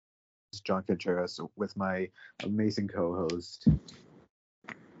host, John Contreras, with my amazing co-host.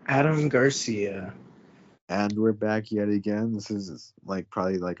 Adam Garcia. And we're back yet again. This is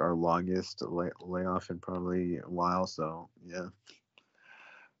probably our longest layoff in probably a while. So yeah.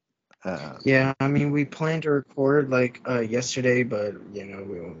 Yeah, I mean, we planned to record yesterday, but we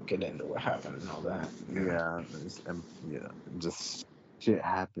won't get into what happened and all that. Just shit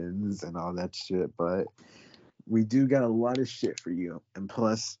happens and all that shit. But we do got a lot of shit for you, and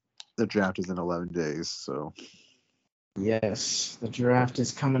plus the draft is in 11 days. So yes, the draft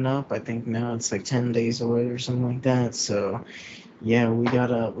is coming up. I think now it's 10 days away or something like that. So yeah, we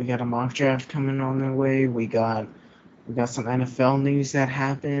got a mock draft coming on the way. We got some NFL news that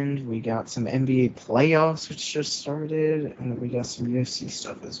happened. We got some NBA playoffs which just started, and we got some UFC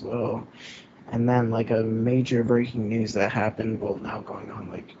stuff as well. And then a major breaking news that happened, well, now going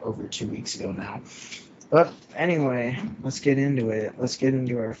on over 2 weeks ago now. But anyway, let's get into it. Let's get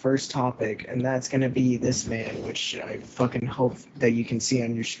into our first topic, and that's going to be this man, which I fucking hope that you can see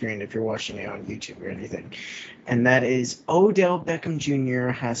on your screen if you're watching it on YouTube or anything. And that is Odell Beckham Jr.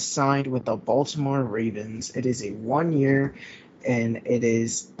 has signed with the Baltimore Ravens. It is a 1 year, and it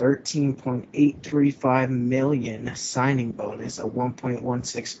is $13.835 million signing bonus, a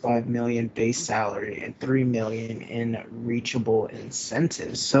 $1.165 million base salary, and $3 million in reachable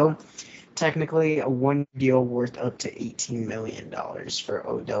incentives. So technically a one deal worth up to $18 million for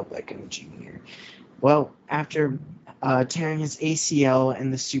Odell Beckham Jr. Well, after tearing his ACL in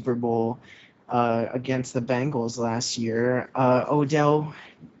the Super Bowl against the Bengals last year, Odell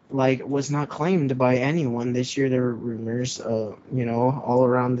was not claimed by anyone this year. There were rumors, all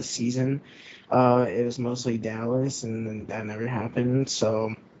around the season. It was mostly Dallas, and that never happened.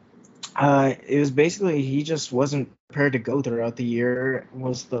 So it was basically he just wasn't prepared to go throughout the year.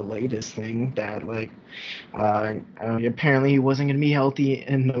 Was the latest thing that apparently he wasn't going to be healthy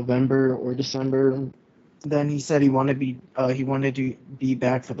in November or December. Then he said he wanted to be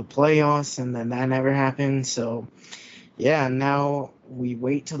back for the playoffs, and then that never happened. So yeah, now we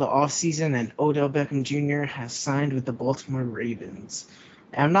wait till the offseason, and Odell Beckham Jr. has signed with the Baltimore Ravens.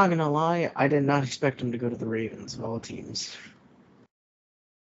 And I'm not going to lie, I did not expect him to go to the Ravens of all teams.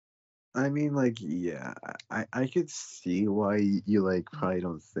 I mean, yeah, I could see why you probably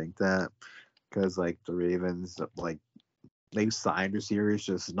don't think that, because the Ravens they've signed receivers,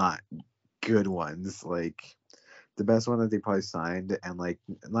 just not good ones. The best one that they probably signed, and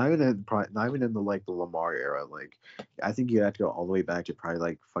not even in the Lamar era. I think you have to go all the way back to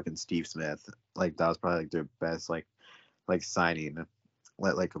probably fucking Steve Smith. That was probably their best signing, of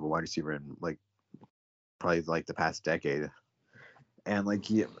a wide receiver in probably the past decade. And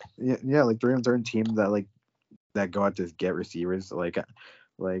the Ravens are a team that go out to get receivers. I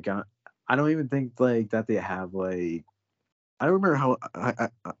don't even think that they have I don't remember how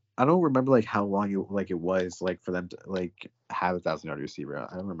I don't remember how long it was for them to have a 1,000-yard receiver.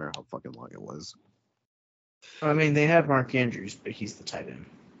 I don't remember how fucking long it was. I mean, they have Mark Andrews, but he's the tight end.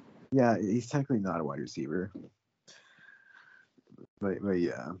 Yeah, he's technically not a wide receiver. But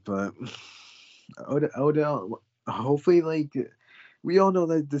Odell, hopefully we all know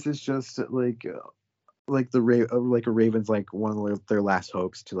that this is just a Ravens one of their last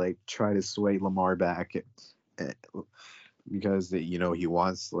hopes to try to sway Lamar back, because he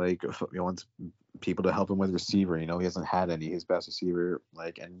wants people to help him with receiver. He hasn't had any. His best receiver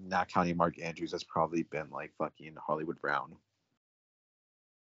and not counting Mark Andrews has probably been fucking Hollywood Brown.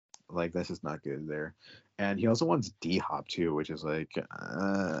 That's just not good there. And he also wants D-Hop too, which is I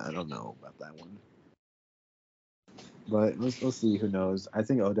don't know about that one. But we'll see. Who knows? I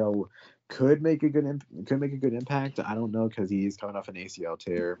think Odell could make a good impact. I don't know, because he's coming off an ACL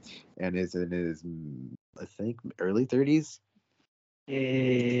tear and is in his, I think, early 30s.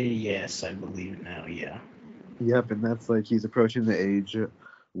 Yes, I believe now. Yeah. Yep, and that's he's approaching the age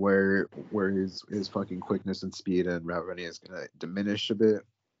where his fucking quickness and speed and route running is gonna diminish a bit.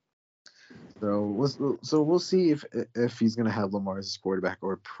 So we'll see if he's gonna have Lamar as his quarterback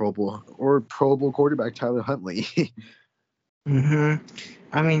or Pro Bowl quarterback Tyler Huntley.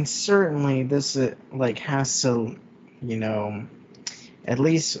 I mean, certainly this has to, at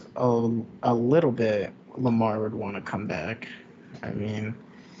least a little bit. Lamar would want to come back. I mean,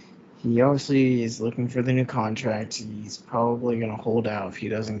 he obviously is looking for the new contract. He's probably gonna hold out if he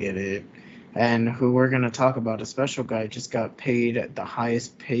doesn't get it. And who we're going to talk about, a special guy, just got paid the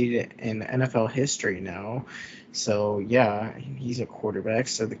highest paid in NFL history now. So, yeah, he's a quarterback.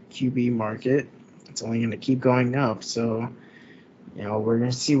 So the QB market, it's only going to keep going up. So, we're going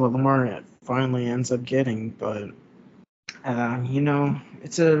to see what Lamar finally ends up getting. But I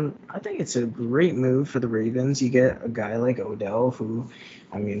think it's a great move for the Ravens. You get a guy like Odell, who,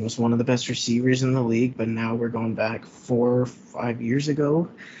 I mean, was one of the best receivers in the league, but now we're going back 4 or 5 years ago.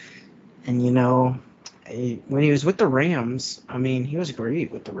 And when he was with the Rams, I mean, he was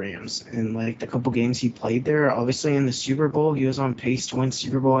great with the Rams. And like the couple games he played there, obviously in the Super Bowl, he was on pace to win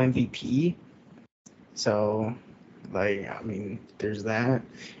Super Bowl MVP. So, like, I mean, there's that.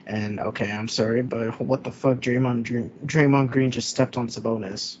 And okay, I'm sorry, but what the fuck, Draymond Green just stepped on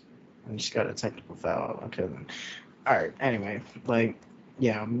Sabonis and just got a technical foul. Okay, then. All right. Anyway, like,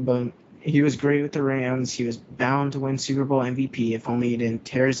 yeah, but he was great with the Rams. He was bound to win Super Bowl MVP if only he didn't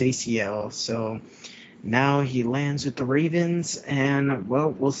tear his ACL. So now he lands with the Ravens, and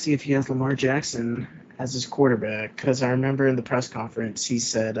well, we'll see if he has Lamar Jackson as his quarterback. Because I remember in the press conference he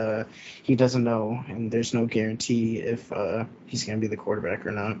said he doesn't know, and there's no guarantee if he's going to be the quarterback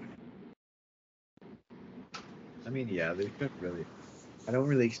or not. I mean, yeah, they couldn't really. I don't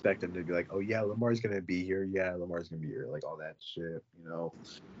really expect them to be like, oh yeah, Lamar's gonna be here. Yeah, Lamar's gonna be here. Like all that shit.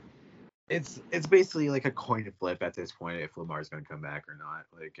 It's basically like a coin flip at this point if Lamar's gonna come back or not.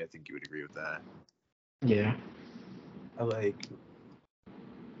 Like I think you would agree with that. Yeah. I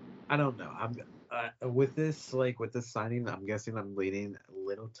don't know. I'm with this signing. I'm guessing I'm leaning a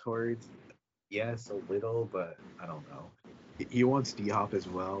little towards yes, a little, but I don't know. He wants D Hop as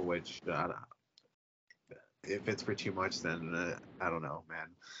well, which if it's for too much, then I don't know, man.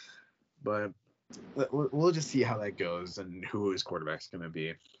 But we'll just see how that goes and who his quarterback's gonna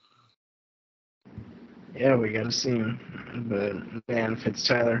be. Yeah, we got to see him. But, man, if it's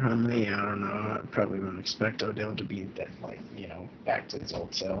Tyler Huntley, I don't know. I probably wouldn't expect Odell to be that, back to his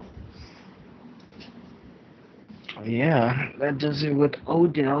old self. Yeah, that does it with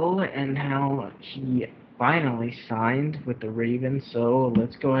Odell and how he finally signed with the Ravens. So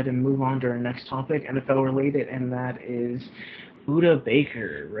let's go ahead and move on to our next topic, NFL related, and that is Budda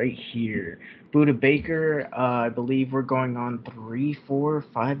Baker right here. Budda Baker, I believe we're going on 3, 4,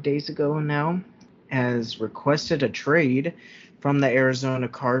 5 days ago now, has requested a trade from the Arizona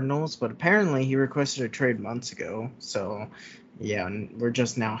Cardinals, but apparently he requested a trade months ago. So, yeah, we're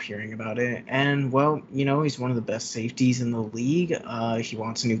just now hearing about it. And, well, he's one of the best safeties in the league. He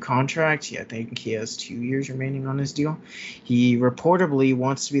wants a new contract. I think he has 2 years remaining on his deal. He reportedly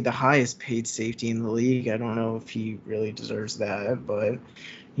wants to be the highest paid safety in the league. I don't know if he really deserves that, but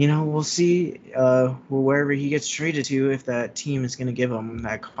we'll see wherever he gets traded to if that team is going to give him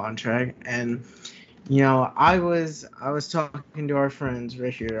that contract. And I was talking to our friends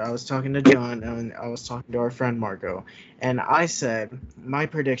right here. I was talking to John and I was talking to our friend Marco, and I said my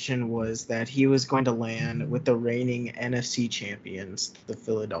prediction was that he was going to land with the reigning NFC champions, the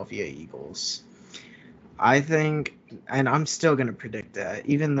Philadelphia Eagles. I think, and I'm still gonna predict that,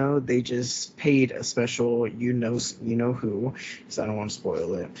 even though they just paid a special, who, because I don't want to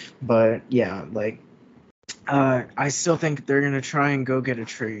spoil it. But yeah, I still think they're gonna try and go get a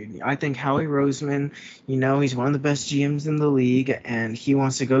trade. I think Howie Roseman, he's one of the best GMs in the league, and he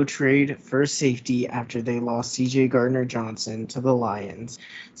wants to go trade for safety after they lost C.J. Gardner-Johnson to the Lions.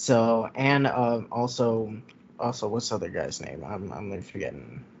 So, and also, what's the other guy's name? I'm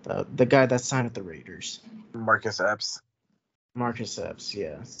forgetting the guy that signed with the Raiders. Marcus Epps. Marcus Epps,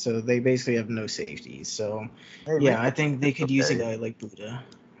 yeah. So they basically have no safety. So, yeah, I think they could use a guy like Budda.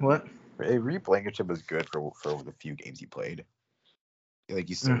 What? Hey, Reed Blankenship was good for the few games he played. Like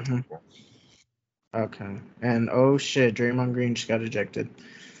he's so Okay. And oh shit, Draymond Green just got ejected.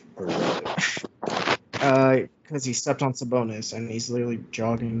 Because he stepped on Sabonis and he's literally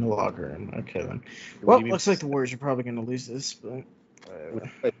jogging in the locker room. Okay then. Well, looks like the Warriors are probably gonna lose this, but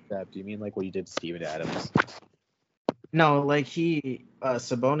do you mean like what he did to Steven Adams? No, like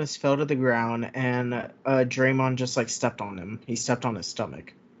Sabonis fell to the ground and Draymond just like stepped on him. He stepped on his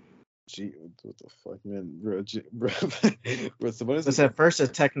stomach. Gee, what the fuck, man? Bro, Sabonis it was at first a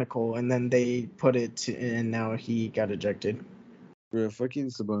technical, and then they put it to, and now he got ejected. Bro, fucking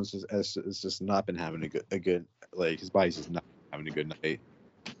Sabonis has just not been having a good like his body's just not having a good night.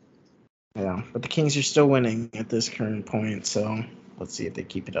 Yeah, but the Kings are still winning at this current point, so let's see if they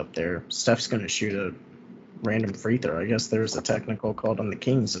keep it up there. Steph's gonna shoot a random free throw. I guess there's a technical called on the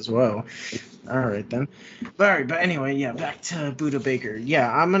Kings as well. All right, then. All right, but anyway, yeah, back to Budda Baker.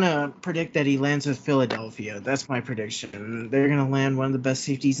 Yeah, I'm going to predict that he lands with Philadelphia. That's my prediction. They're going to land one of the best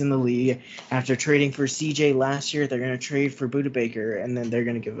safeties in the league. After trading for CJ last year, they're going to trade for Budda Baker, and then they're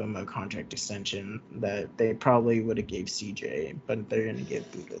going to give him a contract extension that they probably would have gave CJ, but they're going to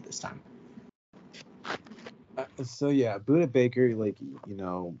give Budda this time. So yeah, Budda Baker,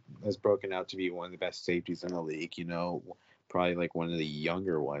 has broken out to be one of the best safeties in the league. Probably like one of the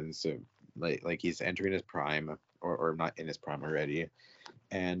younger ones. So like he's entering his prime. or not in his prime already.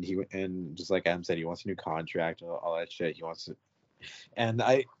 And just like Adam said, he wants a new contract and all that shit. He wants to, and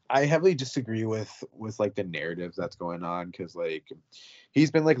I heavily disagree with like the narrative that's going on, because like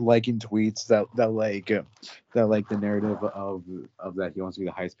he's been like liking tweets that the narrative of that he wants to be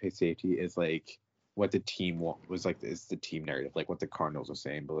the highest paid safety is like what the team was like, is the team narrative, like what the Cardinals are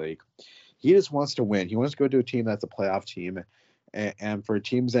saying. But like he just wants to win. He wants to go to a team that's a playoff team, and for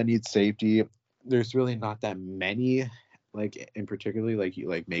teams that need safety, there's really not that many. Like in particularly like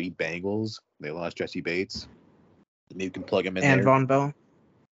maybe Bengals, they lost Jesse Bates. Maybe you can plug him in And there. Von Bell.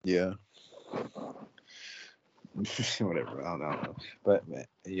 Yeah. Whatever. I don't know. But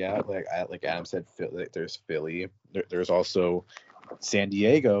yeah, like Adam said, there's Philly. There's also San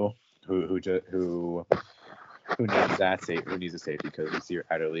Diego, who needs a safety, because he's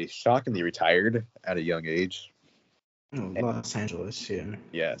utterly shockingly retired at a young age. Los Angeles, yeah.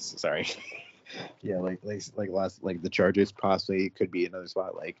 Yes, sorry. Yeah, like the Chargers possibly could be another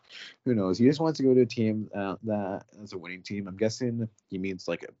spot. Like, who knows? He just wants to go to a team that is a winning team. I'm guessing he means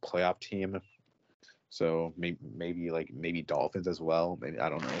like a playoff team. So maybe Dolphins as well. Maybe, I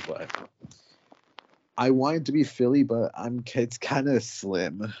don't know, but I want it to be Philly, but it's kind of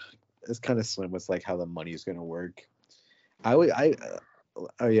slim. It's kind of slim with like how the money is gonna work. Oh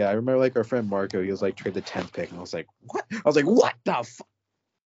yeah, I remember like our friend Marco. He was like trade the 10th pick, and I was like, what? I was like, what the fuck?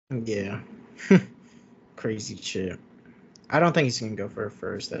 Yeah. Crazy shit. I don't think he's gonna go for a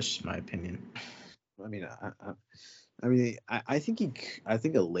first. That's just my opinion. I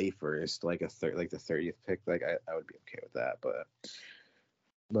think a late first, like the 30th pick, like I would be okay with that. But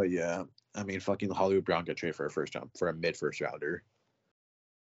yeah, I mean, fucking Hollywood Brown got traded for a mid first rounder.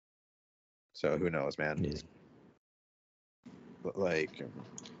 So who knows, man? Yeah. But like,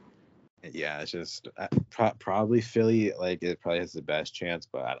 yeah, it's just probably Philly. Like, it probably has the best chance,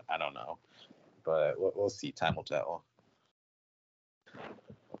 but I don't know. But we'll see. Time will tell.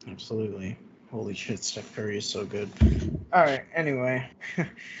 Absolutely. Holy shit, Steph Curry is so good. All right, anyway,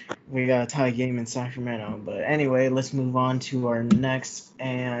 we got a tie game in Sacramento. But anyway, let's move on to our next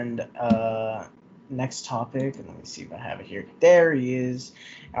topic. And let me see if I have it here. There he is.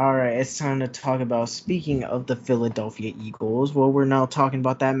 All right, it's time to talk about, speaking of the Philadelphia Eagles, well, we're now talking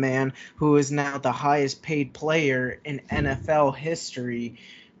about that man who is now the highest paid player in NFL history.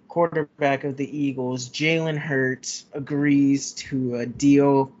 Quarterback of the Eagles, Jalen Hurts, agrees to a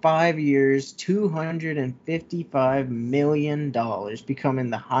deal, 5 years, $255 million, becoming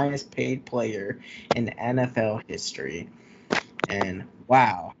the highest paid player in NFL history. And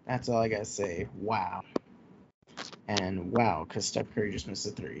wow, that's all I gotta say. Wow. And wow, because Steph Curry just missed a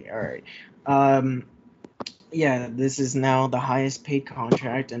three. All right. Yeah, this is now the highest paid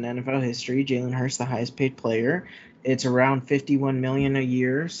contract in NFL history. Jalen Hurts, the highest paid player. It's around $51 million a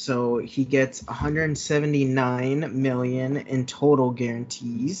year, so he gets $179 million in total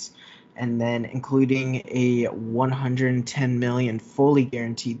guarantees, and then including a $110 million fully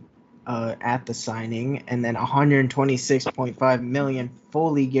guaranteed at the signing, and then $126.5 million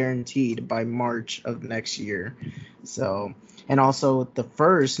fully guaranteed by March of next year. So, and also the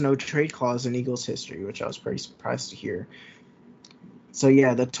first no trade clause in Eagles history, which I was pretty surprised to hear. So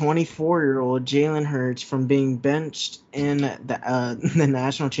yeah, the 24-year-old Jalen Hurts, from being benched in the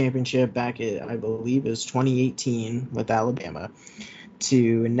national championship back at, I believe it was 2018 with Alabama,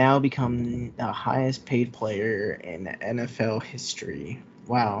 to now become the highest paid player in NFL history.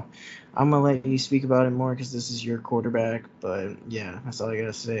 Wow. I'm going to let you speak about it more because this is your quarterback, but yeah, that's all I got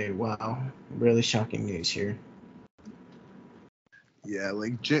to say. Wow. Really shocking news here. Yeah,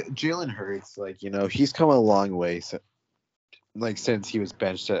 like Jalen Hurts, like, you know, he's come a long way since he was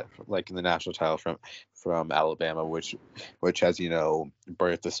benched in the national title from Alabama, which has, you know,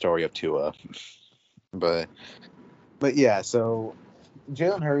 birthed the story of Tua. But yeah, so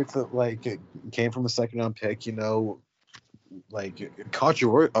Jalen Hurts came from a second round pick, you know, like a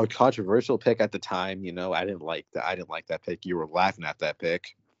controversial pick at the time. You know, I didn't like that pick. You were laughing at that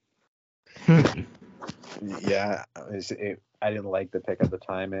pick. Yeah, I didn't like the pick at the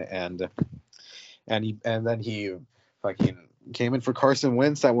time, and then he fucking came in for Carson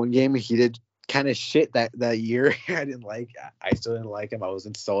Wentz that one game. He did kind of shit that year. I still didn't like him. I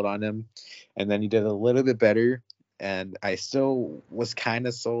wasn't sold on him, and then he did a little bit better, and I still was kind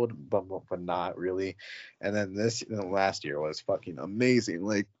of sold, but not really. And then last year was fucking amazing.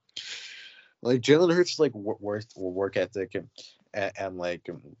 Like Jalen Hurts' work ethic and like.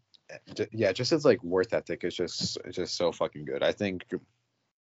 Yeah, just his like worth ethic is just so fucking good. I think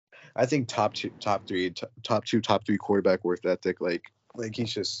top two, top three quarterback worth ethic. Like like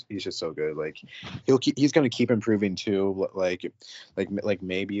he's just so good. Like he's gonna keep improving too. Like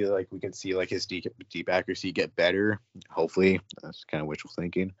maybe like we can see like his deep accuracy get better. Hopefully, that's kind of wishful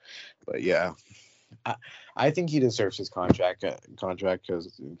thinking. But yeah, I think he deserves his contract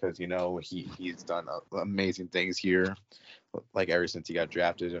because he's done amazing things here, like ever since he got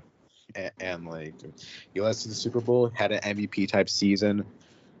drafted, and like he led us to the Super Bowl, had an MVP type season,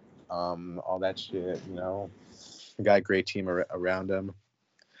 all that shit. Got a great team around him,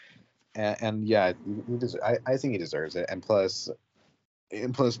 and yeah, I think he deserves it, and plus,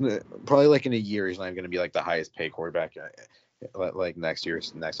 probably like in a year he's not even going to be like the highest paid quarterback like next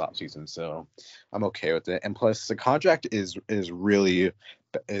offseason, so I'm okay with it. And plus the contract is really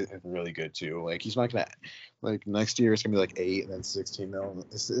good too. Like he's not gonna, like next year it's gonna be like 8 and then 16 mil.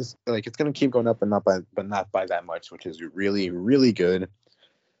 This is like it's gonna keep going up and not by that much, which is really really good,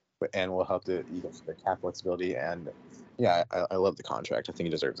 and will help the Eagles with the cap flexibility. And yeah, I love the contract. I think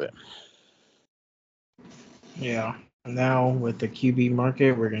he deserves it. Yeah. Now with the QB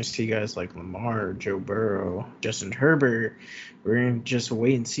market, we're gonna see guys like Lamar, Joe Burrow, Justin Herbert. We're gonna just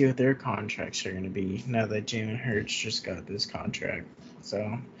wait and see what their contracts are gonna be now that Jalen Hurts just got this contract.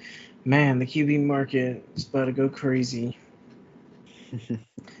 So, man, the QB market is about to go crazy.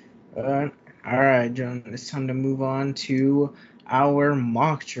 All right, John. It's time to move on to our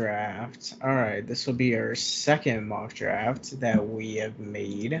mock draft. All right, this will be our second mock draft that we have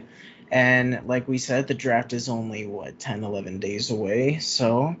made. And like we said, the draft is only, 10, 11 days away.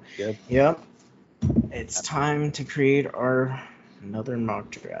 So, yep, it's time to create another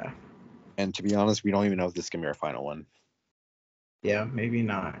mock draft. And to be honest, we don't even know if this is going to be our final one. Yeah, maybe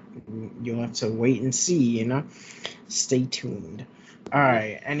not. You'll have to wait and see, Stay tuned. All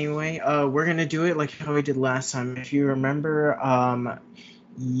right, anyway, we're going to do it like how we did last time. If you remember,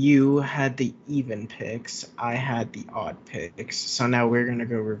 you had the even picks. I had the odd picks. So now we're going to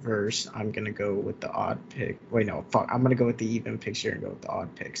go reverse. I'm going to go with the odd pick. Wait, no, fuck. I'm going to go with the even picks. You're going to go with the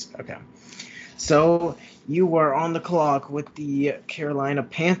odd picks. Okay. So you were on the clock with the Carolina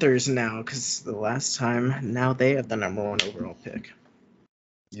Panthers now, because the last time, now they have the number 1 overall pick.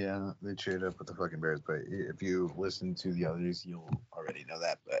 Yeah, they traded up with the fucking Bears, but if you listen to the others, you'll already know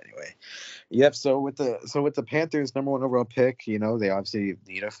that. But anyway, yep. So with the Panthers number 1 overall pick, they obviously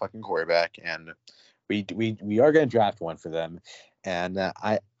need a fucking quarterback, and we are gonna draft one for them. And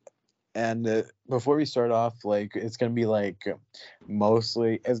before we start off, like it's gonna be like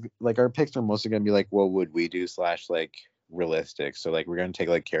mostly as like our picks are mostly gonna be like what would we do / like realistic. So like we're gonna take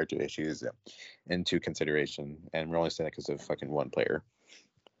like character issues into consideration, and we're only saying that because of fucking one player.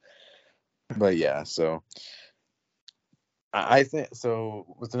 But yeah, so I think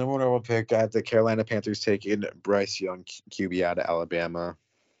so with the number 1 overall pick, I had the Carolina Panthers taking Bryce Young, QB out of Alabama.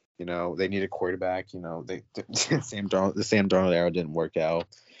 They need a quarterback. The Sam Darnold era didn't work out.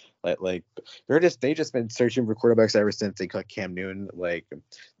 Like they just been searching for quarterbacks ever since they cut Cam Newton. Like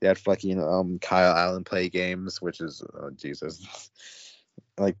they had fucking Kyle Allen play games, which is Jesus.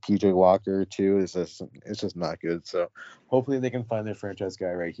 Like PJ Walker too. It's just not good. So hopefully they can find their franchise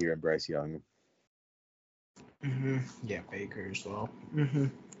guy right here in Bryce Young. Yeah, Baker as well. All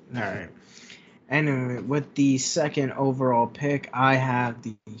right. Anyway, with the second overall pick, I have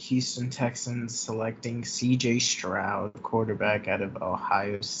the Houston Texans selecting C.J. Stroud, quarterback out of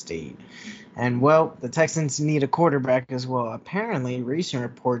Ohio State. And, well, the Texans need a quarterback as well. Apparently, recent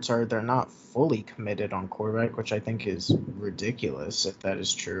reports are they're not fully committed on quarterback, which I think is ridiculous if that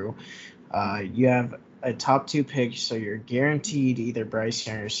is true. You have a top 2 pick, so you're guaranteed either Bryce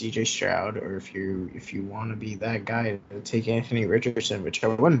Young or C.J. Stroud, or if you want to be that guy to take Anthony Richardson, which I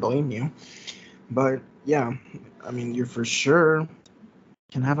wouldn't blame you. But, yeah, I mean, you for sure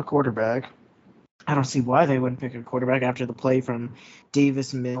can have a quarterback. I don't see why they wouldn't pick a quarterback after the play from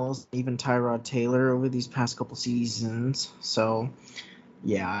Davis Mills, even Tyrod Taylor over these past couple seasons. So,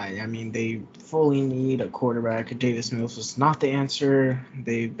 yeah, I mean, they fully need a quarterback. Davis Mills was not the answer.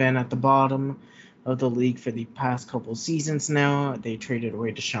 They've been at the bottom of the league for the past couple seasons now. They traded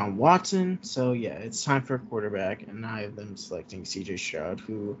away Deshaun Watson. So, yeah, it's time for a quarterback. And I have them selecting C.J. Stroud,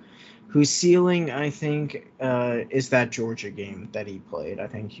 whose ceiling, I think, is that Georgia game that he played. I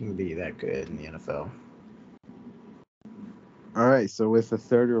think he can be that good in the NFL. All right, so with the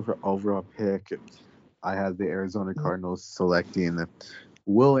third overall pick, I had the Arizona Cardinals selecting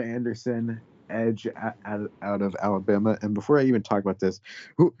Will Anderson, edge out of Alabama. And before I even talk about this,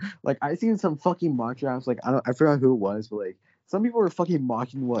 I seen some fucking mock drafts. Like I forgot who it was, but like some people were fucking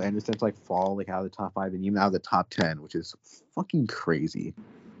mocking Will Anderson to like fall like out of the top 5 and even out of the top 10, which is fucking crazy.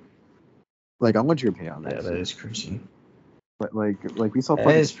 Like, I want your opinion on that. Yeah, that is crazy. But like we saw.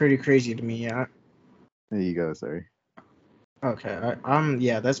 That is pretty crazy to me. Yeah. There you go. Sorry. Okay,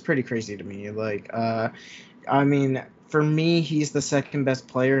 yeah, that's pretty crazy to me. Like, I mean, for me, he's the second best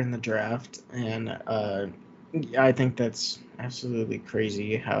player in the draft, and I think that's absolutely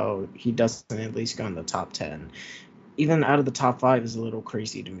crazy how he doesn't at least go in the top 10. Even out of the top 5 is a little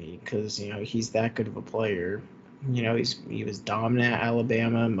crazy to me because he's that good of a player. He was dominant at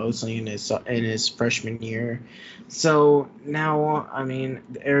Alabama mostly in his freshman year. So now, I mean,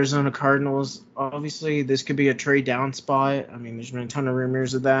 the Arizona Cardinals, obviously this could be a trade down spot. I mean, there's been a ton of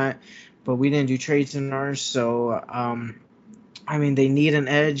rumors of that, but we didn't do trades in ours. So I mean, they need an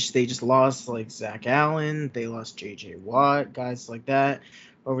edge. They just lost like Zach Allen. They lost J.J. Watt, guys like that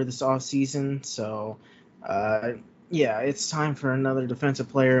over this offseason. So, uh, yeah, it's time for another defensive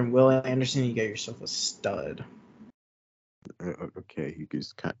player. And Will Anderson, you get yourself a stud. Okay, you could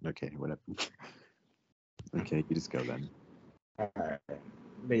just cut. Okay, whatever. Okay, you just go then. All right.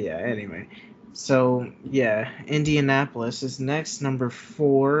 But yeah, anyway. So, yeah, Indianapolis is next, number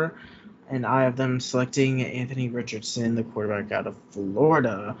 4. And I have them selecting Anthony Richardson, the quarterback out of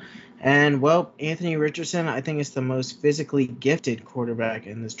Florida. And, well, Anthony Richardson, I think, is the most physically gifted quarterback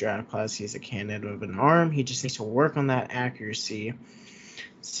in this draft class. He's a cannon of an arm. He just needs to work on that accuracy.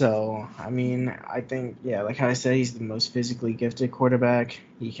 So, I mean, I think, yeah, like I said, he's the most physically gifted quarterback.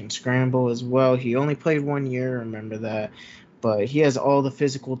 He can scramble as well. He only played 1 year, remember that. But he has all the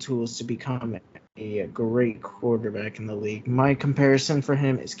physical tools to become a great quarterback in the league. My comparison for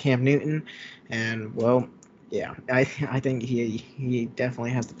him is Cam Newton. And, well, yeah, I think he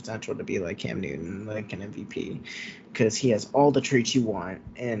definitely has the potential to be like Cam Newton, like an MVP, because he has all the traits you want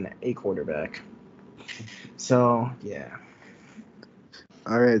in a quarterback. So, yeah.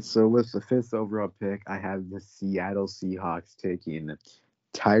 All right, so with the 5th overall pick, I have the Seattle Seahawks taking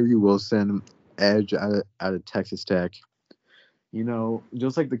Tyree Wilson, edge out of Texas Tech.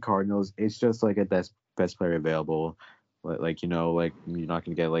 Just like the Cardinals, it's just like a best player available. Like you're not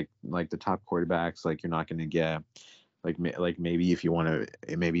gonna get like the top quarterbacks. Like you're not gonna get like maybe if you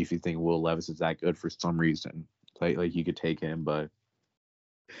think Will Levis is that good for some reason, like you could take him, but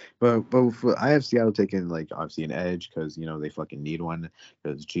I have Seattle taking like obviously an edge because they fucking need one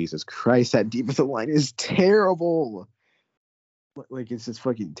because Jesus Christ that defensive line is terrible. Like it's just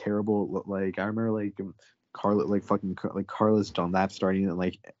fucking terrible. Like I remember Carlos Dunlap starting in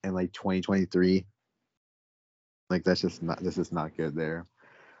 2023. Like this is not good there.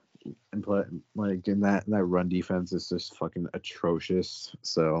 And like in that run defense is just fucking atrocious.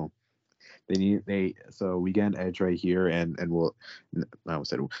 So so we get an edge right here and we'll I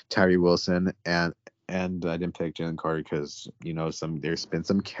almost said Tyree Wilson and I didn't pick Jalen Carter because there's been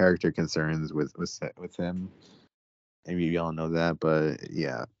some character concerns with him. Maybe you all know that, but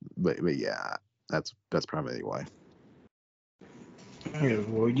yeah, but yeah, that's probably why. Yeah,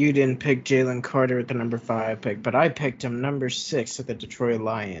 well, you didn't pick Jalen Carter at the number 5 pick, but I picked him number 6 at the Detroit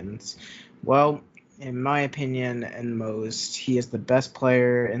Lions. Well, in my opinion and most, he is the best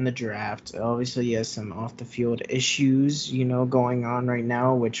player in the draft. Obviously, he has some off the field issues, going on right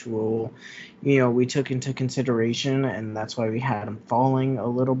now, which we took into consideration, and that's why we had him falling a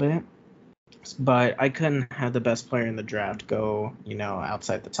little bit. But I couldn't have the best player in the draft go,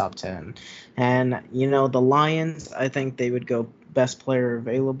 outside the top 10. And, the Lions, I think they would go best player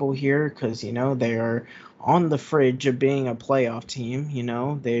available here because, they are on the fridge of being a playoff team.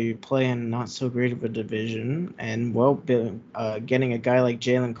 They play in not so great of a division. And, well, getting a guy like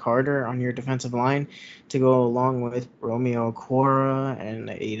Jalen Carter on your defensive line to go along with Romeo Okwara and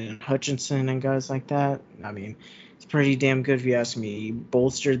Aiden Hutchinson and guys like that, I mean, it's pretty damn good if you ask me. He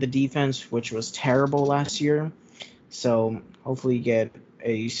bolstered the defense, which was terrible last year. So hopefully you get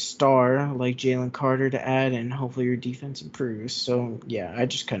a star like Jalen Carter to add, and hopefully your defense improves. So yeah, I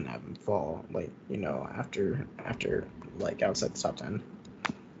just couldn't have him fall after like outside the top 10.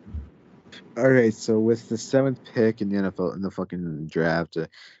 All right, so with the 7th pick in the NFL in the fucking draft,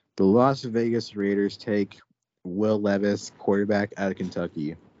 the Las Vegas Raiders take Will Levis, quarterback out of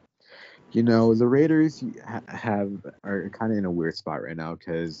Kentucky. The Raiders are kind of in a weird spot right now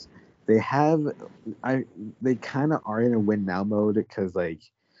because they kind of are in a win now mode because they're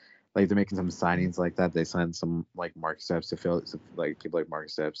making some signings like that. They signed some like Mark Steps to fill like people like Mark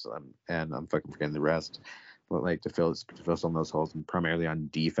Steps and I'm fucking forgetting the rest, but like to fill some of those holes primarily on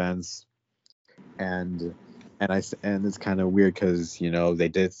defense. And it's kind of weird because they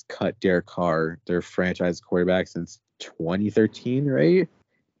did cut Derek Carr, their franchise quarterback since 2013, right?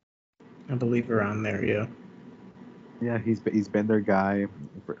 I believe around there, yeah. Yeah, he's been their guy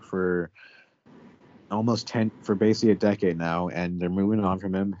for almost 10 for basically a decade now, and they're moving on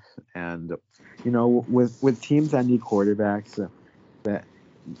from him. And with teams that need quarterbacks, that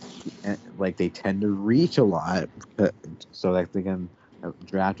like they tend to reach a lot, so that they can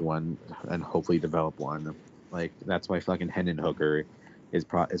draft one and hopefully develop one. Like that's why fucking Hendon Hooker is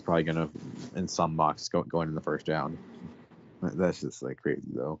probably gonna in some mocks go in the first round. That's just like crazy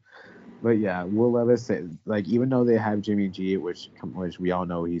though. But yeah, Will Levis, like even though they have Jimmy G, which we all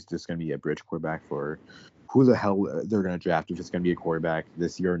know he's just gonna be a bridge quarterback for who the hell they're gonna draft if it's gonna be a quarterback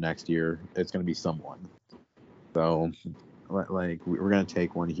this year or next year, it's gonna be someone. So like we're gonna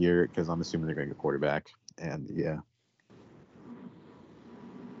take one here because I'm assuming they're gonna get quarterback, and yeah.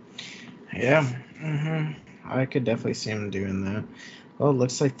 Yeah, I could definitely see him doing that. Well, it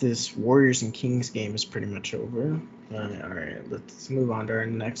looks like this Warriors and Kings game is pretty much over. All right, let's move on to our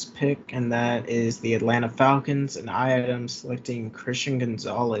next pick, and that is the Atlanta Falcons, and I am selecting Christian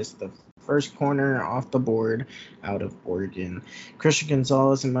Gonzalez, the first corner off the board out of Oregon. Christian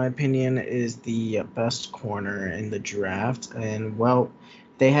Gonzalez, in my opinion, is the best corner in the draft, and well,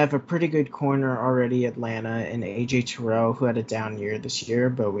 they have a pretty good corner already, Atlanta, and AJ Terrell, who had a down year this year,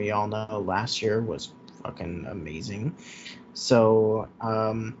 but we all know last year was fucking amazing. So,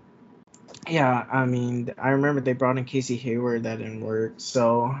 yeah, I mean, I remember they brought in Casey Hayward, that didn't work.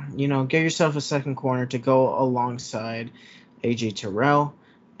 So, get yourself a second corner to go alongside AJ Terrell,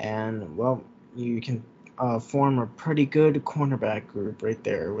 and, well, you can form a pretty good cornerback group right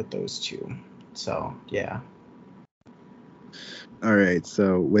there with those two. So, yeah. All right,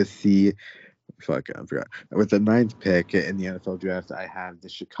 so with the I forgot. With the 9th pick in the NFL draft, I have the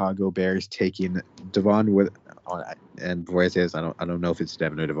Chicago Bears taking Devon with, and before I say this, I don't know if it's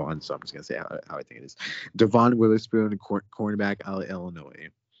Devon or Devon, so I'm just gonna say how I think it is. Devon Witherspoon, cornerback out of Illinois.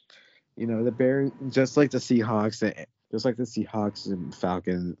 The Bears, just like the Seahawks and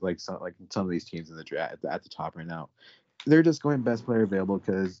Falcons, like some of these teams in the draft at the top right now, they're just going best player available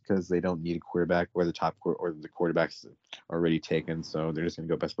because they don't need a quarterback or the quarterback's already taken, so they're just gonna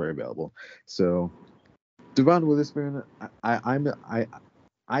go best player available. So Devon Witherspoon, I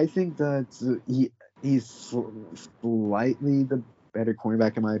think that he's slightly the better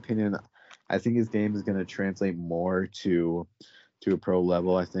cornerback in my opinion. I think his game is gonna translate more to a pro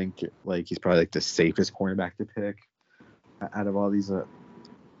level. I think like he's probably like the safest cornerback to pick out of all these.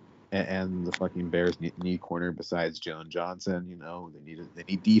 And the fucking Bears need corner besides Jalen Johnson. They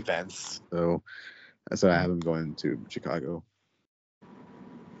need defense. So that's why I have him going to Chicago.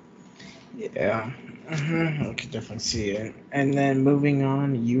 Yeah, I could definitely see it. And then moving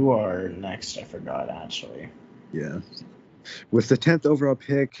on, you are next. I forgot actually. Yeah. With the 10th overall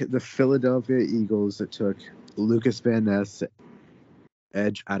pick, the Philadelphia Eagles took Lucas Van Ness,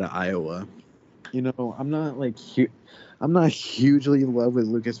 edge out of Iowa. I'm not hugely in love with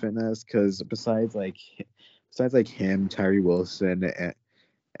Lucas Van Ness because besides him, Tyree Wilson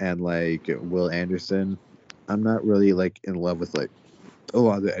and like Will Anderson, I'm not really like in love with like a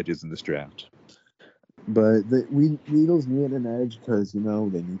lot of the edges in this draft. But the Eagles need an edge because they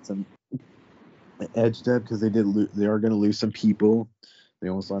need some edge depth because they are going to lose some people. They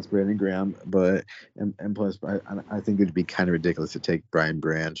almost lost Brandon Graham, but and plus I think it would be kind of ridiculous to take Brian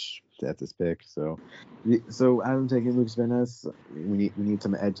Branch at this pick. So I'm taking Lucas Van Ness. We need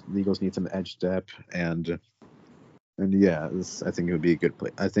some edge. The Eagles need some edge depth, and yeah, I think it would be a good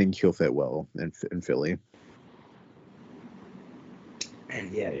play. I think he'll fit well in Philly.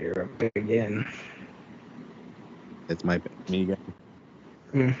 And yeah, you're a big in. It's me again.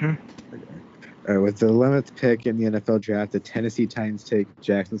 Okay. With the 11th pick in the NFL draft, the Tennessee Titans take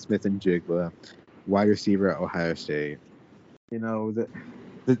Jackson Smith and Jigba, wide receiver at Ohio State. The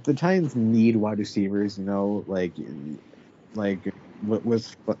Titans need wide receivers. Like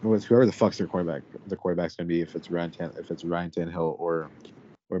with whoever the fuck's their quarterback. The quarterback's gonna be if it's Ryan Tannehill or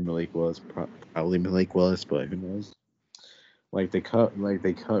Malik Willis, probably Malik Willis, but who knows? Like they cut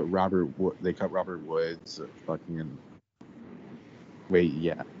Robert Woods, fucking wait,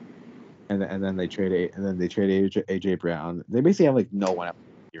 yeah. And then they trade AJ Brown. They basically have like no one out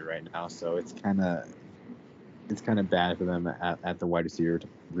here right now, so it's kind of bad for them at the wide receiver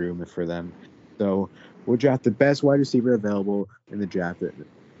room for them. So we'll draft the best wide receiver available in the draft.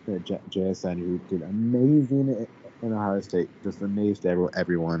 JSN, who did amazing in Ohio State, just amazed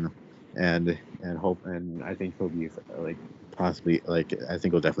everyone, and I think he'll be like possibly like I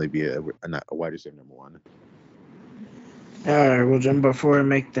think he'll definitely be a wide receiver number one. All right, well, Jim, before I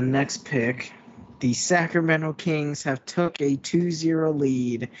make the next pick, the Sacramento Kings have took a 2-0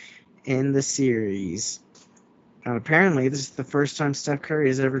 lead in the series. And apparently, this is the first time Steph Curry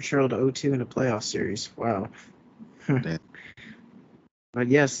has ever trailed 0-2 in a playoff series. Wow. But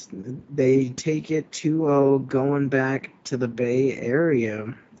yes, they take it 2-0 going back to the Bay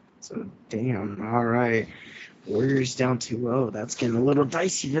Area. So, damn, all right. Warriors down 2-0. That's getting a little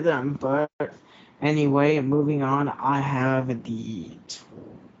dicey for them. But anyway, moving on, I have the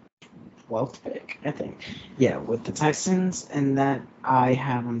 12th pick, I think. Yeah, with the Texans, and that I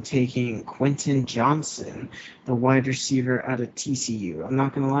have them taking Quentin Johnson, the wide receiver out of TCU. I'm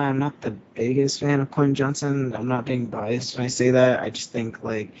not gonna lie, I'm not the biggest fan of Quentin Johnson. I'm not being biased when I say that. I just think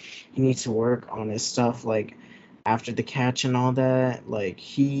like he needs to work on his stuff, like after the catch and all that. Like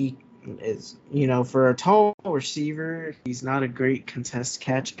he is, for a tall receiver, he's not a great contest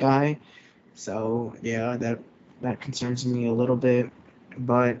catch guy. So yeah, that concerns me a little bit.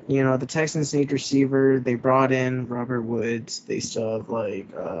 But the Texans need receiver. They brought in Robert Woods. They still have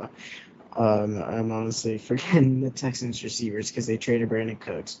I'm honestly forgetting the Texans receivers because they traded Brandon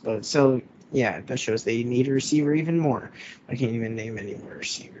Cooks. But so yeah, that shows they need a receiver even more. I can't even name any more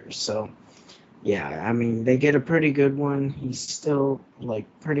receivers. So yeah, I mean they get a pretty good one. He's still like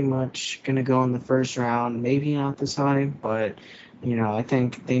pretty much gonna go in the first round, maybe not this high, but I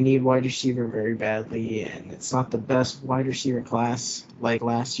think they need wide receiver very badly, and it's not the best wide receiver class like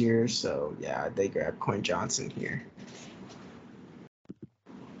last year. So yeah, they grabbed Quinn Johnson here.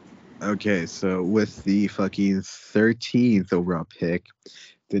 Okay, so with the fucking 13th overall pick,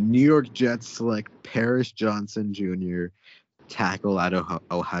 the New York Jets select Paris Johnson Jr., tackle out of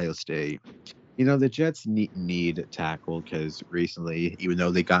Ohio State. The Jets need tackle because recently, even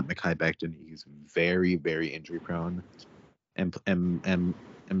though they got Mekhi Becton, he's very, very injury prone, and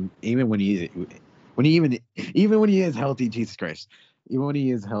even when he is healthy, Jesus Christ, even when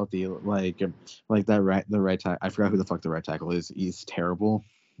he is healthy, like the right tackle, I forgot who the fuck the right tackle is. He's terrible.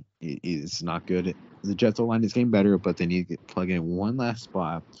 He's not good. The Jets line is getting better, but they need to plug in one last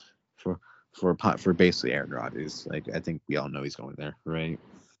spot for basically Aaron Rodgers. Like I think we all know he's going there, right?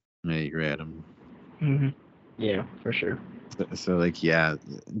 Yeah, you read him. Mm-hmm. Yeah, for sure. So like yeah,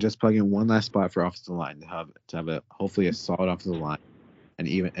 just plug in one last spot for offensive line to have a hopefully a solid offensive line, and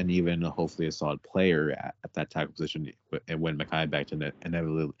even hopefully a solid player at that tackle position when Mekhi Becton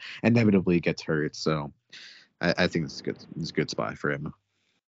inevitably gets hurt. So I think it's a good spot for him.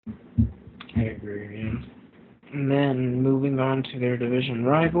 I agree, man. And then moving on to their division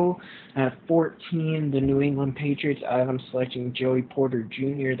rival, at 14, the New England Patriots. I have them selecting Joey Porter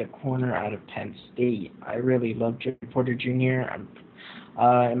Jr., the corner out of Penn State. I really love Joey Porter Jr.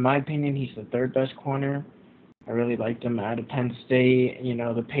 In my opinion, he's the third best corner. I really liked him out of Penn State.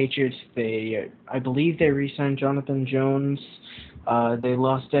 The Patriots, I believe they re-signed Jonathan Jones. They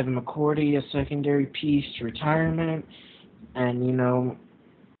lost Devin McCourty, a secondary piece, to retirement. And,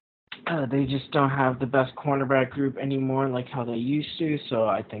 they just don't have the best cornerback group anymore like how they used to, so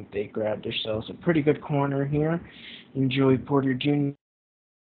I think they grabbed themselves a pretty good corner here. Joey Porter Jr.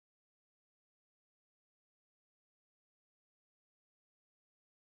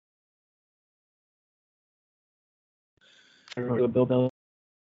 Bill Belichick,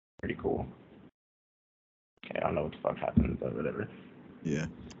 pretty cool. Okay, I don't know what the fuck happened, but whatever. Yeah.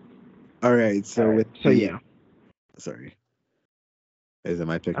 All right. So yeah. Sorry. Is it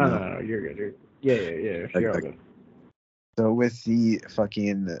my pick now? No, you're good. Yeah. You're all good. So with the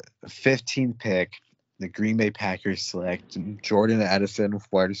fucking 15th pick, the Green Bay Packers select Jordan Addison,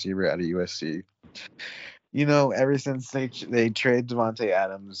 wide receiver out of USC. Ever since they traded Devontae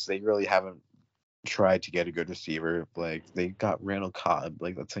Adams, they really haven't tried to get a good receiver. Like they got Randall Cobb.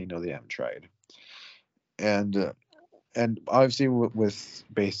 Like that's how you know they haven't tried. And obviously with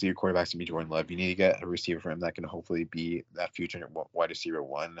basically your quarterbacks to be Jordan Love, you need to get a receiver for him that can hopefully be that future wide receiver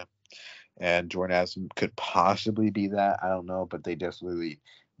one. And Jordan Addison could possibly be that. I don't know, but they definitely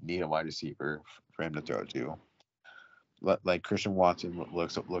need a wide receiver for him to throw to. Like Christian Watson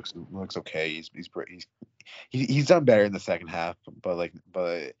looks okay. He's done better in the second half, but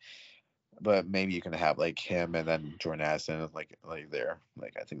maybe you can have like him and then Jordan Addison like there.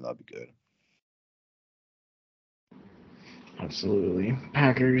 Like I think that'll be good. Absolutely.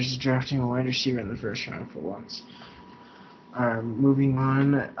 Packers drafting a wide receiver in the first round for once. Moving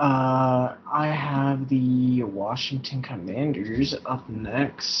on, I have the Washington Commanders up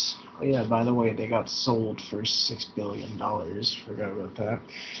next. Oh, yeah, by the way, they got sold for $6 billion. Forgot about that.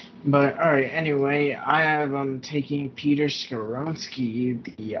 But, alright, anyway, I have taking Peter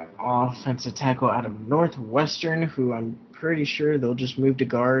Skoronski, the offensive tackle out of Northwestern, who I'm pretty sure they'll just move to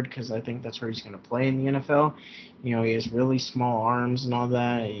guard because I think that's where he's going to play in the NFL. He has really small arms and all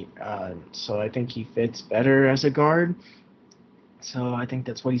that, so I think he fits better as a guard. So I think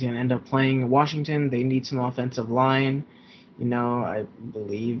that's what he's going to end up playing. Washington, they need some offensive line. I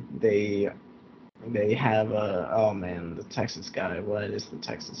believe they have the Texas guy. What is the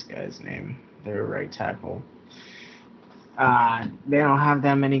Texas guy's name? Their right tackle. They don't have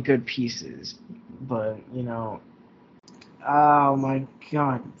that many good pieces. But oh my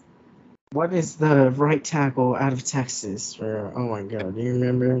God, what is the right tackle out of Texas? Oh my God, do you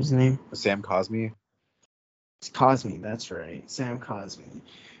remember his name? Sam Cosmi. It's Cosme, that's right, Sam Cosme.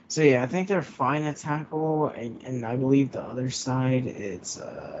 So yeah, I think they're fine at tackle, and I believe the other side it's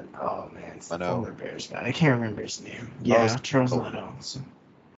oh man, it's the Leno. polar bears guy. I can't remember his name. Oh, Yeah, Charles Leno.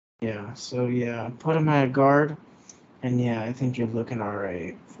 So yeah, put him at guard, and yeah, I think you're looking all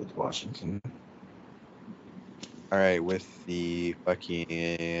right with Washington. All right, with the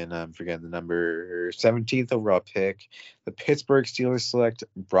fucking I'm forgetting the number 17th overall pick, the Pittsburgh Steelers select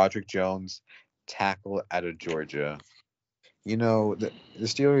Broderick Jones, tackle out of Georgia. The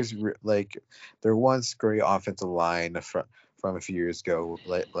Steelers like their once great offensive line from a few years ago,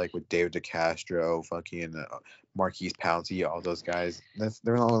 like with David DeCastro, fucking Marquise Pouncey, all those guys.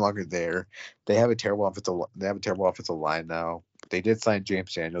 They're no longer there. They have a terrible offensive line now. They did sign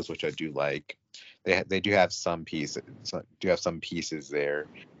James Daniels, which I do like. They do have some pieces. There.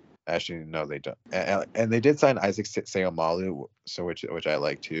 Actually, no, they don't. And they did sign Isaac Seumalo, so which I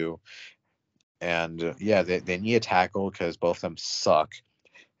like too. And yeah, they need a tackle because both of them suck.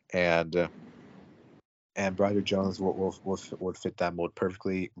 And Broderick Jones will fit that mold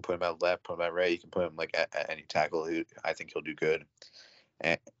perfectly. You can put him at left, put him at right. You can put him like at any tackle. I think he'll do good.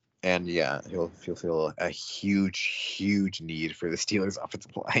 And yeah, he'll feel a huge need for the Steelers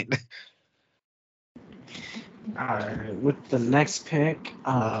offensive line. With the next pick,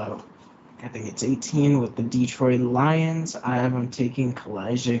 I think it's 18 with the Detroit Lions. I have him taking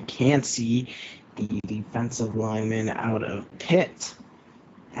Kalijah Cansey, the defensive lineman out of Pitt.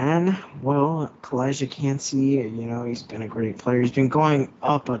 And, well, Kalijah Cansey, he's been a great player. He's been going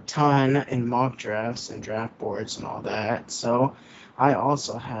up a ton in mock drafts and draft boards and all that. So I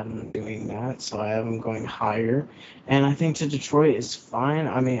also had him doing that. So I have him going higher. And I think to Detroit is fine.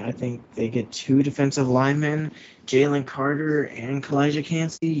 I mean, I think they get two defensive linemen, Jalen Carter and Kalijah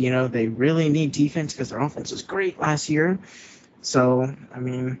Cansey. They really need defense because their offense was great last year. So, I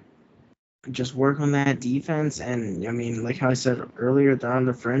mean, just work on that defense, and I mean, like how I said earlier, they're on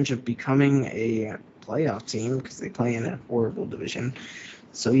the fringe of becoming a playoff team because they play in a horrible division.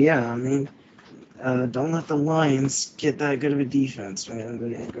 So yeah, I mean, don't let the Lions get that good of a defense, man.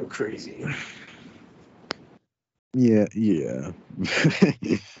 They're gonna go crazy. Yeah.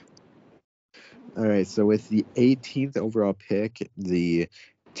 All right, so with the 18th overall pick, the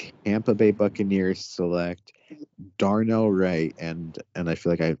Tampa Bay Buccaneers select Darnell Wright, and I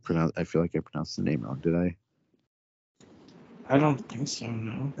feel like I pronounced the name wrong. Did I? I don't think so.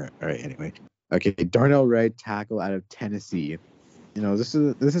 No. All right. Anyway, okay. Darnell Wright, tackle out of Tennessee. This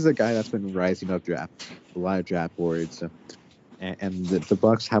is a guy that's been rising up a lot of draft boards, and the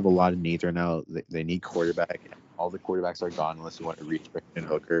Bucs have a lot of needs right now. They need quarterback. All the quarterbacks are gone unless you want to reach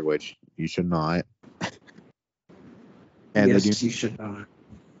Brandon Hooker, which you should not. And yes, you should not.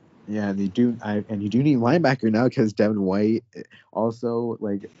 Yeah, and you do need linebacker now because Devin White also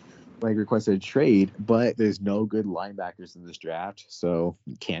requested a trade, but there's no good linebackers in this draft, so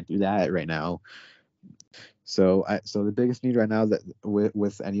you can't do that right now. So the biggest need right now that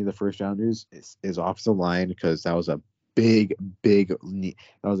with any of the first rounders is offensive line because that was a big need.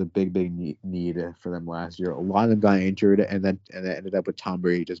 That was a big need for them last year. A lot of them got injured, and then ended up with Tom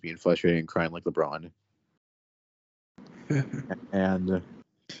Brady just being frustrated and crying like LeBron.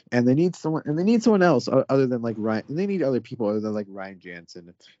 And they need someone else other than like Ryan. And they need other people other than like Ryan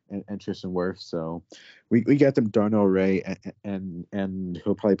Jansen and Tristan Wirfs. So we got them Darnell Wright and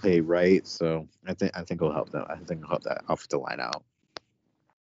he'll probably play right. So I think he'll help them. I think he'll help that offensive line out.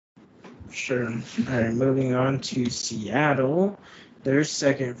 Sure. All right, moving on to Seattle. Their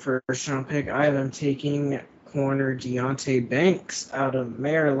second first round pick. I have them taking corner Deonte Banks out of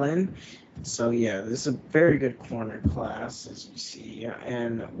Maryland. So yeah, this is a very good corner class, as you see.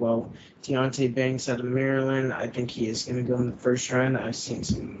 And well, Deonte Banks out of Maryland, I think he is going to go in the first round. I've seen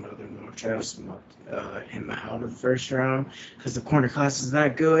some other mock drafts him out of the first round because the corner class is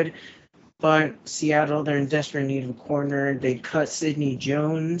that good. But Seattle, they're in desperate need of a corner. They cut Sidney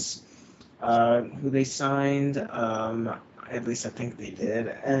Jones, who they signed. At least I think they did.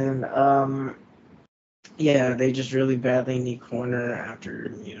 And yeah, they just really badly need corner after,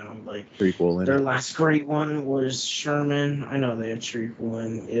 their last great one was Sherman. I know they had Tariq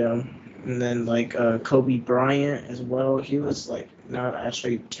Woolen, yeah. And then, Kobe Bryant as well. He was, not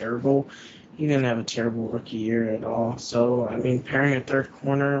actually terrible. He didn't have a terrible rookie year at all. So, I mean, pairing a third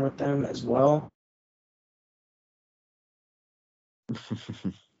corner with them as well.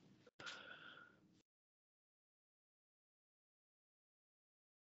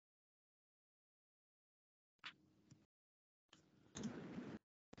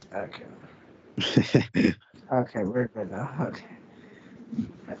 Okay. Okay, we're good now. Okay.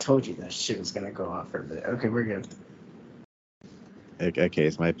 I told you that shit was gonna go off for a bit. Okay, we're good. Okay,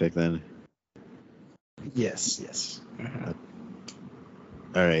 it's my pick then. Yes.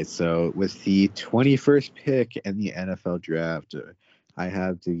 All right, so with the 21st pick in the NFL draft, I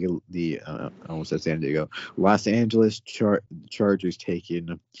have I almost said San Diego, Los Angeles Chargers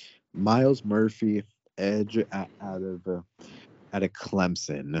taking Miles Murphy, edge out of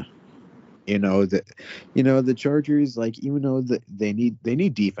Clemson. The Chargers, like, even though they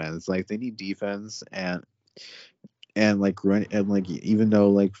need defense, like they need defense and like run, and like even though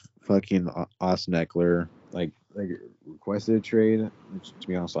like fucking Austin Eckler like requested a trade, which, to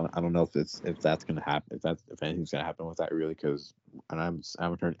be honest, I don't know if that's gonna happen, if anything's gonna happen with that, really, because I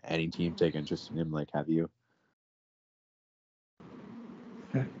haven't heard any team take interest in him. Like, have you?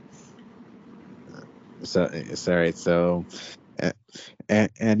 So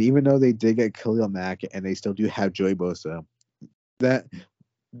and even though they did get Khalil Mack and they still do have Joey Bosa, that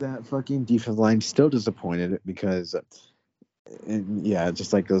fucking defensive line still disappointed because, and yeah,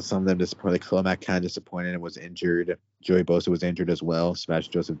 just like some of them disappointed. Like Khalil Mack kind of disappointed and was injured. Joey Bosa was injured as well.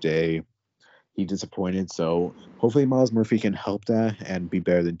 Sebastian Joseph Day, he disappointed. So hopefully Miles Murphy can help that and be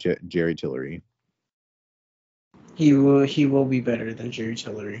better than Jerry Tillery. He will be better than Jerry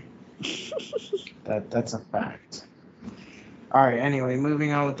Tillery. That's a fact. All right, anyway,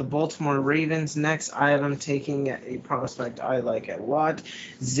 moving on with the Baltimore Ravens. Next, I am taking a prospect I like a lot,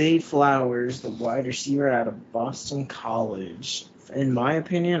 Zay Flowers, the wide receiver out of Boston College. In my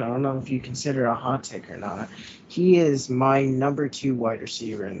opinion, I don't know if you consider a hot take or not, he is my number 2 wide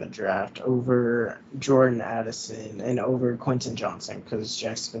receiver in the draft over Jordan Addison and over Quentin Johnson, because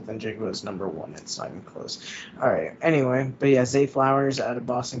Jack Smith and Jigba is number 1. It's not even close. All right, anyway, but yeah, Zay Flowers out of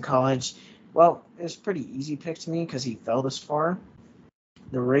Boston College. Well, it was a pretty easy pick to me because he fell this far.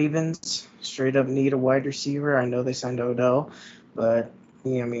 The Ravens straight up need a wide receiver. I know they signed Odell, but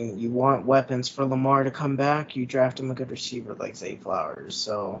you want weapons for Lamar to come back. You draft him a good receiver like Zay Flowers.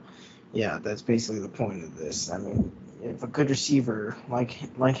 So, yeah, that's basically the point of this. I mean, if a good receiver like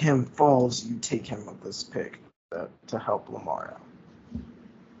him falls, you take him with this pick to help Lamar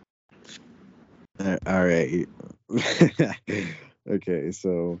out. All right. Okay,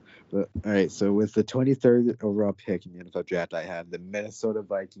 so all right, so with the 23rd overall pick in the NFL draft, I had the Minnesota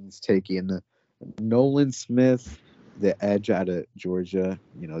Vikings taking Nolan Smith, the edge out of Georgia.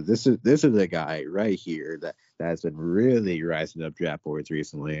 This is the guy right here that has been really rising up draft boards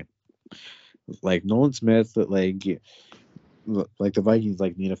recently. Like Nolan Smith, like the Vikings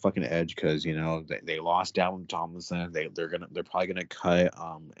need a fucking edge because they lost Dalvin Tomlinson. They're probably gonna cut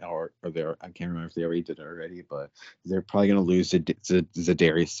or they're, I can't remember if they already did it already, but they're probably gonna lose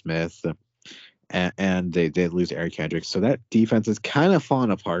Zadarius Smith, and they lose Eric Kendricks. So that defense is kind of falling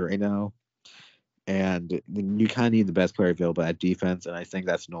apart right now, and you kind of need the best player available at defense, and I think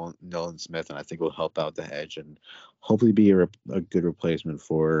that's Nolan Smith, and I think will help out the edge and hopefully be a good replacement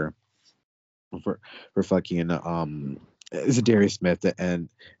for fucking Zadarius Smith and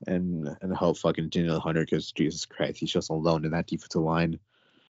help fucking Daniel Hunter, because Jesus Christ, he's just alone in that defensive line.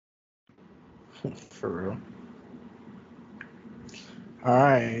 For real. All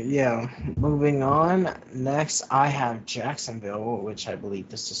right, yeah. Moving on. Next, I have Jacksonville, which I believe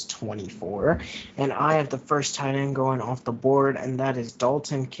this is 24. And I have the first tight end going off the board, and that is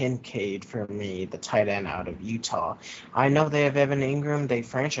Dalton Kincaid for me, the tight end out of Utah. I know they have Evan Ingram. They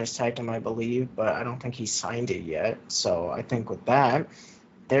franchise tagged him, I believe, but I don't think he signed it yet. So I think with that,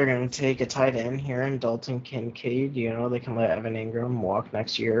 they're going to take a tight end here in Dalton Kincaid. They can let Evan Ingram walk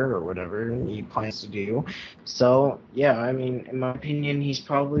next year or whatever he plans to do. So, yeah, I mean, in my opinion, he's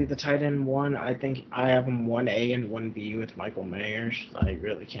probably the tight end 1. I think I have him 1A and 1B with Michael Mayer. I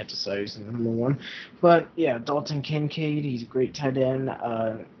really can't decide who's the number 1. But, yeah, Dalton Kincaid, he's a great tight end.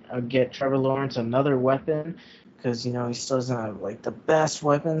 I'll get Trevor Lawrence another weapon because, he still doesn't have, the best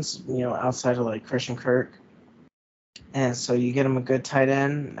weapons, outside of, Christian Kirk. And so you get him a good tight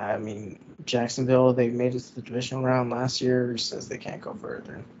end. I mean, Jacksonville, they made it to the divisional round last year, says they can't go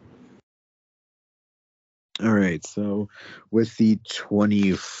further. All right, so with the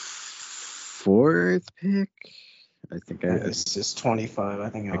 24th pick, I think this is 25. I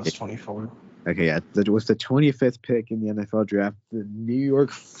think I was 24. Okay, yeah, that was the 25th pick in the NFL draft. The New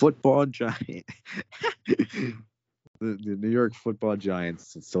York Football Giants. The New York Football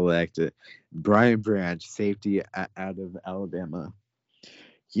Giants selected Brian Branch, safety out of Alabama.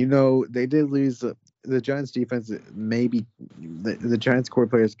 They did lose the Giants defense. Maybe the Giants core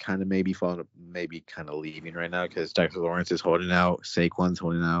players kind of maybe leaving right now because Dexter Lawrence is holding out, Saquon's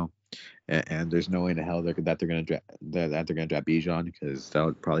holding out, and there's no way in hell that they're gonna draft Bijan, because that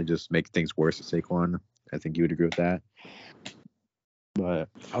would probably just make things worse for Saquon. I think you would agree with that. But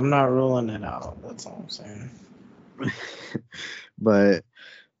I'm not ruling it out. That's all I'm saying. but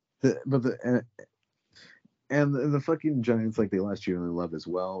the fucking Giants, like, they lost Julian Love as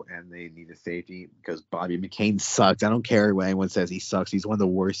well, and they need a safety because Bobby McCain sucks. I don't care what anyone says, he sucks. He's one of the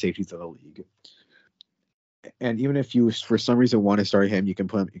worst safeties in the league. And even if you for some reason want to start him, you can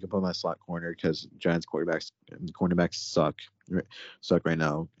put him on slot corner, because Giants cornerbacks suck right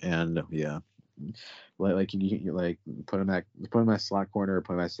now. And yeah, you like put him at slot corner or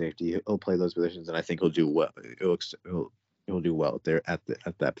put him at safety. He'll play those positions, and I think he'll do well. He'll do well there at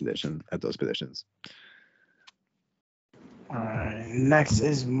those positions. All right. Next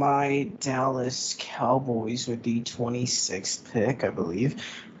is my Dallas Cowboys with the 26th pick, I believe.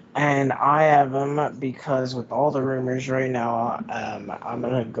 And I have them because with all the rumors right now, I'm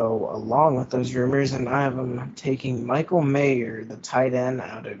going to go along with those rumors, and I have them taking Michael Mayer, the tight end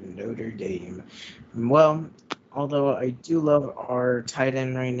out of Notre Dame. Well, although I do love our tight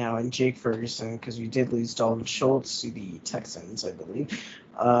end right now and Jake Ferguson, because we did lose Dalton Schultz to the Texans, I believe.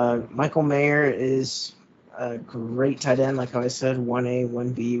 Michael Mayer is a great tight end, like I said, 1A,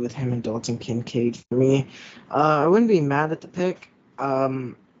 1B with him and Dalton Kincaid for me. I wouldn't be mad at the pick.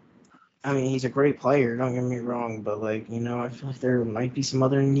 I mean, he's a great player, don't get me wrong, but, like, you know, I feel like there might be some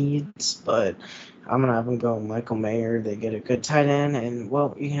other needs, but I'm going to have him go Michael Mayer. They get a good tight end, and,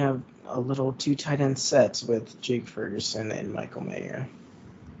 well, you have a little 2 tight end sets with Jake Ferguson and Michael Mayer.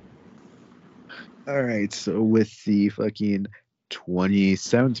 All right, so with the fucking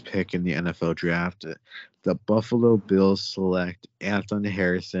 27th pick in the NFL draft, the Buffalo Bills select Anthony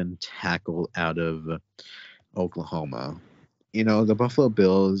Harrison, tackle out of Oklahoma. You know, the Buffalo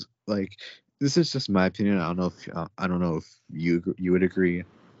Bills, like, this is just my opinion. I don't know if you would agree.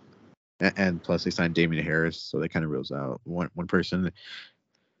 And plus, they signed Damian Harris, so that kind of rules out one person.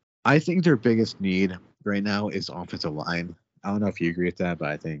 I think their biggest need right now is offensive line. I don't know if you agree with that, but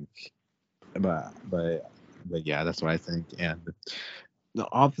I think, but yeah, that's what I think. And the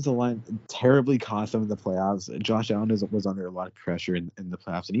offensive line terribly cost them in the playoffs. Josh Allen was under a lot of pressure in the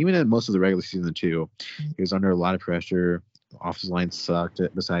playoffs, and even in most of the regular season too. He was under a lot of pressure. The offensive line sucked,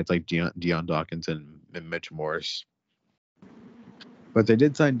 besides like Deion Dawkins and Mitch Morse. But they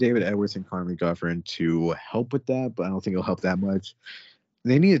did sign David Edwards and Connor McGovern to help with that, but I don't think it'll help that much.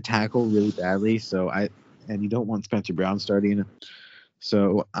 They need a tackle really badly, and you don't want Spencer Brown starting.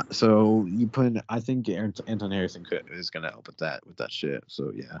 So you put in, I think Anton Harrison is gonna help with that shit.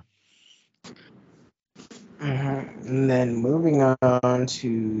 So yeah. And then moving on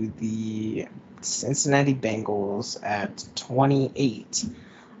to the Cincinnati Bengals at 28.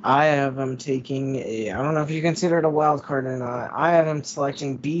 I have them taking I don't know if you consider it a wild card or not. I have them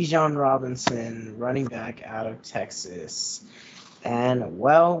selecting Bijan Robinson, running back out of Texas. And,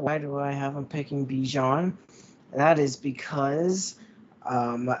 well, why do I have them picking Bijan? That is because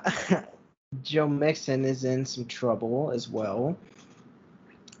Joe Mixon is in some trouble as well.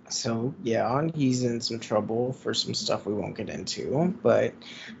 So, yeah, he's in some trouble for some stuff we won't get into. But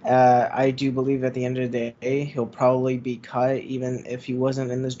I do believe at the end of the day, he'll probably be cut. Even if he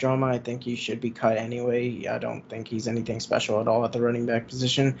wasn't in this drama, I think he should be cut anyway. I don't think he's anything special at all at the running back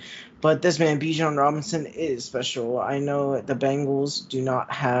position. But this man, Bijan Robinson, is special. I know the Bengals do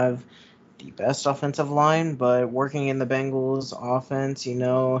not have the best offensive line, but working in the Bengals offense, you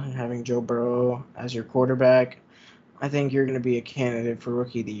know, having Joe Burrow as your quarterback, I think you're going to be a candidate for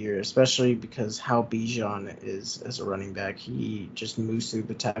Rookie of the Year, especially because how Bijan is as a running back. He just moves through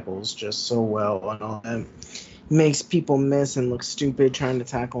the tackles just so well and all that. Makes people miss and look stupid trying to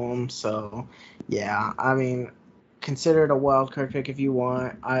tackle him. So, yeah, I mean, consider it a wild card pick if you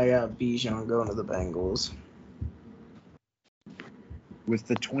want. I got Bijan going to the Bengals. With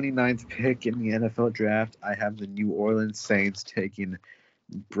the 29th pick in the NFL draft, I have the New Orleans Saints taking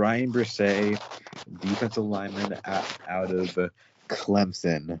Brian Bresee, defensive lineman out of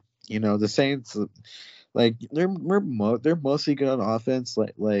Clemson. You know, the Saints, like, they're mostly good on offense. I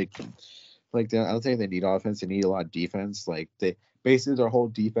don't think they need offense. They need a lot of defense. Like, they basically, their whole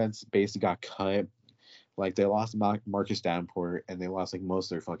defense basically got cut. Like, they lost Marcus Davenport, and they lost like most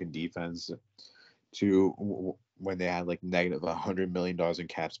of their fucking defense to when they had like negative $100 million in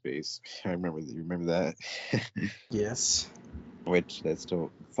cap space. I remember. You remember that? Yes. Which that's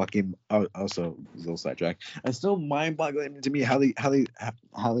still fucking also a little sidetrack. It's still mind-boggling to me how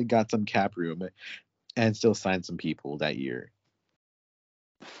they got some cap room and still signed some people that year.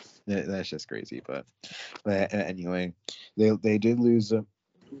 That's just crazy. But anyway, they did lose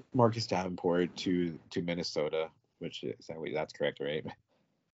Marcus Davenport to Minnesota, which is that's correct, right?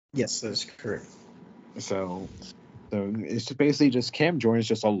 Yes, that's correct. So it's basically just Cam Jordan's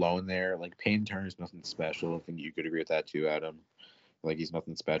just alone there. Like Payne Turner's nothing special. I think you could agree with that too, Adam. Like he's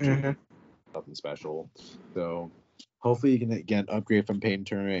nothing special. Mm-hmm. Nothing special. So hopefully you can get an upgrade from Payne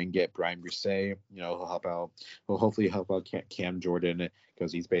Turner and get Brian Brisset. He'll help out. He'll hopefully help out Cam Jordan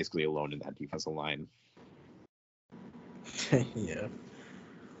because he's basically alone in that defensive line. Yeah.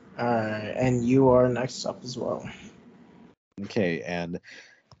 And you are next up as well. Okay, and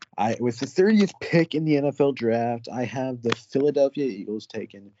with the 30th pick in the NFL draft, I have the Philadelphia Eagles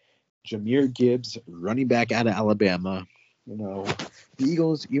taking Jahmyr Gibbs, running back out of Alabama. The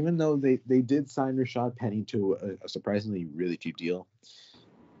Eagles, even though they did sign Rashad Penny to a surprisingly really cheap deal,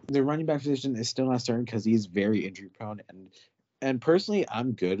 their running back position is still not certain because he's very injury prone. And personally,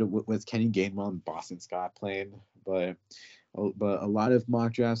 I'm good with Kenny Gainwell and Boston Scott playing, but a lot of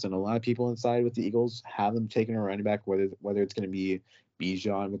mock drafts and a lot of people inside with the Eagles have them taking a running back, whether it's going to be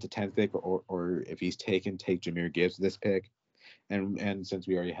Bijan with the 10th pick or if he's take Jahmyr Gibbs with this pick. And since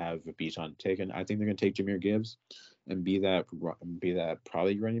we already have Bijan taken, I think they're going to take Jahmyr Gibbs and be that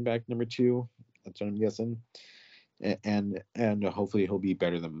probably running back number 2. That's what I'm guessing. And hopefully he'll be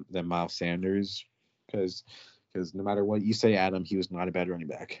better than Miles Sanders because no matter what you say, Adam, he was not a bad running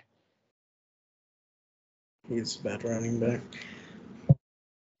back. He's a bad running back.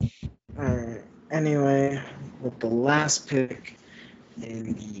 Alright. Anyway, with the last pick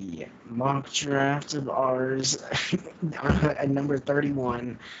in the mock draft of ours, at number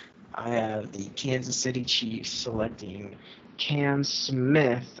 31, I have the Kansas City Chiefs selecting Cam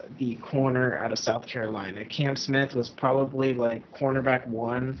Smith, the corner out of South Carolina. Cam Smith was probably like cornerback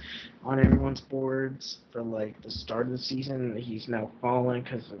 1 on everyone's boards for like the start of the season. He's now fallen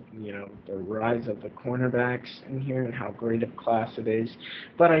because of the rise of the cornerbacks in here and how great of a class it is.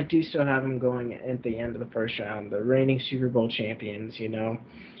 But I do still have him going at the end of the first round. The reigning Super Bowl champions,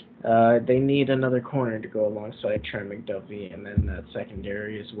 they need another corner to go alongside Trent McDuffie and then that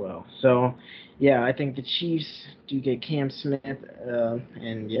secondary as well. So, yeah, I think the Chiefs do get Cam Smith,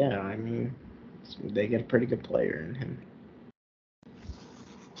 and yeah, I mean, they get a pretty good player in him.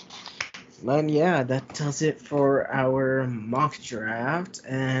 But yeah, that does it for our mock draft,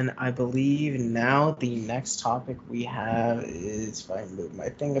 and I believe now the next topic we have is, if I move my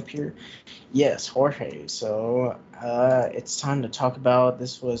thing up here, yes, Jorge. So it's time to talk about,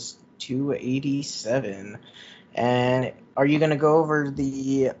 this was 287, and are you gonna go over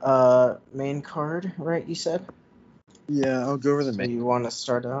the main card, right? You said. Yeah, I'll go over the So main. you want to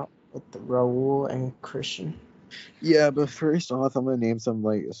start out with the Raul and Christian? Yeah, but first off, I'm gonna name some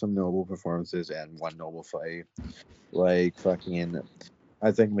noble performances and one noble fight. Like fucking,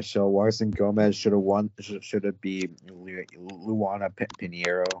 I think Michelle Watson Gomez should have won. Should have beat Luana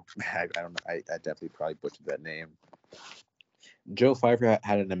Pinheiro. I don't know. I definitely probably butchered that name. Joe Pfeiffer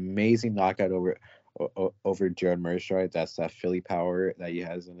had an amazing knockout over Jared Mershite. That's that Philly power that he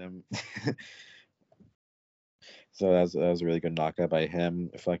has in him. So that was a really good knockout by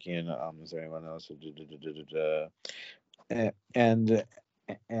him. Fucking is there anyone else? And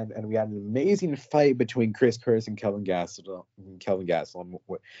we had an amazing fight between Chris Curtis and Kelvin Gastelum.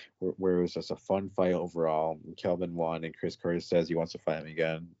 Where it was just a fun fight overall. Kelvin won, and Chris Curtis says he wants to fight him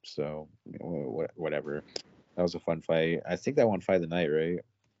again. So whatever. That was a fun fight. I think that one fight of the night, right?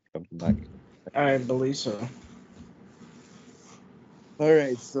 Something like. I believe so. All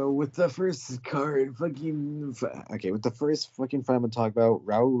right, so with the first card, with the first fucking fight I'm gonna talk about,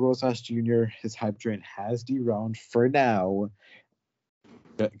 Raul Rosas Jr., his hype train has derailed for now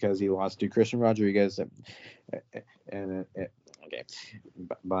because he lost to Christian Rodriguez, and okay,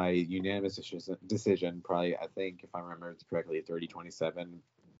 by unanimous decision, probably, I think, if I remember it correctly, 30-27.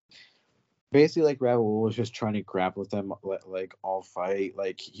 Basically, like, Raul was just trying to grapple with them like all fight.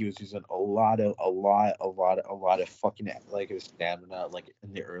 Like, he was using a lot of fucking like his stamina, like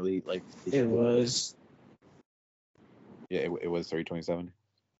in the early like. It was. Yeah, it was 30-27.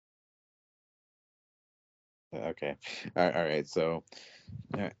 Okay, all right. So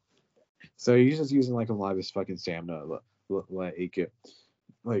he's just using like a lot of his fucking stamina, like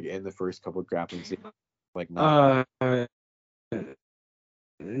in the first couple of grappling scenes, like not.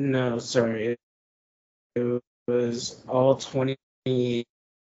 No, sorry. It was all 20.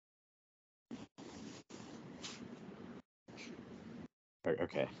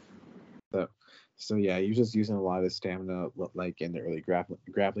 Okay. So yeah, he was just using a lot of his stamina, like in the early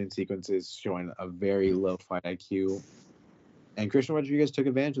grappling sequences, showing a very low fight IQ. And Christian Rodriguez took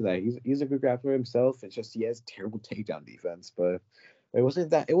advantage of that. He's a good grappler himself. It's just he has terrible takedown defense, but it wasn't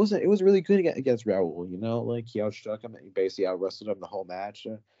that. It was really good against Raul. Like he outstruck him. He basically out wrestled him the whole match,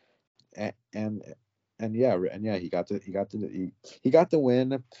 and he got the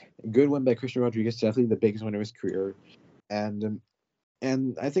win. Good win by Christian Rodriguez, definitely the biggest win of his career. And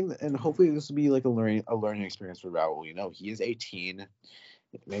I think and hopefully this will be like a learning experience for Raul. He is 18.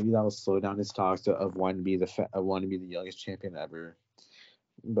 Maybe that will slow down his talks of wanting to be the youngest champion ever.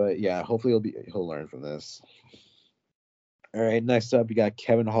 But yeah, hopefully he'll learn from this. All right, next up, you got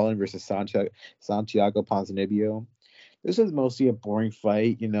Kevin Holland versus Santiago Ponzinibbio. This was mostly a boring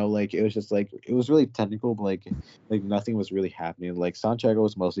fight, like it was just like it was really technical, but like nothing was really happening. Like Santiago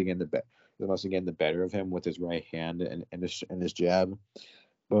was mostly getting the better of him with his right hand and his jab.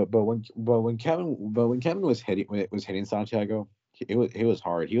 But when Kevin was hitting Santiago, it was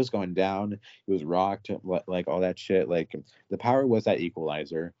hard. He was going down. He was rocked, like all that shit. Like the power was that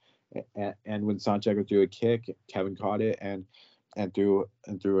equalizer. And when Santiago threw a kick, Kevin caught it and threw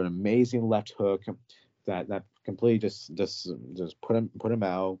an amazing left hook that completely just put him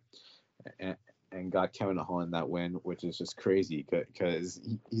out and got Kevin Holland that win, which is just crazy because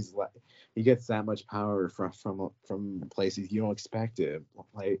he gets that much power from places you don't expect it.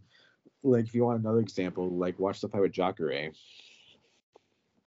 Like if you want another example, like watch the fight with Jacare.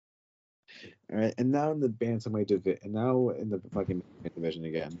 All right, and now in the bantamweight division, and now in the fucking division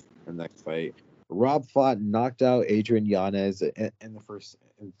again. The next fight, Rob Font knocked out Adrian Yanez in the first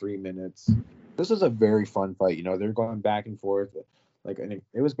 3 minutes. This was a very fun fight. They're going back and forth,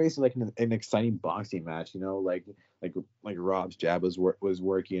 it was basically like an exciting boxing match. Like Rob's jab was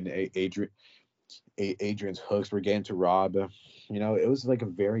working, Adrian's hooks were getting to Rob. It was like a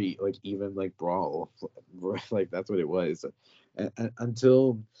very like even like brawl, like that's what it was,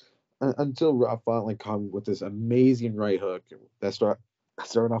 until Rob Font like come with this amazing right hook that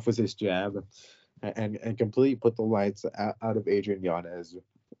started off with his jab and completely put the lights out of Adrian Yanez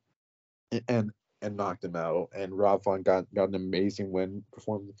and knocked him out. And Rob Font got an amazing win,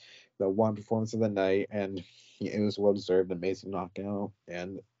 performed the one performance of the night, and it was well deserved, amazing knockout,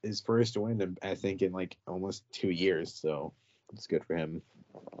 and his first win I think in like almost 2 years. So it's good for him.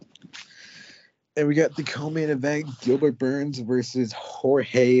 And we got the co-main event: Gilbert Burns versus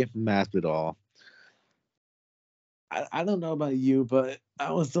Jorge Masvidal. I don't know about you, but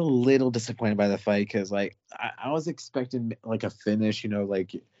I was a little disappointed by the fight because like I was expecting like a finish,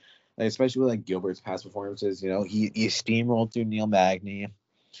 like especially with like Gilbert's past performances. He steamrolled through Neil Magny.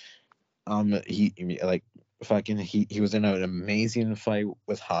 He like fucking he was in an amazing fight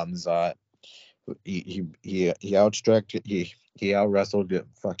with Hamzat. He outstruck he out wrestled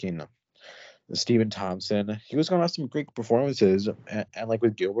fucking Stephen Thompson. He was going to have some great performances, and like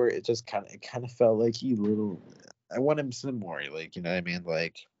with Gilbert, it kind of felt like I want him some more. Like you know what I mean?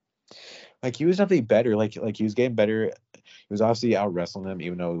 Like he was definitely better. Like he was getting better. He was obviously out wrestling him,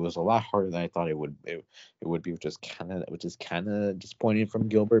 even though it was a lot harder than I thought it would. It would be, which is kind of disappointing from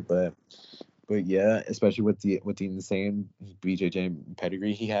Gilbert. But yeah, especially with the insane BJJ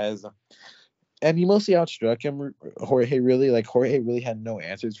pedigree he has, and he mostly outstruck him. Jorge really had no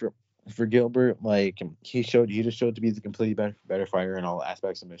answers for Gilbert. Like he just showed to be the completely better fighter in all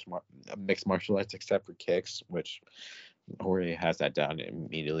aspects of mixed martial arts except for kicks, which Jorge has that down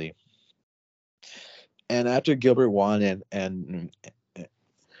immediately. And after Gilbert won and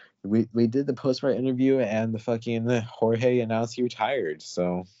we did the post fight interview and the fucking Jorge announced he retired.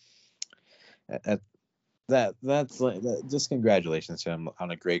 So that's like just congratulations to him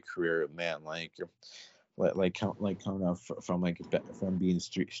on a great career, man. Coming up from being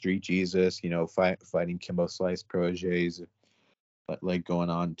street Jesus, fighting Kimbo Slice proteges, like going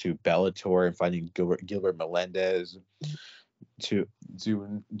on to Bellator and fighting Gilbert Melendez, to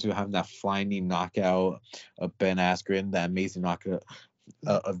having that flying knockout of Ben Askren, that amazing knockout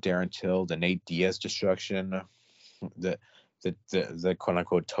of Darren Till, the Nate Diaz destruction, the quote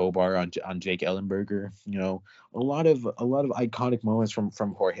unquote toe bar on Jake Ellenberger. A lot of iconic moments from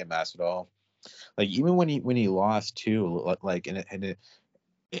Jorge Masvidal. Like even when he lost too, like in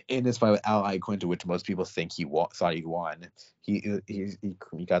this fight with Al Iaquinta, which most people think thought he won, he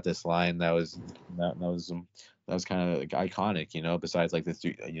got this line that was kind of like iconic, besides like the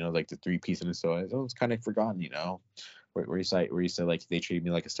three, like the 3-piece in his soul. It was kind of forgotten, where he said like they treated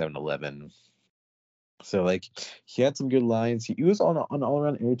me like a 7-Eleven. So like he had some good lines. He was on an all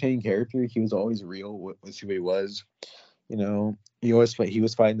around entertaining character. He was always real with who he was. He was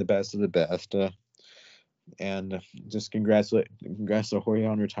fighting the best of the best. And just congrats to Jorge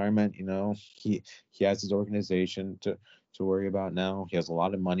on retirement. He has his organization to worry about now. He has a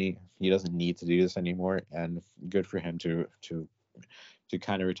lot of money. He doesn't need to do this anymore, and good for him to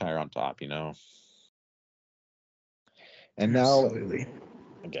kind of retire on top. And now, absolutely.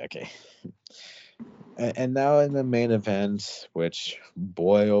 okay. And now in the main event, which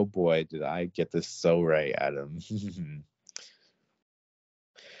boy oh boy did I get this so right, Adam.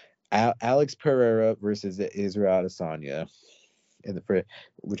 Alex Pereira versus Israel Adesanya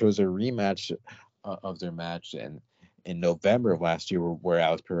which was a rematch of their match in November of last year, where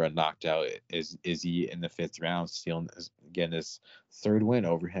Alex Pereira knocked out Izzy in the 5th round, stealing again his 3rd win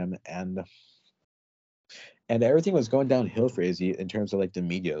over him, and everything was going downhill for Izzy in terms of like the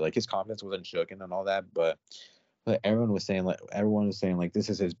media. Like his confidence wasn't shaken and all that, but everyone was saying like this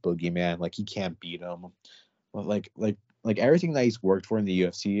is his boogeyman, like he can't beat him. But like everything that he's worked for in the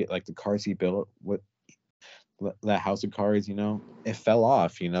UFC, like the cards he built, what that house of cards, it fell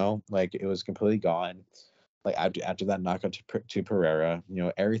off, like it was completely gone. Like after that knockout to Pereira,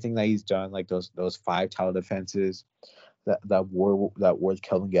 everything that he's done, like those 5 title defenses, that war with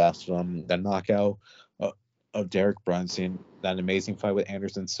Kelvin Gastelum, that knockout of Derek Brunson, that amazing fight with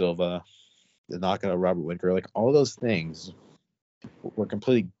Anderson Silva, the knockout of Robert Whittaker, like all those things were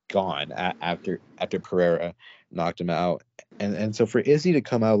completely gone after Pereira knocked him out. And so for Izzy to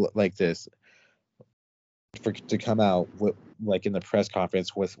come out like this, to come out with, like in the press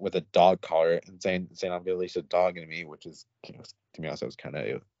conference with a dog collar and saying I'm gonna release a dog in me, which is, to be honest, it was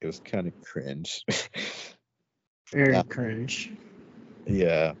kind of cringe. Very cringe.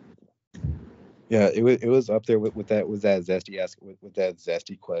 Yeah. Yeah, it was up there with that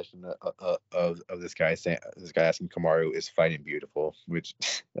zesty question of this guy asking Kamaru, is fighting beautiful, which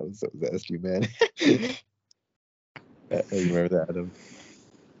that was so zesty, man. You remember that, Adam?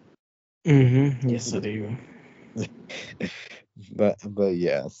 Yes, I do. but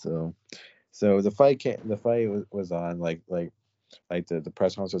yeah, so the fight was on, like the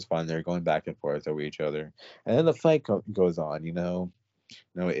press conference was fun. They're going back and forth over each other, and then the fight goes on.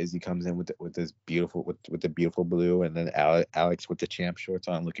 Izzy comes in with this beautiful with the beautiful blue, and then Alex with the champ shorts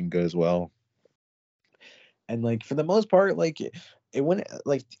on, looking good as well. And like for the most part, like it went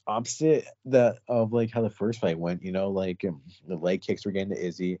like the opposite of like how the first fight went. Like the leg kicks were getting to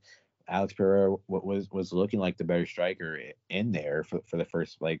Izzy. Alex Pereira was looking like the better striker in there for the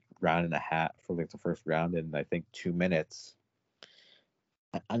first like round and a half, for like the first round, and I think 2 minutes.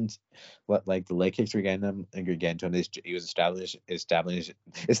 And what, like the leg kicks were getting him, and you're getting to him. He was establishing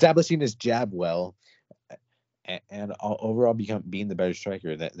his jab well, and overall being the better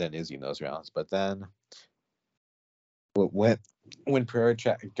striker than Izzy in those rounds. But then when Pereira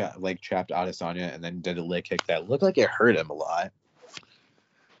got like trapped Adesanya and then did a leg kick that looked like it hurt him a lot.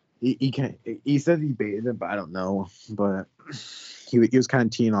 He said he baited him, but I don't know. But he was kind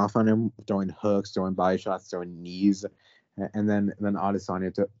of teeing off on him, throwing hooks, throwing body shots, throwing knees. And then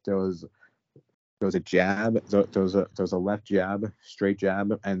Adesanya there was a jab, there was a left jab, straight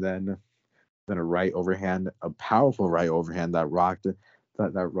jab, and then a right overhand, a powerful right overhand that rocked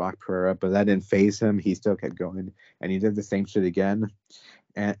Pereira, but that didn't phase him. He still kept going, and he did the same shit again,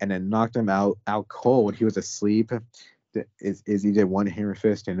 and then knocked him out cold. He was asleep. Izzy did one hammer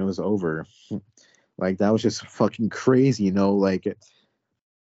fist and it was over. Like that was just fucking crazy,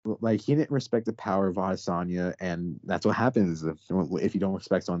 like he didn't respect the power of Adesanya, and that's what happens if you don't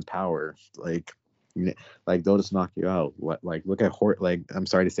respect someone's power. Like they'll just knock you out. Like look at Jorge. Like I'm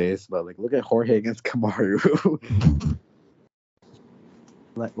sorry to say this, but like look at Jorge against Kamaru.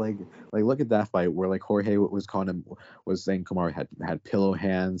 like look at that fight where like Jorge was saying Kamaru had pillow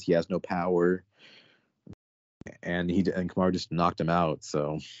hands. He has no power, and Kamaru just knocked him out.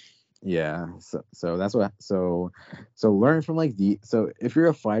 So. Yeah, so that's what so learn from like so if you're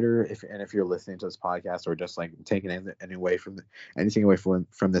a fighter, if you're listening to this podcast or just like taking anything away from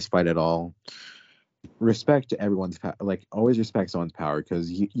this fight at all, respect everyone's like always respect someone's power,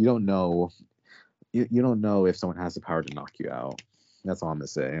 because you don't know you don't know if someone has the power to knock you out. That's all I'm gonna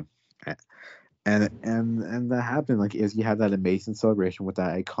say. And that happened. Like Izzy had that amazing celebration with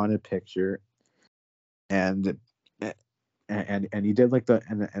that iconic picture, and he did like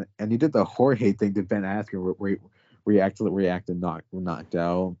and he did the Jorge thing to Ben Askren where he reacted knocked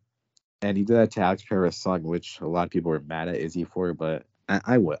out, and he did that to Alex Pereira's son, which a lot of people were mad at Izzy for, but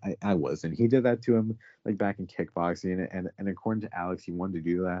I wasn't. He did that to him like back in kickboxing, and according to Alex, he wanted to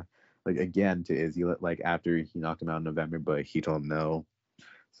do that like again to Izzy like after he knocked him out in November, but he told him no.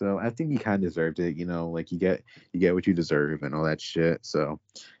 So I think he kind of deserved it, like you get what you deserve and all that shit. So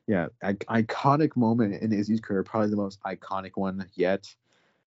yeah, iconic moment in Izzy's career, probably the most iconic one yet,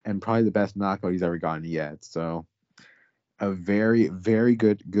 and probably the best knockout he's ever gotten yet. So a very, very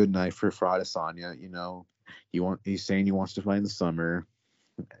good night for Adesanya. He's saying he wants to fight in the summer,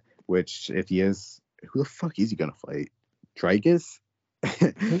 which if he is, who the fuck is he gonna fight? Dricus?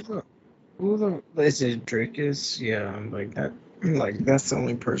 Is it Dricus? Yeah, like that. Like that's the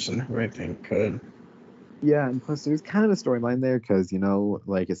only person who I think could. Yeah, and plus there's kind of a storyline there because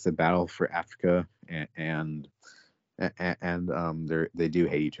like it's a battle for Africa, and they do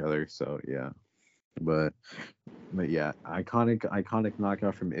hate each other. So yeah, but yeah, iconic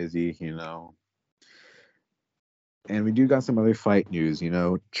knockout from Izzy. And we do got some other fight news.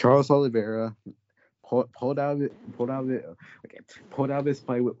 Charles Oliveira pulled out of it. Okay, pulled out of his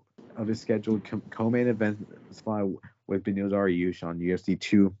fight of his scheduled co-main event spot with Beneil Dariush on UFC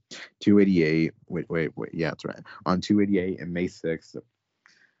 288. Wait, yeah, that's right. On 288 and May 6th.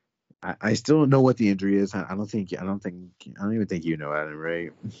 I still don't know what the injury is. I don't even think you know, Adam,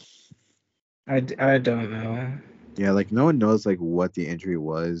 right? I don't know. Yeah, like no one knows like what the injury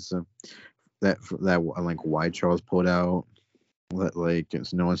was. That like why Charles pulled out. Like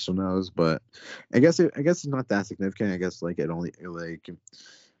no one still knows, but I guess it's not that significant. I guess like it only like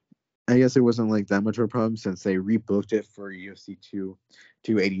I guess it wasn't like that much of a problem since they rebooked it for UFC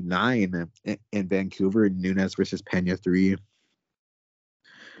 289 in Vancouver, Nunes versus Pena 3.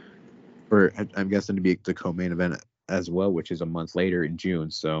 For I'm guessing to be the co-main event as well, which is a month later in June.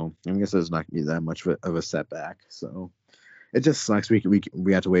 So I guess it's not gonna be that much of a setback. So it just sucks. We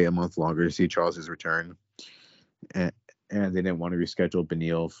have to wait a month longer to see Charles's return, and they didn't want to reschedule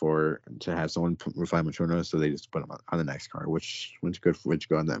Beneil to have someone fight much notice, so they just put him on the next card, which good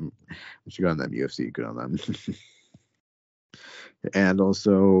on them. Which good on them UFC, good on them. and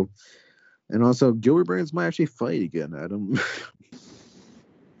also Gilbert Burns might actually fight again, Adam.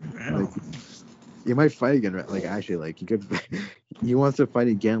 Like, he might fight again, right? Like actually, like he wants to fight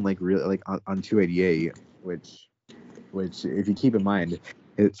again, like really, like on 288, which if you keep in mind,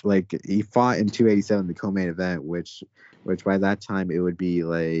 it's like he fought in 287, the co-main event, which by that time it would be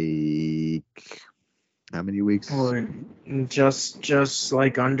like how many weeks? Or just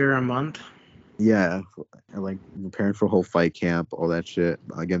like under a month. Yeah, like preparing for a whole fight camp, all that shit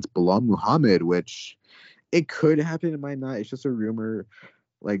against Bilal Muhammad, which it could happen, it might not. It's just a rumor.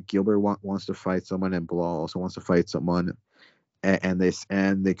 Like Gilbert wants to fight someone, and Bilal also wants to fight someone, and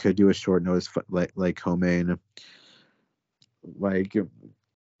they could do a short notice like co-main, like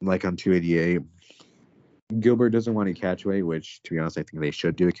on 288. Gilbert doesn't want to catch weight, which to be honest, I think they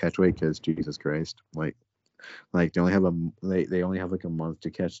should do a catch weight because Jesus Christ, like they only have like a month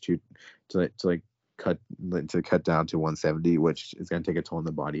to catch to cut down to 170, which is gonna take a toll on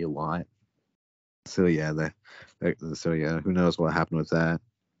the body a lot. So yeah, who knows what happened with that.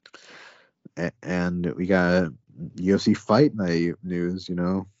 And we got UFC Fight Night news. We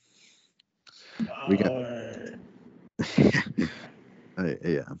got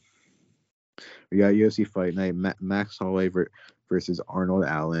yeah. We got UFC Fight Night, Max Holloway versus Arnold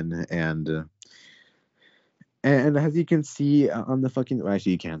Allen, and as you can see on the fucking, well,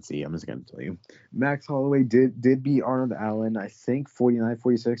 actually you can't see, I'm just gonna tell you, Max Holloway did beat Arnold Allen, I think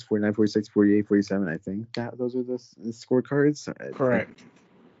 49-46, 49-46, 48-47. I think those are the scorecards. Correct.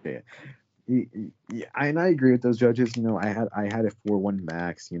 Yeah. And I agree with those judges. I had a 4-1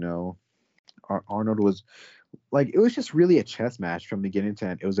 Max. Arnold was like, it was just really a chess match from beginning to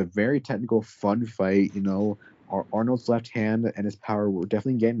end. It was a very technical, fun fight. Arnold's left hand and his power were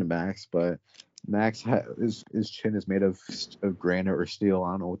definitely getting to Max, but Max his chin is made of granite or steel.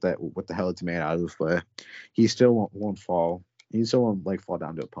 I don't know what the hell it's made out of, but he still won't fall. He still won't like fall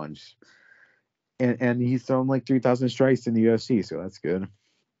down to a punch. And he's thrown like 3,000 strikes in the UFC, so that's good.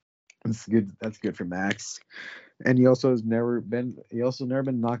 That's good. That's good for Max. And he also never been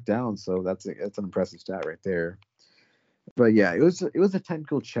knocked down, so that's an impressive stat right there. But yeah, it was a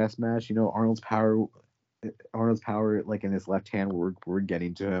technical chess match. Arnold's power, like in his left hand, we're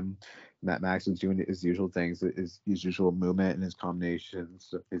getting to him. Max was doing his usual things, his usual movement and his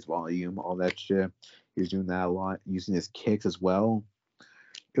combinations, his volume, all that shit. He was doing that a lot, using his kicks as well.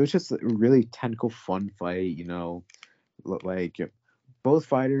 It was just a really technical, fun fight. Like both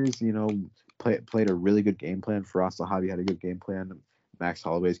fighters, played a really good game plan. Firas Zahabi had a good game plan. Max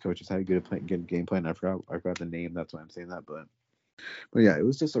Holloway's coaches had a good game plan. I forgot the name. That's why I'm saying that. But yeah, it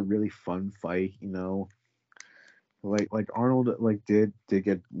was just a really fun fight. Like Arnold did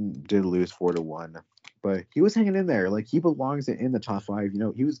lose 4-1, but he was hanging in there. Like he belongs in the top 5.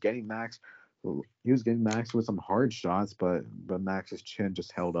 He was getting Max. He was getting Max with some hard shots, but Max's chin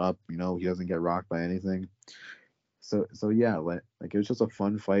just held up. He doesn't get rocked by anything. So yeah, like it was just a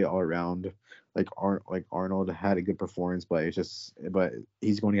fun fight all around. Like Arnold had a good performance, but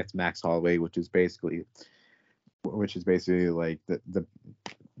he's going against Max Holloway, which is basically like the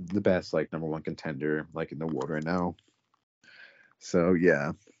best like number 1 contender like in the world right now. So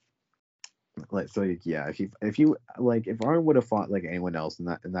yeah. If Arnold would have fought like anyone else in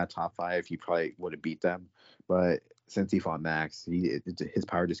that top 5, he probably would have beat them. But since he fought Max, his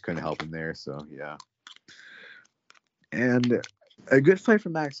power just couldn't help him there. So yeah. And a good fight for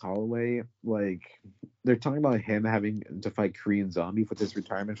Max Holloway. Like, they're talking about him having to fight Korean Zombie for this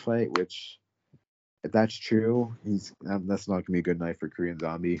retirement fight, which, if that's true, that's not gonna be a good night for Korean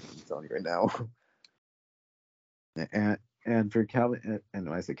Zombie. I'm telling you right now. And for Calvin, and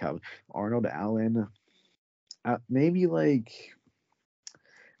when I say Calvin, Arnold Allen, maybe like,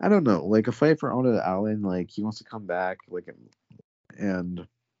 I don't know, like a fight for Arnold Allen, like he wants to come back, like, and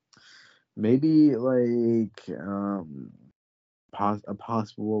maybe like a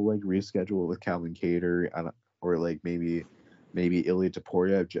possible like reschedule with Calvin Cater, or like maybe Ilya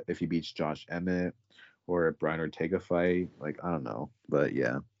Taporia if he beats Josh Emmett, or a Brian Ortega fight. Like, I don't know, but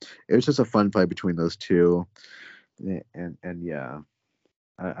yeah, it was just a fun fight between those two, and yeah,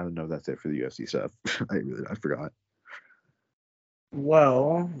 I don't know. That's it for the UFC stuff. I forgot.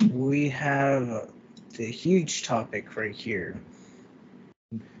 Well, we have the huge topic right here.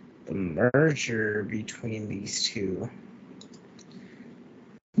 The merger between these two.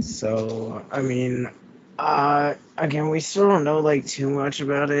 So, I mean, again, we still don't know like too much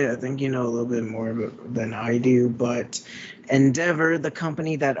about it. I think you know a little bit more than I do, but Endeavor, the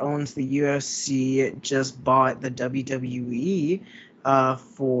company that owns the UFC, just bought the WWE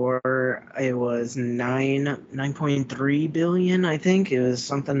for, it was 9.3 billion, I think. It was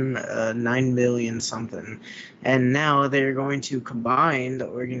something 9 billion something. And now they're going to combine the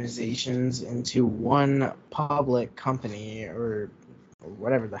organizations into one public company, or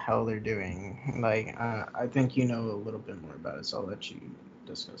whatever the hell they're doing. Like, I think you know a little bit more about it, so I'll let you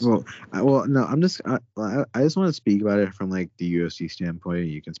discuss. Well, no, I just want to speak about it from like the UFC standpoint.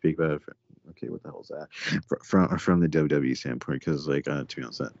 You can speak about it. Okay, what the hell is that? From the WWE standpoint, because like to be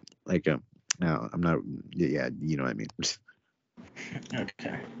honest, like no, I'm not. Yeah, you know what I mean.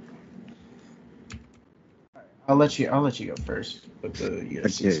 Okay. I'll let you go first with the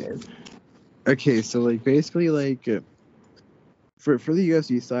UFC side. Okay, so like basically like. For the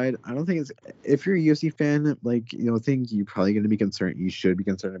UFC side, I don't think it's, if you're a UFC fan, like, you know, things you're probably going to be concerned, you should be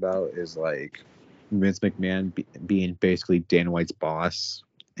concerned about is like Vince McMahon being basically Dana White's boss,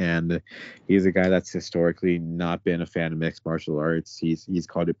 and he's a guy that's historically not been a fan of mixed martial arts. He's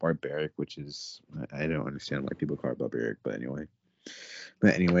called it barbaric, which is, I don't understand why people call it barbaric, but anyway,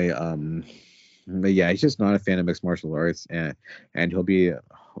 but yeah, he's just not a fan of mixed martial arts, and he'll be,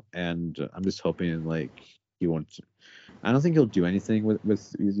 and I'm just hoping like he won't. I don't think he'll do anything with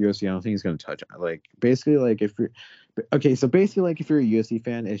UFC. I don't think he's going to touch, like, basically like if you're so basically like if you're a UFC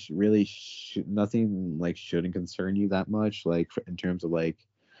fan, it's really nothing like shouldn't concern you that much, like in terms of like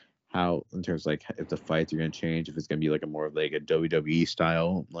in terms of like if the fights are going to change, if it's going to be like a more like a WWE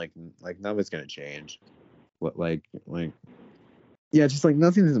style, like none of it's going to change. Like yeah, just like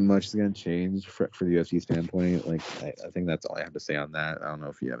nothing much is going to change for the UFC standpoint. Like I think that's all I have to say on that. I don't know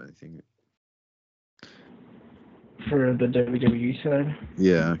if you have anything. For the WWE side?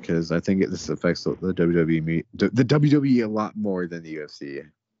 Yeah, because I think this affects the WWE a lot more than the UFC.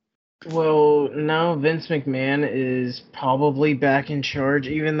 Well, now Vince McMahon is probably back in charge,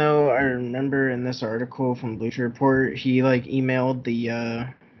 even though I remember in this article from Bleacher Report, he like emailed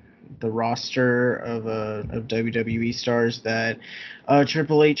the roster of WWE stars that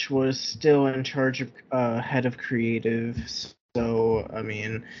Triple H was still in charge of head of creative. So, I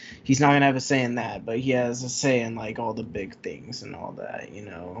mean, he's not going to have a say in that, but he has a say in, like, all the big things and all that, you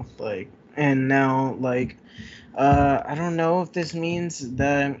know? Like, and now, like, I don't know if this means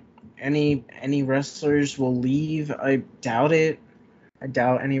that any wrestlers will leave. I doubt it. I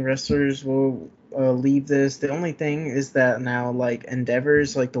doubt any wrestlers will leave this. The only thing is that now, like,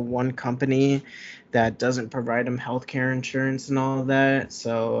 Endeavor's, like, the one company that doesn't provide them healthcare insurance and all of that,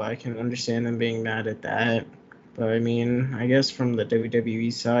 so I can understand them being mad at that. But I mean, I guess from the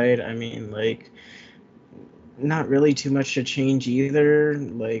WWE side, I mean, like, not really too much to change either.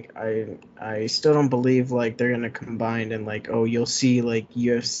 Like, I still don't believe like they're gonna combine and like, oh, you'll see like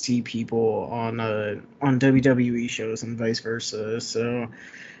UFC people on WWE shows and vice versa. So,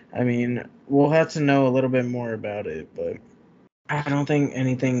 I mean, we'll have to know a little bit more about it, but I don't think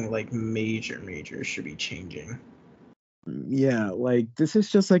anything like major should be changing. Yeah, like this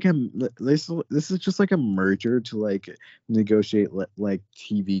is just like this is just like a merger to like negotiate like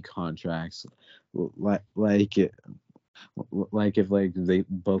TV contracts, like if like they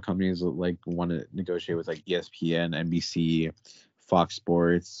both companies like want to negotiate with like ESPN, NBC, Fox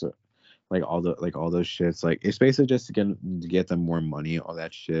Sports, like all those shits. Like it's basically just to get them more money, all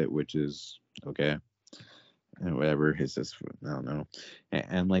that shit, which is okay. And whatever, it's just, I don't know.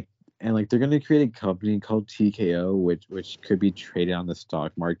 And like they're gonna create a company called TKO, which could be traded on the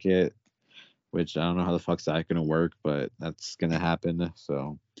stock market, which I don't know how the fuck's that gonna work, but that's gonna happen.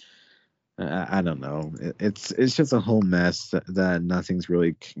 So I don't know. It's just a whole mess that nothing's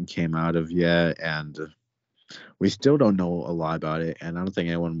really came out of yet, and we still don't know a lot about it, and I don't think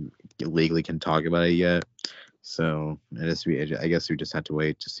anyone legally can talk about it yet. So I guess we just have to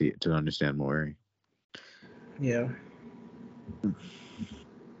wait to understand more. Yeah.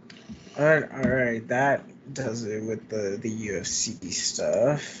 All right. That does it with the UFC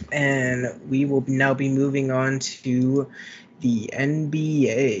stuff, and we will now be moving on to the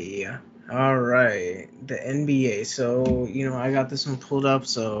NBA. All right, the NBA. So I got this one pulled up.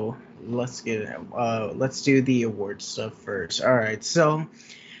 So let's get it. Let's do the award stuff first. All right. So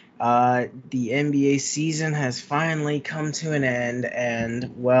the NBA season has finally come to an end,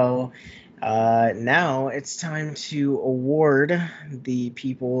 and well, now it's time to award the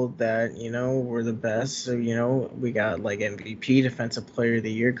people that were the best. So we got like MVP, Defensive Player of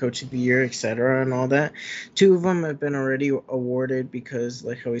the Year, Coach of the Year, etc., and all that. Two of them have been already awarded because,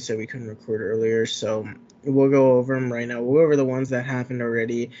 like how we said, we couldn't record earlier. So we'll go over them right now. We'll go over the ones that happened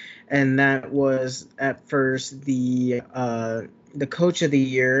already, and that was at first the Coach of the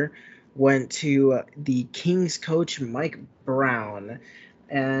Year went to the Kings coach Mike Brown.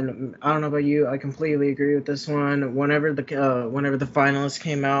 And I don't know about you, I completely agree with this one. Whenever the finalists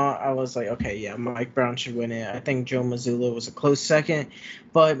came out, I was like, okay, yeah, Mike Brown should win it. I think Joe Mazzulla was a close second,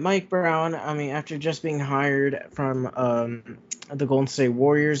 but Mike Brown, I mean, after just being hired from the Golden State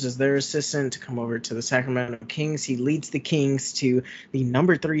Warriors as their assistant to come over to the Sacramento Kings, he leads the Kings to the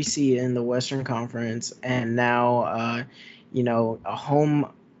number 3 seed in the Western Conference, and now a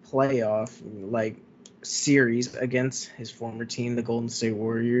home playoff like series against his former team, the Golden State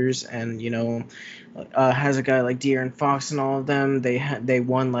Warriors, and has a guy like De'Aaron Fox and all of them. They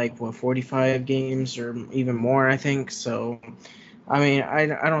won like 45 games or even more, I think. So I mean, I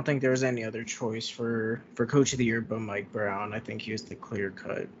don't think there was any other choice for Coach of the Year but Mike Brown. I think he was the clear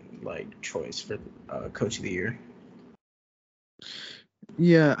cut like choice for Coach of the Year.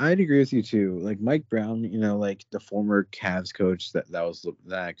 Yeah, I'd agree with you too. Like Mike Brown, like the former Cavs coach that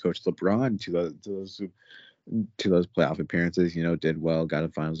coached LeBron to those playoff appearances. Did well, got a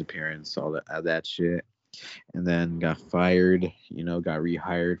finals appearance, all that shit, and then got fired. Got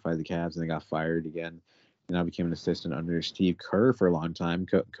rehired by the Cavs, and then got fired again. And I became an assistant under Steve Kerr for a long time.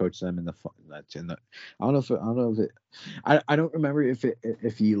 Coached them in the. I don't know if it. I don't remember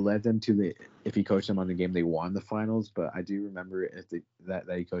if he led them if he coached them on the game they won the finals, but I do remember that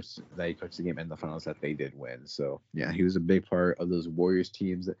he coached the game in the finals that they did win. So yeah, he was a big part of those Warriors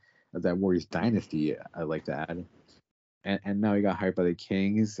teams, of that Warriors dynasty. I like to add. And now he got hired by the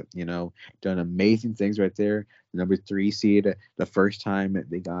Kings. Done amazing things right there. The number 3 seed, the first time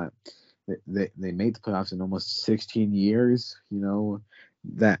they made the playoffs in almost 16 years.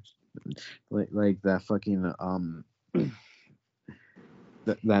 That like that fucking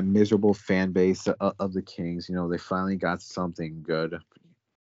that miserable fan base of the Kings. They finally got something good,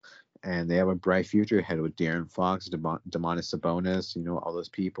 and they have a bright future ahead with De'Aaron Fox, Domantas Sabonis. All those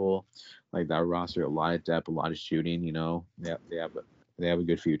people, like that roster, a lot of depth, a lot of shooting. They have a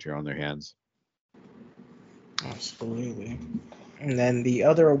good future on their hands. Absolutely. And then the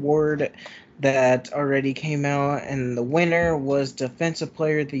other award that already came out, and the winner was Defensive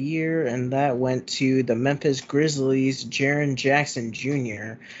Player of the Year, and that went to the Memphis Grizzlies' Jaren Jackson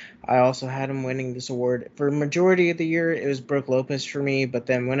Jr. I also had him winning this award. For majority of the year, it was Brook Lopez for me, but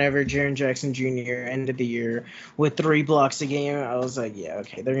then whenever Jaren Jackson Jr. ended the year with 3 blocks a game, I was like, yeah,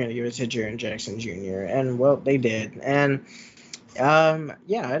 okay, they're going to give it to Jaren Jackson Jr., and well, they did. And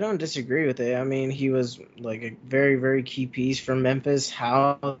yeah, I don't disagree with it. I mean, he was like a very, very key piece for Memphis,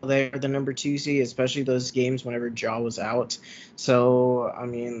 how they are the number 2 seed, especially those games whenever Ja was out. So, I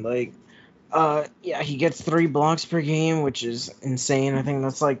mean, like, yeah, he gets 3 blocks per game, which is insane. I think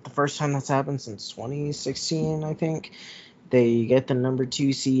that's like the first time that's happened since 2016, I think. They get the number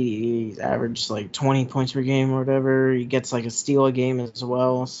 2 seed. He averaged like 20 points per game or whatever. He gets like a steal a game as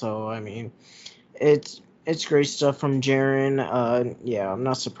well. So, I mean, it's great stuff from Jaren. Yeah, I'm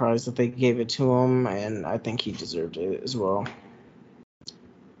not surprised that they gave it to him, and I think he deserved it as well.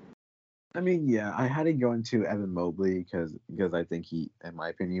 I mean, yeah, I had to go into Evan Mobley because I think he, in my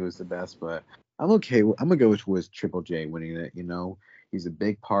opinion, he was the best. But I'm okay. I'm gonna go with Triple J winning it. He's a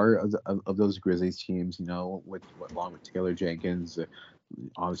big part of those Grizzlies teams. Along with Taylor Jenkins,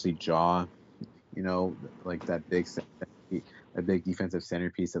 obviously Ja. Like that a big defensive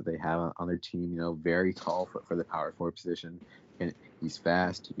centerpiece that they have on their team. Very tall for the power forward position, and he's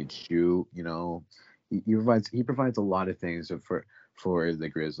fast. He can shoot. He provides a lot of things for the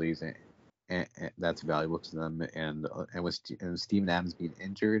Grizzlies, and that's valuable to them. And Steven Adams being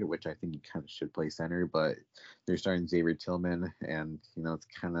injured, which I think he kind of should play center, but they're starting Xavier Tillman, and it's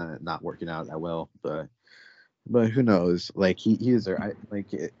kind of not working out that well. But who knows? Like he deserves.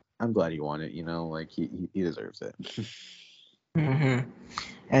 I'm glad he won it. Like he deserves it. Mm-hmm.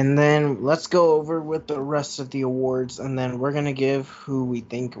 And then let's go over with the rest of the awards, and then we're going to give who we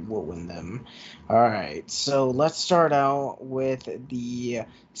think will win them. All right, so let's start out with the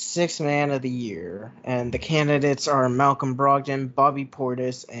Sixth Man of the Year. And the candidates are Malcolm Brogdon, Bobby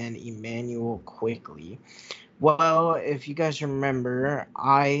Portis, and Emmanuel Quickly. Well, if you guys remember,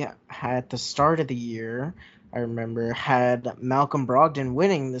 I had the start of the year, had Malcolm Brogdon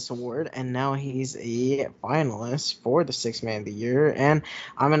winning this award, and now he's a finalist for the Sixth Man of the Year, and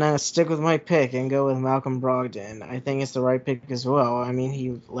I'm going to stick with my pick and go with Malcolm Brogdon. I think it's the right pick as well. I mean,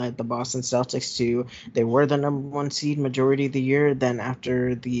 he led the Boston Celtics to, they were the number one seed majority of the year. Then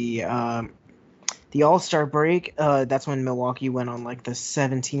after the All-Star break, that's when Milwaukee went on like the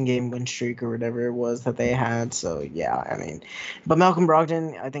 17-game win streak or whatever it was that they had. So, yeah, I mean, but Malcolm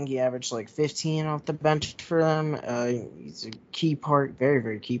Brogdon, I think he averaged like 15 off the bench for them. He's a key part, very,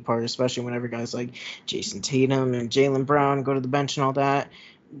 very key part, especially whenever guys like Jason Tatum and Jaylen Brown go to the bench and all that.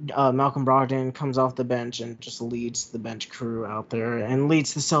 Malcolm Brogdon comes off the bench and just leads the bench crew out there and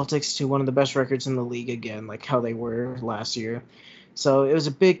leads the Celtics to one of the best records in the league again, like how they were last year. So it was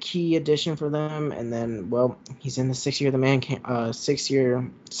a big key addition for them, and then, well, he's in the sixth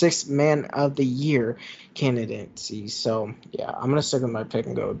man of the year candidacy. So yeah, I'm gonna stick with my pick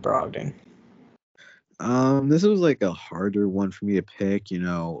and go with Brogdon. This was like a harder one for me to pick.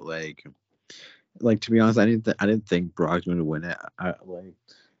 Like to be honest, I didn't think Brogdon would win it.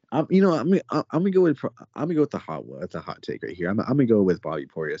 I'm gonna go with the hot one. That's a hot take right here. I'm gonna go with Bobby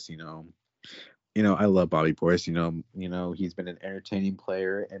Portis. I love Bobby Portis. He's been an entertaining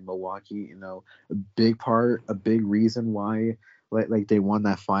player in Milwaukee. A big reason why like they won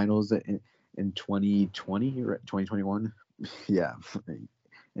that finals in 2020 or 2021. Yeah,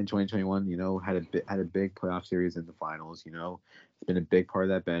 in 2021. Had a big playoff series in the finals. It's been a big part of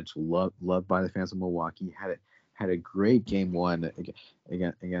that bench. Loved by the fans of Milwaukee. Had a great game one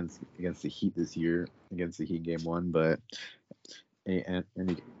against the Heat this year, against the Heat game one, but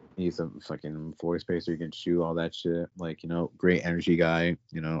and he's a fucking floor spacer. He can shoot all that shit. Great energy guy.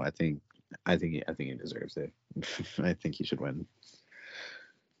 I think he deserves it. I think he should win.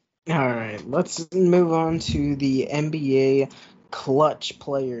 All right, let's move on to the NBA Clutch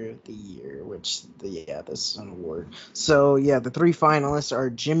Player of the Year, this is an award. So, yeah, the three finalists are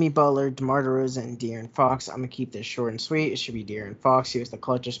Jimmy Butler, DeMar DeRozan, and De'Aaron Fox. I'm going to keep this short and sweet. It should be De'Aaron Fox. He was the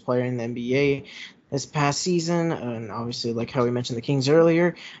clutchest player in the NBA this past season, and obviously, like how we mentioned the Kings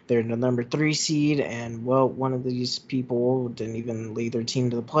earlier, they're the number 3 seed, and, well, one of these people didn't even lead their team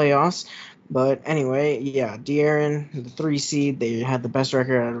to the playoffs. But anyway, yeah, De'Aaron, the 3 seed, they had the best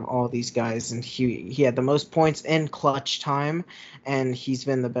record out of all these guys, and he had the most points in clutch time, and he's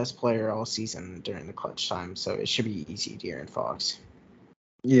been the best player all season during the clutch time, so it should be easy, De'Aaron Fox.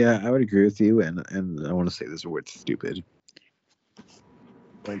 Yeah, I would agree with you, and I want to say this word's stupid.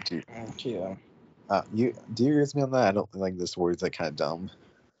 Like, Yeah. do you agree with me on that? I don't like this word's like kind of dumb.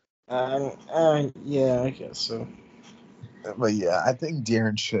 Yeah, I guess so. But yeah, I think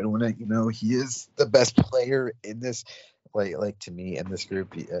De'Aaron should win it. He is the best player in this. Like to me in this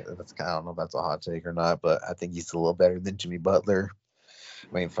group, that's I don't know if that's a hot take or not, but I think he's a little better than Jimmy Butler.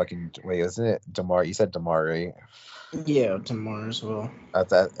 Wait, isn't it DeMar? You said DeMar, right? Yeah, DeMar as well.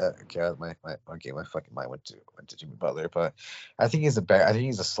 Okay, my fucking mind went to Jimmy Butler, but I think he's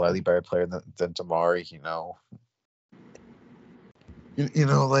a slightly better player than DeMar.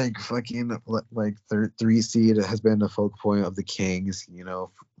 Like fucking like 3 seed has been the focal point of the Kings.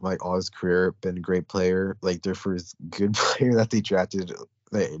 Like all his career, been a great player. Like their first good player that they drafted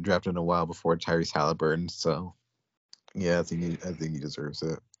in a while before Tyrese Halliburton. So yeah, I think he deserves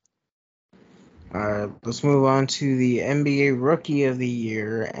it. All right, let's move on to the NBA Rookie of the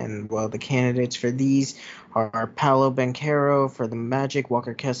Year, and well, the candidates for these are Paolo Banchero for the Magic,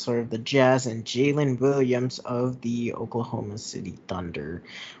 Walker Kessler of the Jazz, and Jalen Williams of the Oklahoma City Thunder.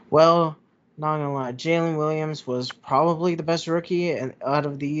 Well, not gonna lie, Jalen Williams was probably the best rookie out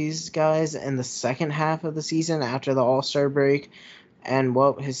of these guys in the second half of the season after the All-Star break. And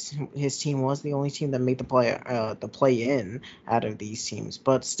well, his team was the only team that made the play in out of these teams.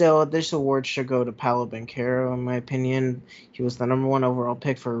 But still, this award should go to Paolo Banchero, in my opinion. He was the number 1 overall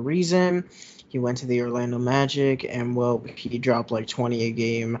pick for a reason. He went to the Orlando Magic, and well, he dropped like 20 a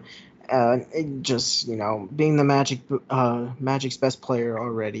game Just being the Magic's best player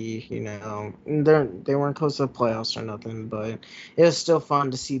already. They weren't close to the playoffs or nothing, but it was still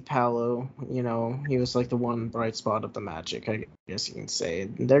fun to see Paolo. He was like the one bright spot of the Magic, I guess you can say.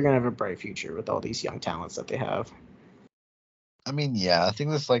 They're gonna have a bright future with all these young talents that they have. I mean, yeah, I think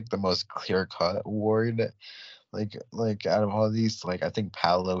this is like the most clear-cut award. Like out of all these, like I think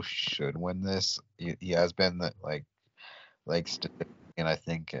Paolo should win this. He has been and I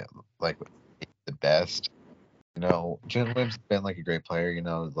think like the best. Jalen Williams has been like a great player.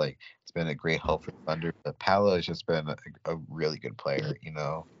 Like it's been a great help for Thunder. But Paolo has just been a really good player.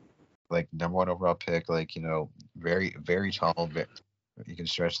 Like number one overall pick. Like very very tall. You can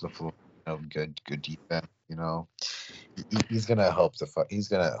stretch the floor. Good defense. He's gonna help he's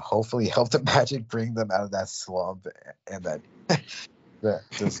gonna hopefully help the Magic bring them out of that slump and that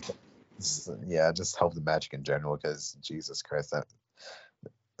just help the Magic in general, because Jesus Christ, that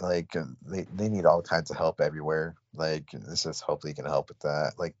like they need all kinds of help everywhere. Like let's just hope they can help with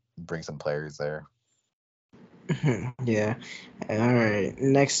that, like bring some players there. Yeah. All right.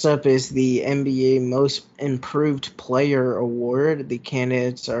 Next up is the NBA Most Improved Player Award. The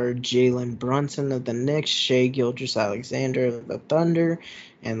candidates are Jalen Brunson of the Knicks, Shai Gilgeous-Alexander of the Thunder,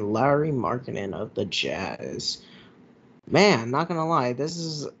 and Lauri Markkanen of the Jazz. Man, not gonna lie, this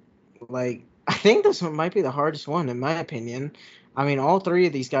is I think this one might be the hardest one in my opinion. I mean, all three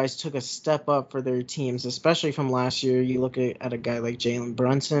of these guys took a step up for their teams, especially from last year. You look at a guy like Jalen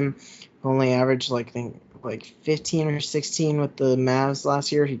Brunson, who only averaged I think 15 or 16 with the Mavs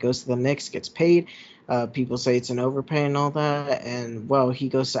last year. He goes to the Knicks, gets paid. People say it's an overpay and all that, and he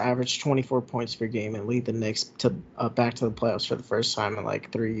goes to average 24 points per game and lead the Knicks to back to the playoffs for the first time in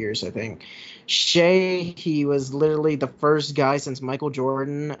 3 years, I think. Shai, he was literally the first guy since Michael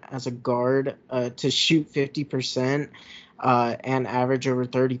Jordan as a guard to shoot 50% and average over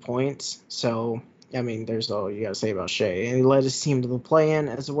 30 points. So, I mean, there's all you got to say about Shai. And he led his team to the play-in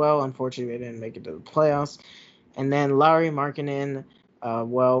as well. Unfortunately, they didn't make it to the playoffs. And then Lauri Markkanen,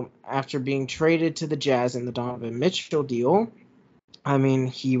 after being traded to the Jazz in the Donovan Mitchell deal, I mean,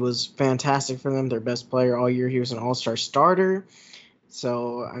 he was fantastic for them, their best player all year. He was an all-star starter.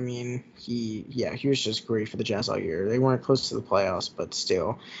 So, I mean, he was just great for the Jazz all year. They weren't close to the playoffs, but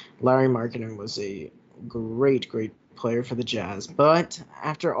still, Lauri Markkanen was a great player for the Jazz. But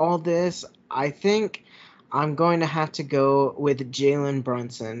after all this, I think I'm going to have to go with Jalen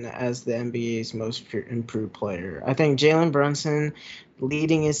Brunson as the NBA's most improved player. I think Jalen Brunson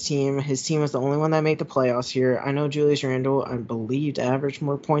leading his team was the only one that made the playoffs here. I know Julius Randle, I believe, averaged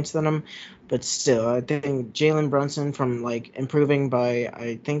more points than him, but still, I think Jalen Brunson from improving by,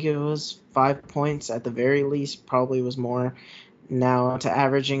 I think it was 5 points at the very least, probably was more, now to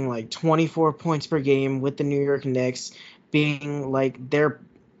averaging 24 points per game with the New York Knicks, being their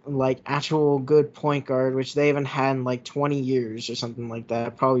actual good point guard, which they haven't had in 20 years or something like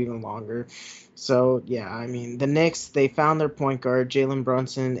that, probably even longer. So yeah, I mean, the Knicks, they found their point guard. Jalen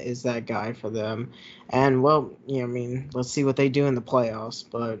Brunson is that guy for them, and let's see what they do in the playoffs.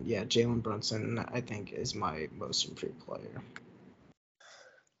 But yeah, Jalen Brunson, I think, is my most improved player.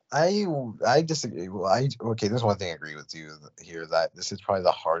 I disagree. Well, there's one thing I agree with you here, that this is probably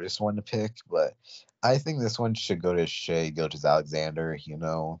the hardest one to pick, but I think this one should go to Shai Gilgeous-Alexander.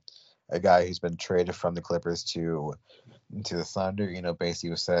 A guy who's been traded from the Clippers to the Thunder. Basically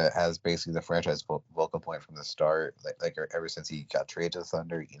was set as basically the franchise focal point from the start. Ever since he got traded to the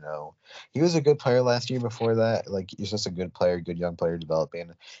Thunder. He was a good player last year. Before that, he's just a good player, good young player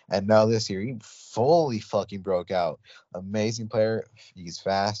developing. And now this year, he fully fucking broke out. Amazing player. He's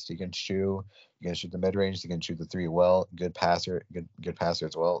fast. He can shoot. He can shoot the mid range. He can shoot the three well. Good passer. Good passer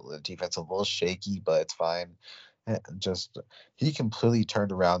as well. The defense a little shaky, but it's fine. Just he completely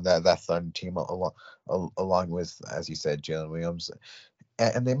turned around that Thunder team along with, as you said, Jalen Williams,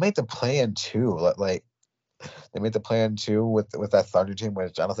 and they made the play-in too. They made the play-in too with that Thunder team,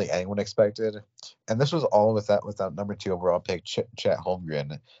 which I don't think anyone expected. And this was all without number 2 overall pick Chet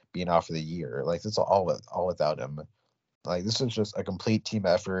Holmgren being out for the year. This is all without him. This was just a complete team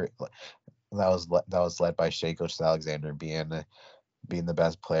effort that was led by Shai Gilgeous-Alexander being the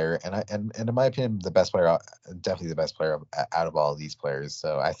best player, and in my opinion, definitely the best player out of all of these players.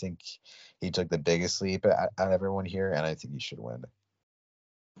 So I think he took the biggest leap out of everyone here, and I think he should win.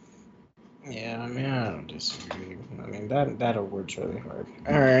 Yeah, I mean, I don't disagree. I mean, that award's really hard.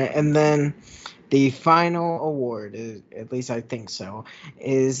 All right, and then the final award, is, at least I think so,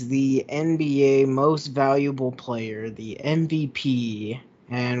 is the NBA Most Valuable Player, the MVP.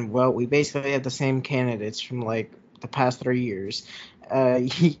 And, we basically have the same candidates from, the past 3 years.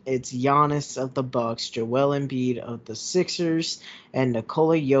 It's Giannis of the Bucks, Joel Embiid of the Sixers, and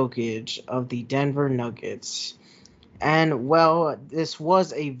Nikola Jokic of the Denver Nuggets. And, well, this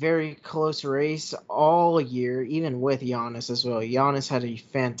was a very close race all year, even with Giannis as well. Giannis had a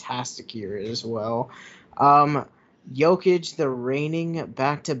fantastic year as well. Jokic, the reigning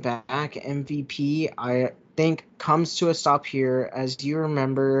back-to-back MVP, I think comes to a stop here. As you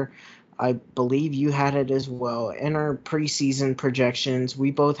remember, I believe you had it as well. In our preseason projections, we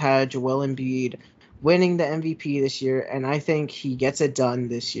both had Joel Embiid winning the MVP this year, and I think he gets it done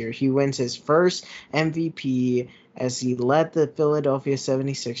this year. He wins his first MVP as he led the Philadelphia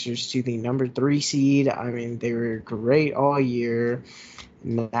 76ers to the number 3 seed. I mean, they were great all year.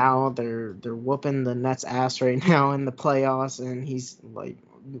 Now they're whooping the Nets' ass right now in the playoffs, and he's like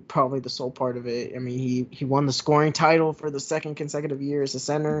probably the sole part of it. I mean, he won the scoring title for the second consecutive year as a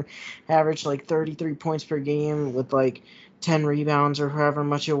center, averaged like 33 points per game with like 10 rebounds or however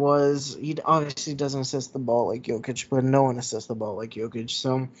much it was. He obviously doesn't assist the ball like Jokic, but no one assists the ball like Jokic.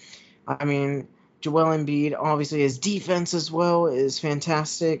 So, I mean, Joel Embiid, obviously his defense as well is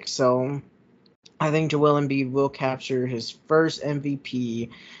fantastic. So I think Joel Embiid will capture his first MVP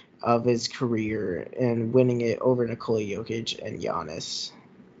of his career and winning it over Nikola Jokic and Giannis.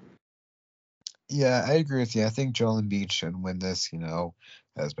 Yeah, I agree with you. I think Joel Embiid should win this.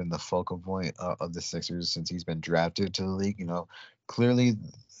 Has been the focal point of the Sixers since he's been drafted to the league. Clearly,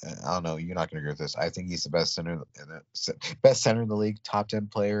 I don't know. You're not going to agree with this. I think he's the best center in the league, top 10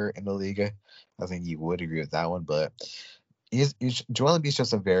 player in the league. I think you would agree with that one, but Joel Embiid's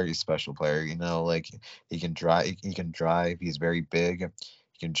just a very special player. Like he can drive. He can drive. He's very big.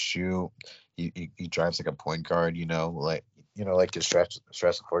 He can shoot. He drives like a point guard. Like to stretch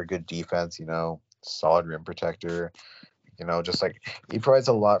for a good defense. Solid rim protector. Just like he provides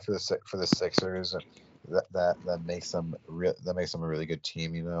a lot for the Sixers. That makes them a really good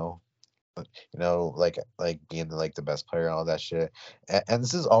team. Like being like the best player and all that shit. And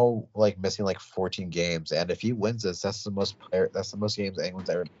this is all like missing like 14 games. And if he wins this, that's the most games anyone's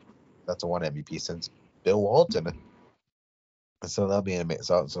ever. That's a one MVP since Bill Walton. So that'll be amazing.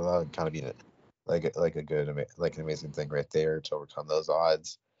 So that'll kind of be like a good an amazing thing right there to overcome those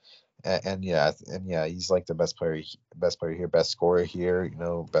odds. And yeah, he's like the best player here, best scorer here,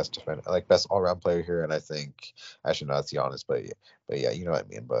 best defender, like best all around player here. And I think actually no, that's Giannis, but yeah, you know what I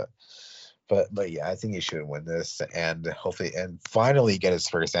mean. But yeah, I think he should win this and finally get his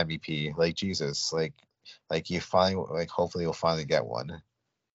first MVP. Like Jesus, like hopefully he'll finally get one.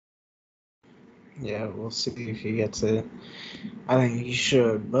 Yeah, we'll see if he gets it. I think he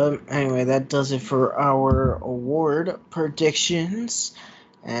should. But anyway, that does it for our award predictions.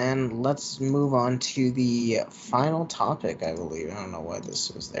 And let's move on to the final topic, I believe. I don't know why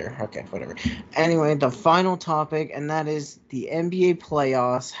this was there. Okay, whatever. Anyway, the final topic, and that is the NBA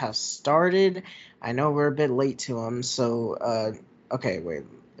playoffs have started. I know we're a bit late to them, so, okay, wait.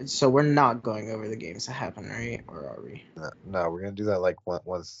 So we're not going over the games that happen, right? Or are we? No, we're gonna do that like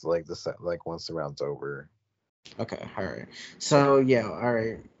once once the round's over. Okay, all right. So yeah, all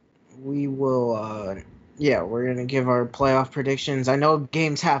right. We will. Yeah, we're gonna give our playoff predictions. I know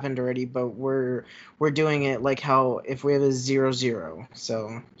games happened already, but we're doing it like how if we have a 0-0.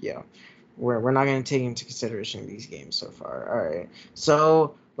 So yeah, we're not gonna take into consideration these games so far. All right.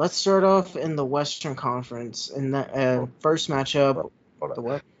 So let's start off in the Western Conference in the first matchup. Hold on. The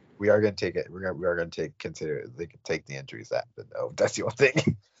what? We are gonna take it. We are gonna take the injuries that. No, that's the only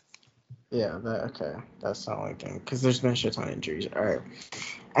thing. Yeah, okay. That's the only thing, because there's been a shit ton of injuries. All right.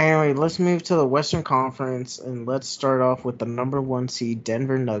 Anyway, let's move to the Western Conference, and let's start off with the number 1 seed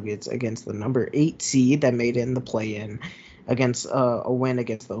Denver Nuggets against the number 8 seed that made it in the play-in against a win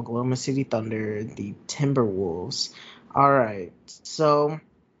against the Oklahoma City Thunder, the Timberwolves. All right. So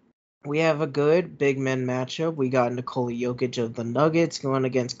we have a good big men matchup. We got Nikola Jokic of the Nuggets going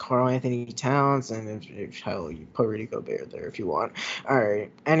against Karl Anthony Towns, and if hell, you put Rudy Gobert there if you want. All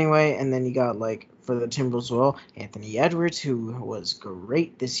right. Anyway, and then you got for the Timberwolves, well, Anthony Edwards, who was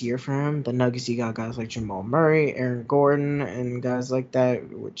great this year for him. The Nuggets, you got guys like Jamal Murray, Aaron Gordon, and guys like that,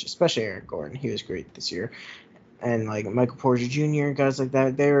 which especially Aaron Gordon, he was great this year. And Michael Porter Jr., guys like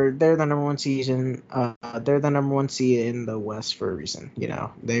that, they're the number 1 seed they're the number 1 seed in the West for a reason.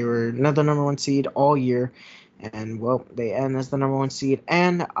 They were not the number 1 seed all year, and well, they end as the number 1 seed.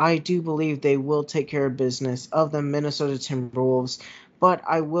 And I do believe they will take care of business of the Minnesota Timberwolves. But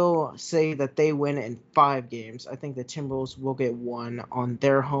I will say that they win in 5 games. I think the Timberwolves will get 1 on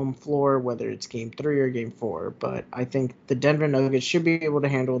their home floor, whether it's Game 3 or Game 4. But I think the Denver Nuggets should be able to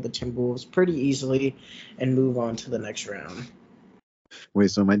handle the Timberwolves pretty easily and move on to the next round.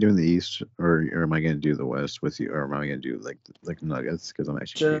 Wait, so am I doing the East or am I gonna do the West with you, or am I gonna do like Nuggets? Because I'm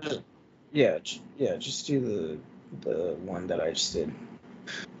actually curious. Just do the one that I just did.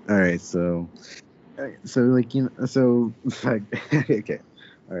 All right, so like like okay,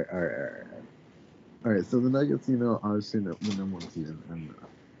 all right. So the Nuggets, obviously the number one seed, and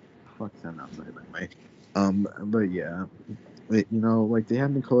fuck them outside by the way. But yeah, like they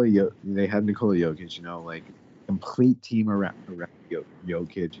had Nikola Jokic, like complete team around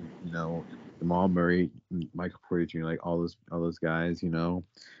Jokic, Jamal Murray, Michael Porter Jr., like all those guys,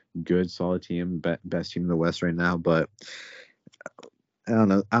 good solid team, best team in the West right now, but. I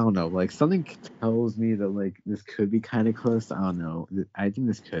don't know. Like something tells me that like this could be kind of close. I don't know. I think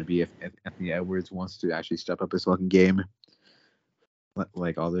this could be if Anthony Edwards wants to actually step up his fucking game,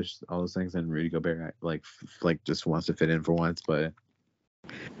 like all those things, and Rudy Gobert like just wants to fit in for once. But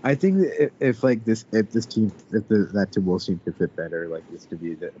I think that if that two Wolves team could fit better, like this could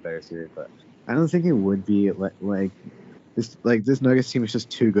be a better series. But I don't think it would be this Nuggets team is just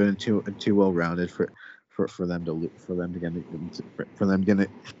too good and too well rounded for them to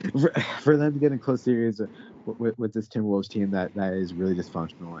get in close series with this Timberwolves team that is really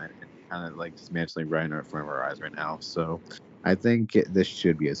dysfunctional and kind of like dismantling right in front of our eyes right now. So I think this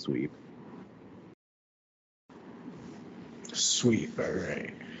should be a sweep. Sweep, all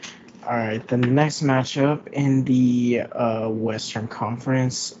right. All right, the next matchup in the Western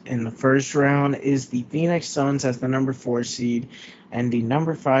Conference in the first round is the Phoenix Suns as the number 4 seed and the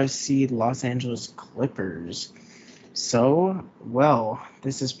number 5 seed Los Angeles Clippers. So, well,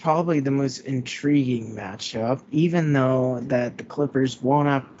 this is probably the most intriguing matchup, even though that the Clippers won't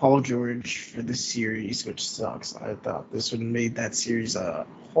have Paul George for the series, which sucks. I thought this would have made that series a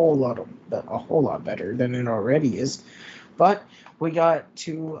whole lot better than it already is. But we got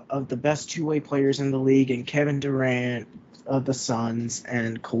two of the best two-way players in the league, and Kevin Durant of the Suns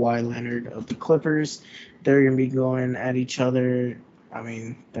and Kawhi Leonard of the Clippers. They're going to be going at each other. I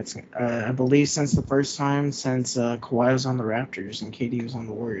mean, that's I believe since the first time since Kawhi was on the Raptors and KD was on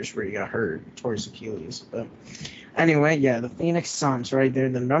the Warriors where he got hurt towards Achilles. But anyway, yeah, the Phoenix Suns, right? They're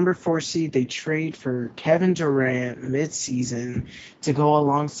the number 4 seed. They trade for Kevin Durant mid-season to go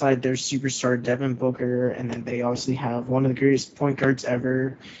alongside their superstar Devin Booker, and then they obviously have one of the greatest point guards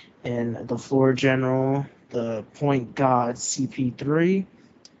ever in the floor general, the point god CP3.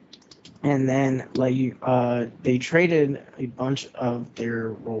 And then they traded a bunch of their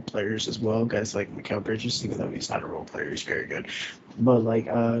role players as well, guys like Mikal Bridges, even though he's not a role player, he's very good. But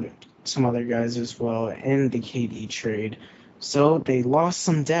some other guys as well in the KD trade. So they lost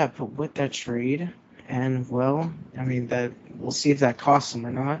some depth with that trade, and well, I mean that we'll see if that costs them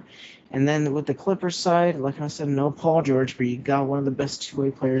or not. And then with the Clippers side, like I said, no Paul George, but you got one of the best two-way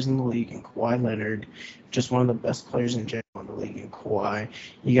players in the league in Kawhi Leonard, just one of the best players in general in the league in Kawhi.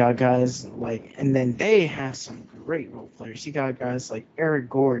 You got guys and then they have some great role players. You got guys like Eric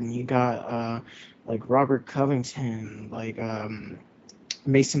Gordon. You got Robert Covington,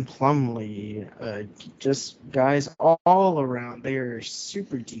 Mason Plumlee, just guys all around. They're a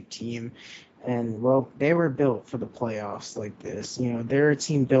super deep team. And, well, they were built for the playoffs like this. They're a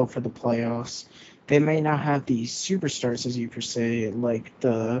team built for the playoffs. They may not have these superstars, as you per se, like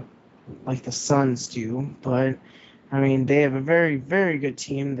the Suns do, but, I mean, they have a very, very good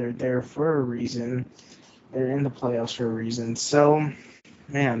team. They're there for a reason. They're in the playoffs for a reason. So,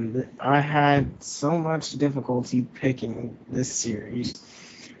 man, I had so much difficulty picking this series.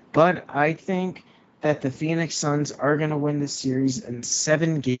 But I think that the Phoenix Suns are going to win the series in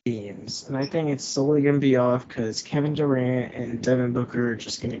 7 games. And I think it's solely going to be off because Kevin Durant and Devin Booker are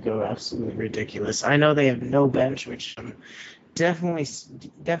just going to go absolutely ridiculous. I know they have no bench, which I'm definitely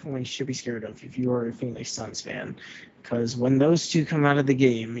should be scared of if you are a Phoenix Suns fan. Because when those two come out of the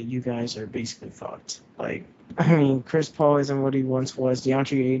game, you guys are basically fucked. Chris Paul isn't what he once was.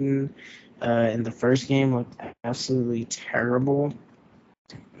 DeAndre Ayton in the first game looked absolutely terrible.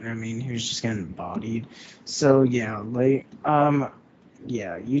 I mean, he was just getting bodied. So, yeah,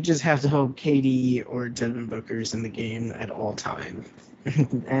 you just have to hope KD or Devin Booker's in the game at all time.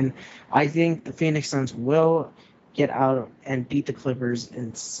 And I think the Phoenix Suns will get out and beat the Clippers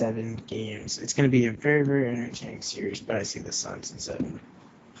in 7 games. It's going to be a very, very entertaining series, but I see the Suns in 7.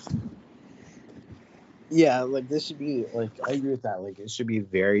 Yeah, this should be I agree with that. It should be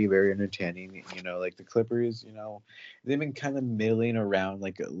very, very entertaining. The Clippers, they've been kind of middling around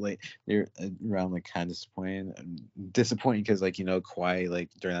they're around kind of disappointing because Kawhi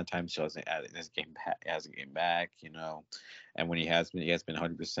during that time still hasn't added his game back, and when he has been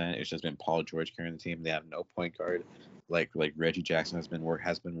 100%. It's just been Paul George carrying the team. They have no point guard like Reggie Jackson has been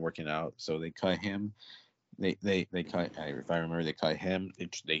working out, so they cut him. they cut, if I remember, they cut him.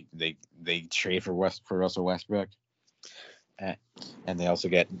 They trade for Russell Westbrook, and they also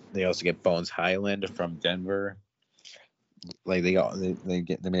get Bones Highland from Denver. Like they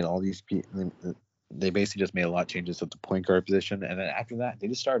made all these they basically just made a lot of changes at the point guard position, and then after that they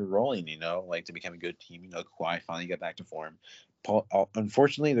just started rolling, like to become a good team. Kawhi finally got back to form.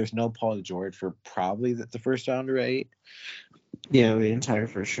 Unfortunately, there's no Paul George for probably the first round, right? Yeah, the entire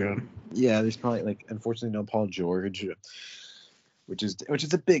first round. Yeah, there's probably unfortunately no Paul George, which is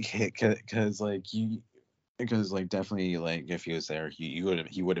a big hit because definitely if he was there, he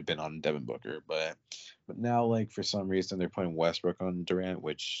would have been on Devin Booker, but now for some reason they're putting Westbrook on Durant,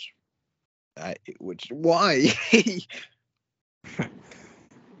 which why?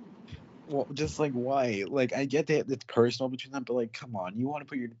 Well, just why? I get that it's personal between them, but come on, you want to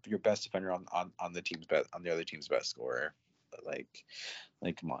put your best defender on the team's best, on the other team's best scorer,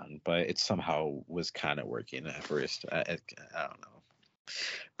 come on. But it somehow was kind of working at first. I don't know,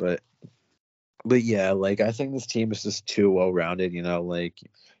 but yeah, I think this team is just too well rounded.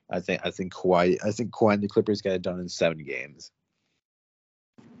 I think Kawhi and the Clippers get it done in 7 games.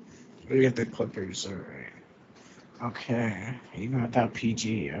 We get the Clippers, all right. Okay, even without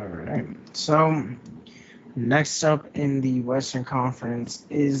PG, all right. So, next up in the Western Conference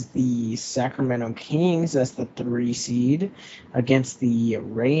is the Sacramento Kings as the 3 seed against the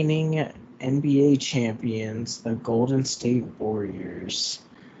reigning NBA champions, the Golden State Warriors.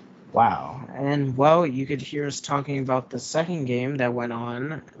 Wow. And, well, you could hear us talking about the second game that went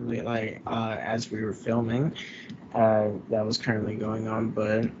on, as we were filming, that was currently going on.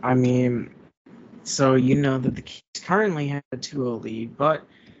 But, I mean, so you know that the Kings currently have a 2-0 lead, but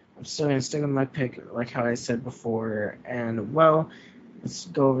I'm still going to stick with my pick, like how I said before. And, well, let's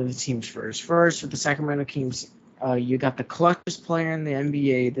go over the teams first. First, with the Sacramento Kings, you got the clutchest player in the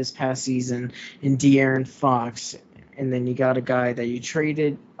NBA this past season in De'Aaron Fox. And then you got a guy that you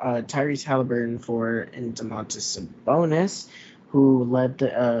traded Tyrese Halliburton for in Domantas Sabonis, who led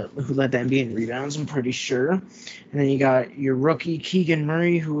the NBA in rebounds, I'm pretty sure. And then you got your rookie Keegan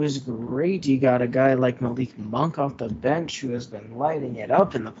Murray, who is great. You got a guy like Malik Monk off the bench, who has been lighting it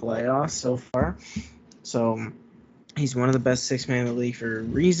up in the playoffs so far. So he's one of the best 6-man in the league for a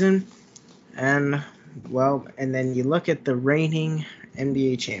reason. And, well, and then you look at the reigning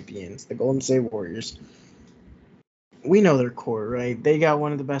NBA champions, the Golden State Warriors. We know their core, right? They got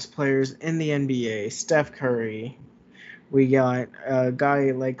one of the best players in the NBA, Steph Curry. We got a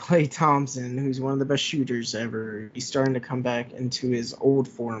guy like Klay Thompson, who's one of the best shooters ever. He's starting to come back into his old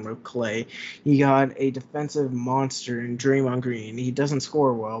form of Klay. You got a defensive monster in Draymond Green. He doesn't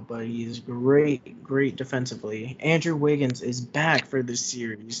score well, but he's great defensively. Andrew Wiggins is back for this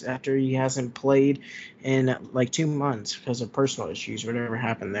series after he hasn't played in 2 months because of personal issues, whatever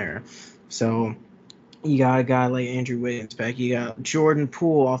happened there. So you got a guy like Andrew Wiggins back. You got Jordan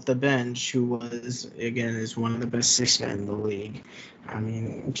Poole off the bench, who is one of the best 6-men in the league. I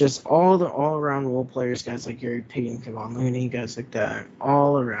mean, just all around role players, guys like Gary Payton, Kevon Looney, guys like that,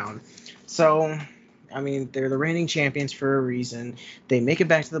 all around. So, I mean, they're the reigning champions for a reason. They make it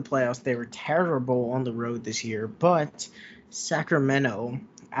back to the playoffs. They were terrible on the road this year, but Sacramento,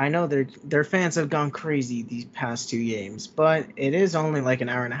 I know their fans have gone crazy these past 2 games, but it is only an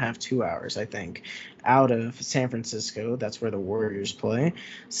hour and a half, 2 hours, I think, out of San Francisco. That's where the Warriors play.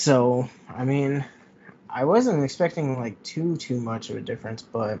 So, I mean, I wasn't expecting too much of a difference,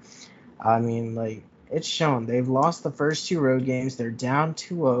 but I mean, it's shown. They've lost the first 2 road games. They're down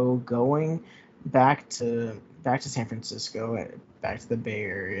 2-0 going back to San Francisco, back to the Bay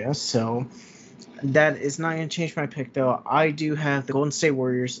Area. So that is not going to change my pick, though. I do have the Golden State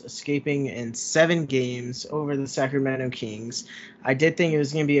Warriors escaping in 7 games over the Sacramento Kings. I did think it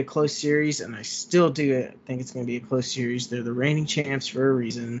was going to be a close series, and I still do think it's going to be a close series. They're the reigning champs for a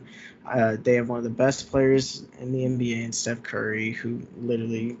reason. They have one of the best players in the NBA in Steph Curry, who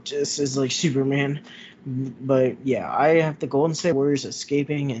literally just is like Superman. But, yeah, I have the Golden State Warriors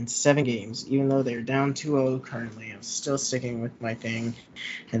escaping in 7 games. Even though they're down 2-0 currently, I'm still sticking with my thing,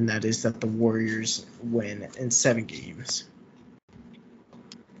 and that is that the Warriors win in 7 games.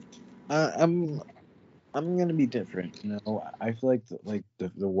 I'm gonna be different. I feel like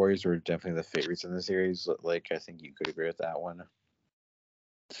the Warriors were definitely the favorites in the series. I think you could agree with that one.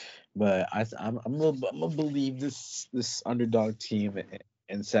 But I'm gonna believe this underdog team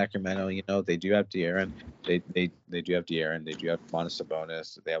in Sacramento. They do have De'Aaron. They do have De'Aaron. They do have Domantas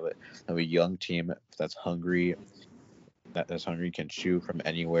Sabonis. They have a young team that's hungry. That's hungry, can shoot from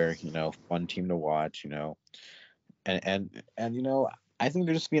anywhere. Fun team to watch. And I think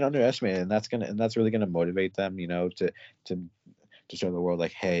they're just being underestimated, and that's really gonna motivate them. To show the world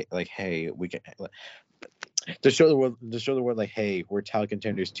hey, we can. to show the world like, hey, we're title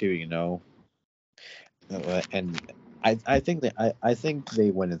contenders too, you know. And I think I think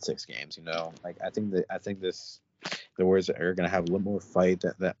they win in 6 games, you know. Like I think the Warriors are gonna have a little more fight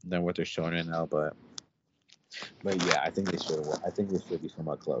than what they're showing right now, but yeah, I think they should win. I think they should be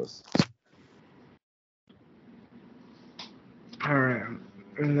somewhat close. All right,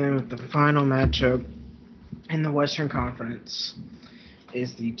 and then with the final matchup in the Western Conference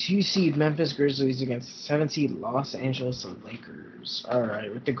is the 2 seed Memphis Grizzlies against the 7 seed Los Angeles Lakers. All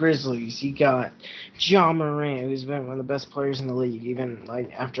right, with the Grizzlies, you got Ja Morant, who's been one of the best players in the league, even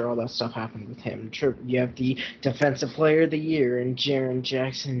like after all that stuff happened with him. You have the Defensive Player of the Year and Jaren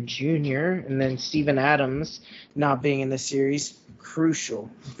Jackson Jr., and then Steven Adams not being in the series. Crucial,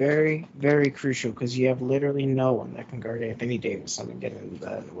 very, very crucial, because you have literally no one that can guard Anthony Davis. I'm gonna get into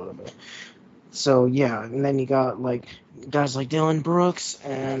that in a little bit. So yeah, and then you got like guys like Dylan Brooks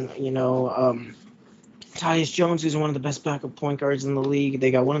and Tyus Jones, who's one of the best backup point guards in the league.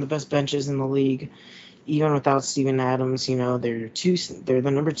 They got one of the best benches in the league, even without Steven Adams. You know, they're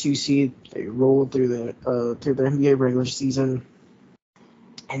the number 2 seed. They rolled through the NBA regular season,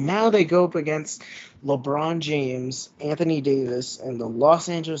 and now they go up against LeBron James, Anthony Davis, and the Los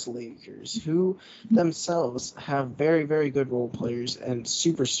Angeles Lakers, who themselves have very, very good role players and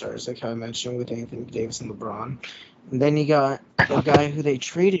superstars, like I mentioned, with Anthony Davis and LeBron. And then you got a guy who they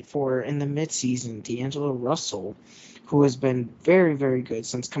traded for in the midseason, D'Angelo Russell, who has been very, very good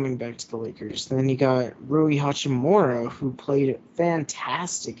since coming back to the Lakers. Then you got Rui Hachimura, who played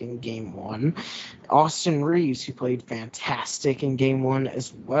fantastic in Game 1. Austin Reeves, who played fantastic in Game 1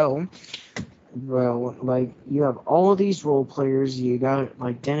 as well. Well, like, you have all of these role players. You got,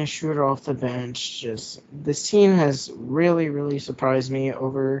 like, Dennis Schroeder off the bench. Just, this team has really, really surprised me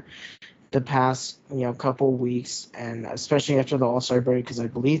over the past, couple weeks, and especially after the All-Star break, because I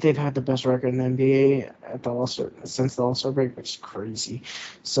believe they've had the best record in the NBA since the All-Star break, which is crazy.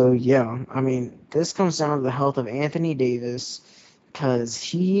 So, yeah, I mean, this comes down to the health of Anthony Davis, because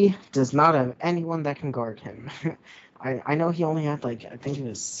he does not have anyone that can guard him. I know he only had, I think it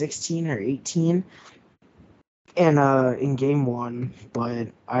was 16 or 18 in Game 1, but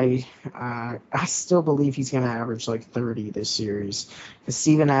I still believe he's going to average 30 this series, because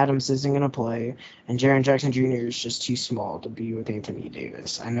Steven Adams isn't going to play, and Jaren Jackson Jr. is just too small to be with Anthony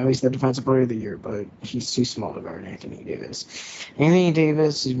Davis. I know he's the Defensive Player of the Year, but he's too small to guard Anthony Davis. Anthony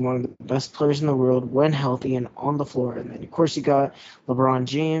Davis is one of the best players in the world when healthy and on the floor, and then of course you got LeBron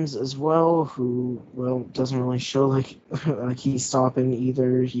James as well, who doesn't really show like he's stopping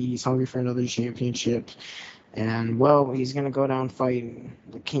either. He's hungry for another championship. And, he's going to go down fighting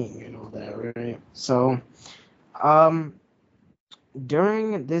the king and all that, right? So,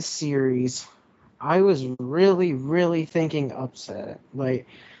 during this series, I was really, really thinking upset.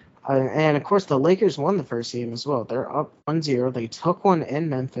 And, of course, the Lakers won the first game as well. They're up 1-0. They took one in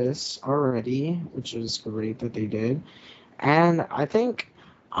Memphis already, which was great that they did. And I think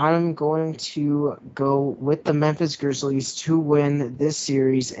I'm going to go with the Memphis Grizzlies to win this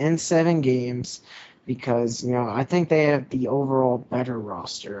series in 7 games. Because, I think they have the overall better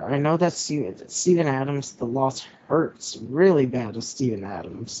roster. I know that Steven Adams, the loss hurts really bad to Steven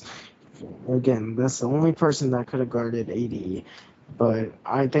Adams. Again, that's the only person that could have guarded AD. But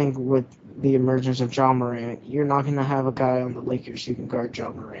I think with the emergence of Ja Morant, you're not going to have a guy on the Lakers who can guard Ja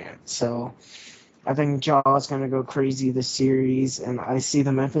Morant. So I think Ja is going to go crazy this series, and I see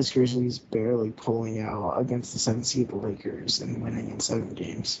the Memphis Grizzlies barely pulling out against the 7-seed Lakers and winning in 7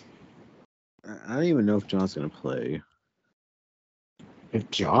 games. I don't even know if John's gonna play. If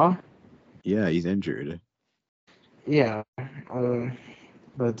Ja? Yeah, he's injured. Yeah,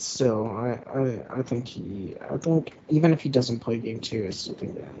 but still, I think even if he doesn't play Game 2, I still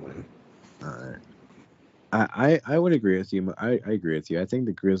think they'll win. I would agree with you. I agree with you. I think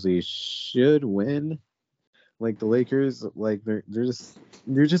the Grizzlies should win. Like the Lakers,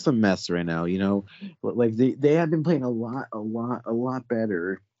 they're just a mess right now. But they have been playing a lot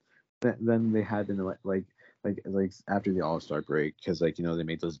better than they had been like after the All-Star break, because they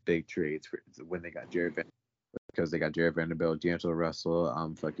made those big trades when they got Jared Vanderbilt, D'Angelo Russell,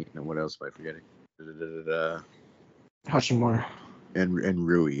 what else am I forgetting? Hachimura and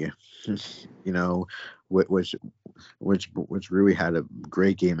Rui, which Rui had a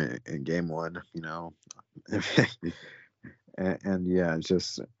great game in Game 1, and yeah, it's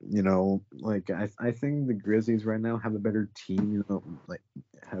just I think the Grizzlies right now have a better team,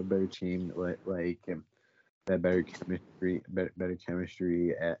 have a better team, that better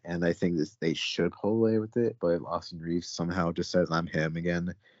chemistry, and I think they should pull away with it. But if Austin Reeves somehow just says I'm him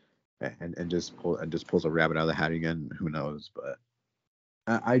again, and just pulls a rabbit out of the hat again, who knows? But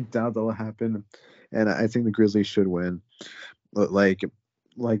I doubt that'll happen, and I think the Grizzlies should win. But like the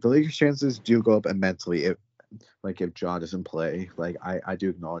Lakers' chances do go up immensely if Ja doesn't play. Like I do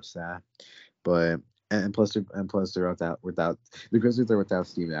acknowledge that, but and plus they're without the Grizzlies are without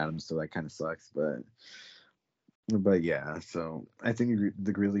Steven Adams, so that kind of sucks. But yeah, so I think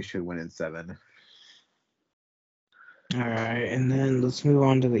the Grizzlies should win in 7. All right, and then let's move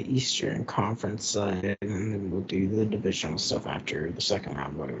on to the Eastern Conference side, and then we'll do the divisional stuff after the second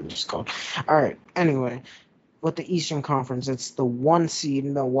round, whatever it's called. All right, anyway, with the Eastern Conference, it's the 1 seed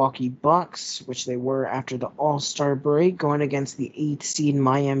Milwaukee Bucks, which they were after the All-Star break, going against the 8th seed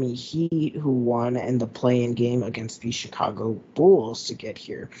Miami Heat, who won in the play-in game against the Chicago Bulls to get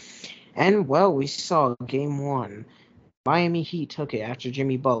here. And, well, we saw game 1. Miami Heat took it after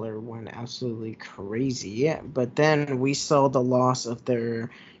Jimmy Butler went absolutely crazy. But then we saw the loss of their,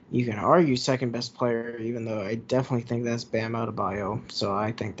 you can argue, second best player, even though I definitely think that's Bam Adebayo. So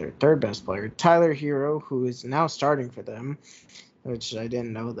I think their third best player, Tyler Hero, who is now starting for them, which I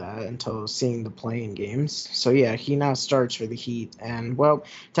didn't know that until seeing the playing games. So yeah, he now starts for the Heat. And well,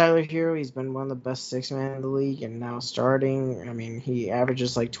 Tyler Hero, he's been one of the best 6-man in the league and now starting. I mean, he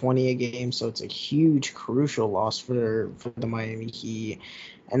averages like 20 a game, so it's a huge, crucial loss for the Miami Heat.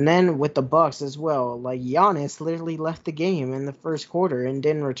 And then with the Bucks as well, like Giannis literally left the game in the first quarter and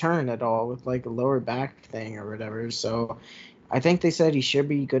didn't return at all with like a lower back thing or whatever. So I think they said he should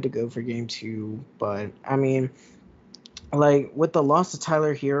be good to go for game 2. But I mean, like, with the loss of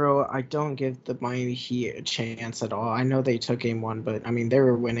Tyler Hero, I don't give the Miami Heat a chance at all. I know they took game 1, but, I mean, they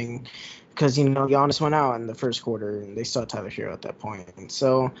were winning because, Giannis went out in the first quarter, and they saw Tyler Hero at that point. And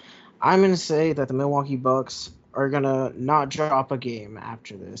so I'm going to say that the Milwaukee Bucks are going to not drop a game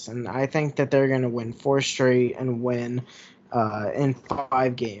after this. And I think that they're going to win 4 straight and win in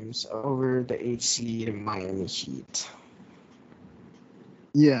 5 games over the 8 seed Miami Heat.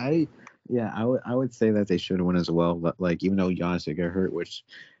 I would say that they should win as well. But like even though Giannis did get hurt, which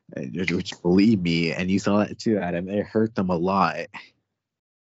believe me, and you saw that too, Adam, it hurt them a lot.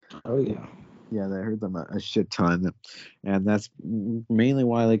 Oh yeah. Yeah, that hurt them a shit ton, and that's mainly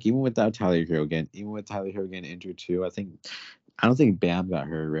why, like, even with Tyler Hero getting injured too, I don't think Bam got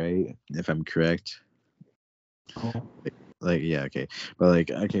hurt, right? If I'm correct. Oh. Like yeah, okay, but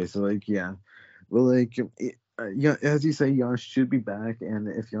like okay, so like yeah, well like yeah, as you say, Giannis should be back, and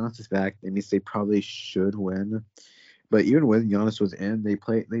if Giannis is back, that means they probably should win. But even when Giannis was in, they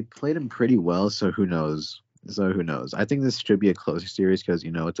played him pretty well. So who knows? I think this should be a closer series because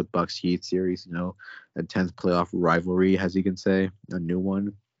it's a Bucks Heat series. A 10th playoff rivalry, as you can say, a new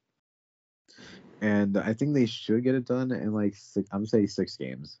one. And I think they should get it done in like I'm saying 6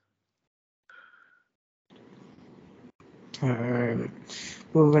 games. All right.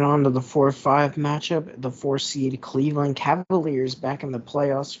 Moving on to the 4-5 matchup, the 4 seed Cleveland Cavaliers back in the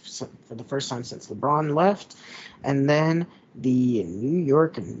playoffs for the first time since LeBron left, and then the New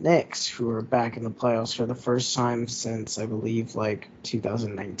York Knicks, who are back in the playoffs for the first time since I believe like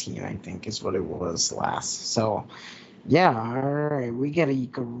 2019, I think is what it was last. So yeah, all right. We get a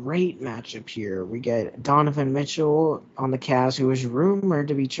great matchup here. We get Donovan Mitchell on the Cavs, who was rumored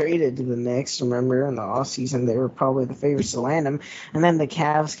to be traded to the Knicks. Remember, in the offseason, they were probably the favorites to land him. And then the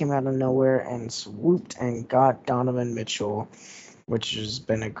Cavs came out of nowhere and swooped and got Donovan Mitchell, which has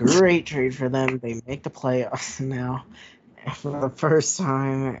been a great trade for them. They make the playoffs now for the first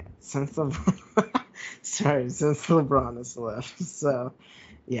time since since LeBron has left. So,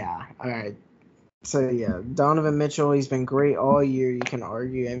 yeah, all right. So, yeah, Donovan Mitchell, he's been great all year. You can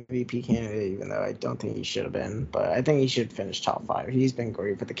argue MVP candidate, even though I don't think he should have been. But I think he should finish top 5. He's been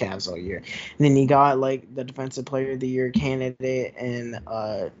great for the Cavs all year. And then he got, like, the Defensive Player of the Year candidate in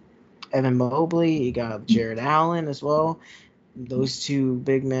Evan Mobley. He got Jared Allen as well. Those 2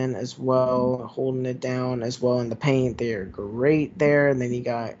 big men as well, holding it down as well in the paint. They're great there. And then you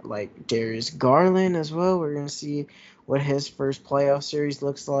got, like, Darius Garland as well. We're going to see what his first playoff series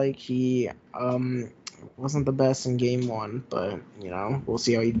looks like. He wasn't the best in game 1, but, we'll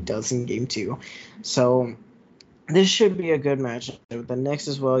see how he does in game 2. So this should be a good match. The Knicks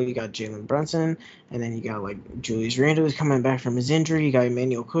as well, you got Jalen Brunson, and then you got, like, Julius Randle who's coming back from his injury. You got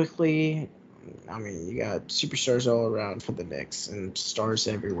Emmanuel Quickley. I mean, you got superstars all around for the Knicks and stars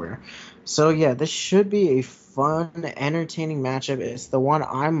everywhere. So, yeah, this should be a fun, entertaining matchup. It's the one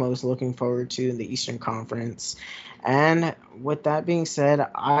I'm most looking forward to in the Eastern Conference. And with that being said,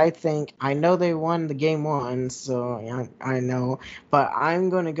 I know they won the game 1, so I know. But I'm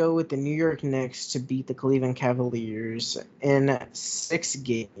going to go with the New York Knicks to beat the Cleveland Cavaliers in 6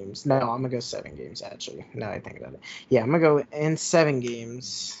 games. No, I'm going to go 7 games, actually, now I think about it. Yeah, I'm going to go in 7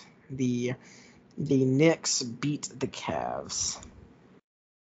 games. The Knicks beat the Cavs.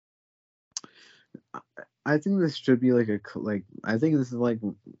 I think this should be like I think this is like,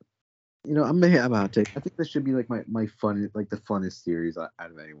 I'm gonna hit about take. I think this should be like my fun, like the funnest series out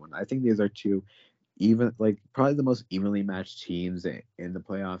of anyone. I think these are two even like probably the most evenly matched teams in the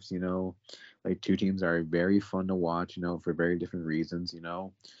playoffs. Like two teams are very fun to watch. For very different reasons.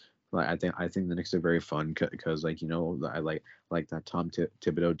 Like I think the Knicks are very fun because I like that Tom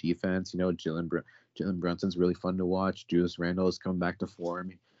Thibodeau defense. Jalen Brunson's really fun to watch. Julius Randle is coming back to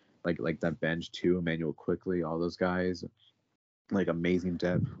form. Like that bench too. Emmanuel Quickly, all those guys. Like amazing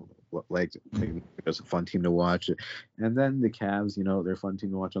depth. Like it's a fun team to watch. And then the Cavs, they're a fun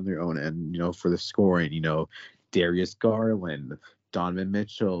team to watch on their own. And for the scoring, Darius Garland, Donovan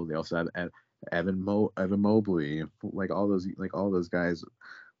Mitchell. They also have Evan Mobley. Like all those guys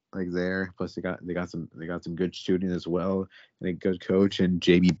like there. Plus they got some good shooting as well, and a good coach and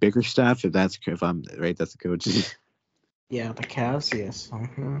JB Bickerstaff. If I'm right, that's the coach. Yeah, the Cavs, yes.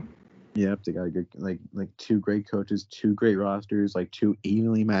 Yep, they got a good like two great coaches, two great rosters, like two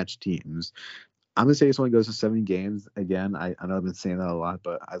evenly matched teams. I'm gonna say this one goes to 7 games again. I know I've been saying that a lot,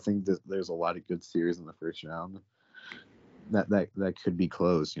 but I think there's a lot of good series in the first round that could be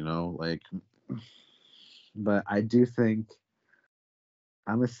close, but I do think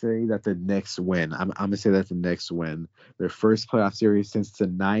I'm gonna say that the Knicks win. I'm gonna say that the Knicks win their first playoff series since the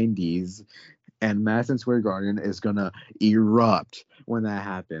 '90s, and Madison Square Garden is gonna erupt when that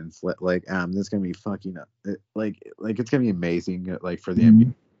happens. This gonna be fucking like it's gonna be amazing. Like for the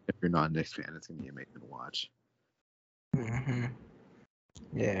NBA, if you're not a Knicks fan, it's gonna be amazing to watch. Mm-hmm.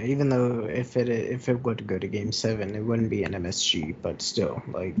 Yeah, even though if it would go to Game 7, it wouldn't be an MSG, but still,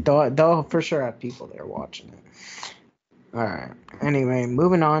 like they'll for sure have people there watching it. All right. Anyway,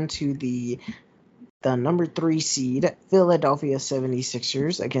 moving on to the number 3 seed Philadelphia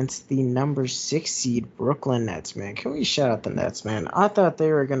 76ers against the number 6 seed Brooklyn Nets, man. Can we shout out the Nets, man? I thought they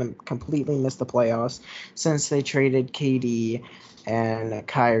were going to completely miss the playoffs since they traded KD and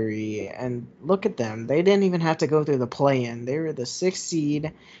Kyrie. And look at them. They didn't even have to go through the play-in. They were the 6th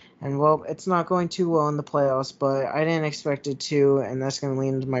seed. And, well, it's not going too well in the playoffs, but I didn't expect it to, and that's going to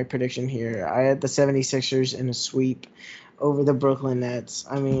lead into my prediction here. I had the 76ers in a sweep over the Brooklyn Nets.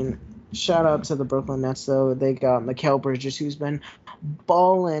 I mean, shout out to the Brooklyn Nets, though. They got Mikal Bridges, who's been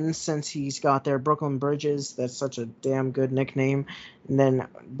balling since he's got their Brooklyn Bridges. That's such a damn good nickname. And then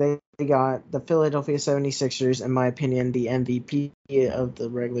they got the Philadelphia 76ers, in my opinion, the MVP of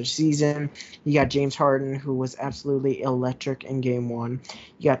the regular season. You got James Harden, who was absolutely electric in Game 1.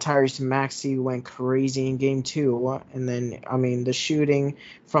 You got Tyrese Maxey, who went crazy in Game 2. And then, I mean, the shooting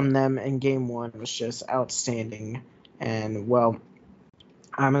from them in Game 1 was just outstanding. And, well,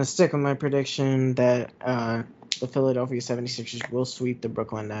 I'm going to stick with my prediction that the Philadelphia 76ers will sweep the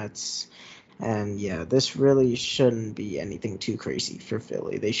Brooklyn Nets. And, yeah, this really shouldn't be anything too crazy for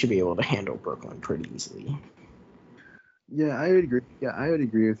Philly. They should be able to handle Brooklyn pretty easily. Yeah, I would agree. Yeah, I would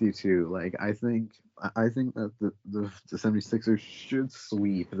agree with you, too. Like, I think that the 76ers should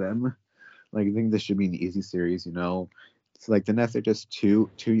sweep them. Like, I think this should be an easy series, It's like the Nets are just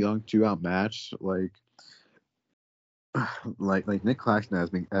too young, too outmatched. Like Nick Claxton has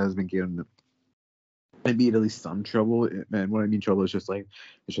been given maybe at least some trouble. And what I mean trouble is just like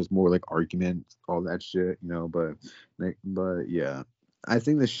it's just more like argument, all that shit, but yeah. I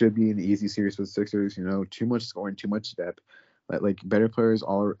think this should be an easy series for the Sixers, too much scoring, too much depth. Like better players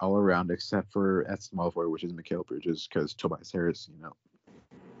all around except for at small forward, which is Mikal Bridges, because Tobias Harris,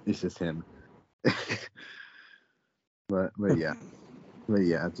 it's just him. but yeah.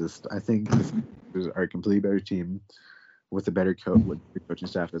 Just I think the Sixers are a completely better team with a better coaching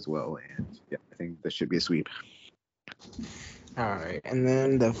staff as well, and yeah, I think this should be a sweep. All right, and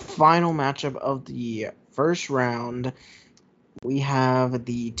then the final matchup of the first round, we have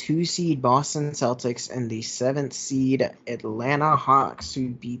the 2 seed Boston Celtics and the 7th seed Atlanta Hawks, who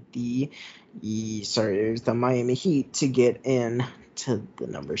beat the Miami Heat to get in to the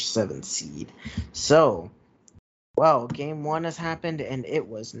number 7 seed. So, well, Game 1 has happened, and it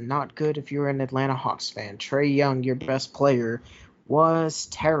was not good if you're an Atlanta Hawks fan. Trae Young, your best player, was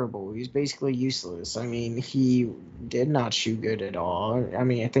terrible. He was basically useless. I mean, he did not shoot good at all. I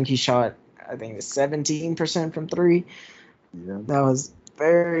mean, I think he shot, 17% from 3. Yeah. That was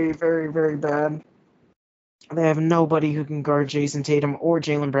very, very, very bad. They have nobody who can guard Jason Tatum or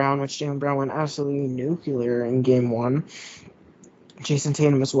Jaylen Brown, which Jaylen Brown went absolutely nuclear in Game 1. Jason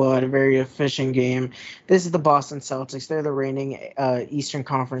Tatum as well had a very efficient game. This is the Boston Celtics. They're the reigning Eastern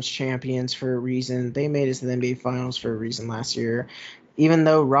Conference champions for a reason. They made it to the NBA Finals for a reason last year. Even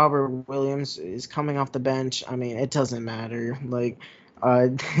though Robert Williams is coming off the bench, I mean, it doesn't matter. Like,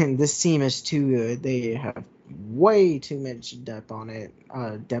 this team is too good. They have way too much depth on it.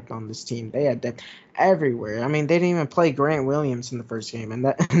 Depth on this team. They had depth everywhere. I mean, they didn't even play Grant Williams in the first game,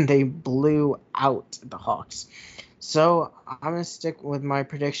 and they blew out the Hawks. So I'm going to stick with my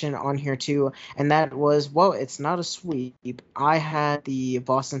prediction on here too, and that was, well, it's not a sweep. I had the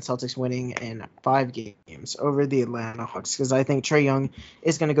Boston Celtics winning in 5 games over the Atlanta Hawks because I think Trae Young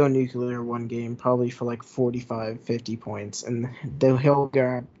is going to go nuclear one game, probably for like 45, 50 points, and he'll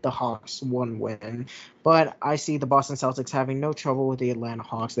grab the Hawks one win. But I see the Boston Celtics having no trouble with the Atlanta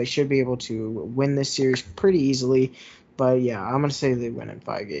Hawks. They should be able to win this series pretty easily. But yeah, I'm going to say they win in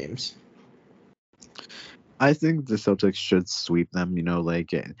 5 games. I think the Celtics should sweep them.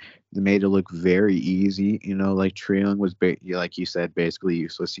 They made it look very easy. Like Trae Young was, like you said, basically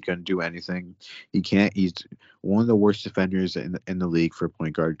useless. He couldn't do anything. He's one of the worst defenders in the league for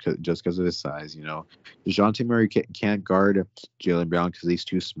point guard just because of his size. DeJounte Murray can't guard Jaylen Brown because he's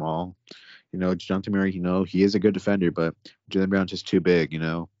too small. DeJounte Murray, he is a good defender, but Jaylen Brown's just too big.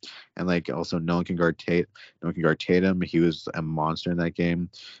 And like also no one can guard Tatum. He was a monster in that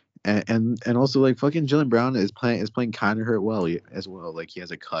game. And also like fucking Jaylen Brown is playing kind of hurt well as well. Like he has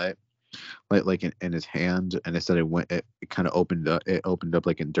a cut like in his hand, and instead it kind of opened up. It opened up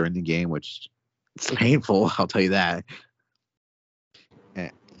like during the game, which it's painful. I'll tell you that.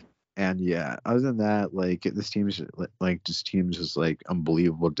 And yeah, other than that, like this team's just like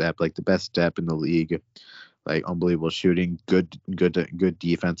unbelievable depth, like the best depth in the league. Like unbelievable shooting, good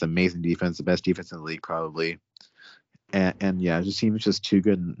defense, amazing defense, the best defense in the league probably. And yeah, it just seems just too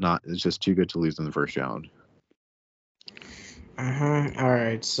good. It's just too good to lose in the first round. All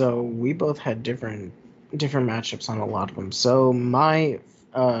right. So we both had different matchups on a lot of them. So my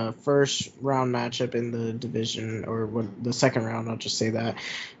first round matchup in the division, or the second round, I'll just say that,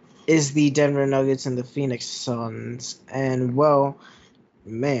 is the Denver Nuggets and the Phoenix Suns. And well,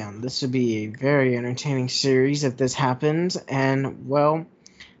 man, this would be a very entertaining series if this happens. And well,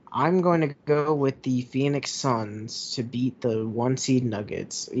 I'm going to go with the Phoenix Suns to beat the 1 seed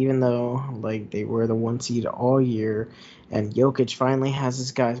Nuggets, even though like they were the 1 seed all year, and Jokic finally has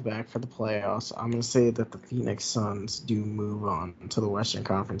his guys back for the playoffs. I'm going to say that the Phoenix Suns do move on to the Western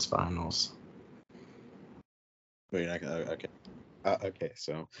Conference Finals. Wait, okay. Okay,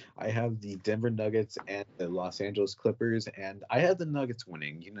 so I have the Denver Nuggets and the Los Angeles Clippers, and I have the Nuggets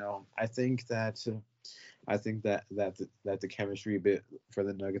winning. I think that the chemistry bit for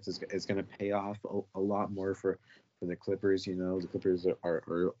the Nuggets is going to pay off a lot more for the Clippers. The Clippers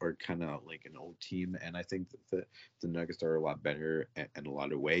are kind of like an old team, and I think that the Nuggets are a lot better in a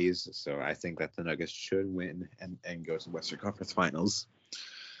lot of ways. So I think that the Nuggets should win and go to the Western Conference Finals.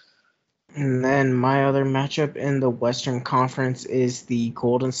 And then my other matchup in the Western Conference is the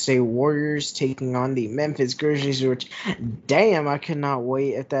Golden State Warriors taking on the Memphis Grizzlies, which, damn, I could not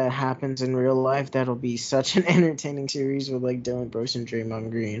wait if that happens in real life. That'll be such an entertaining series with like Dylan Brooks and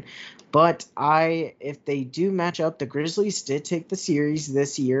Draymond Green. But if they do match up, the Grizzlies did take the series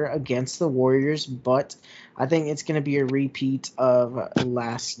this year against the Warriors, but I think it's going to be a repeat of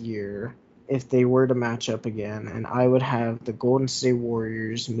last year if they were to match up again, and I would have the Golden State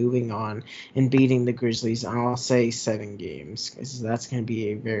Warriors moving on and beating the Grizzlies. And I'll say 7 games, because that's going to be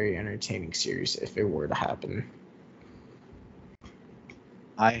a very entertaining series if it were to happen.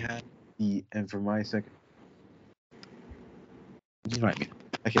 I have and for my second,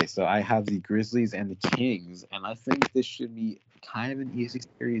 okay, so I have the Grizzlies and the Kings, and I think this should be kind of an easy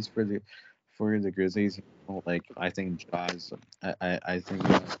series for the Grizzlies. Like I think Jaws, I think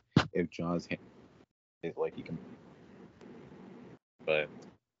if Jaws is like he can, but if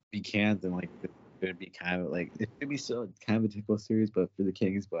he can't, then like it would be kind of like it should be still kind of a difficult series, but for the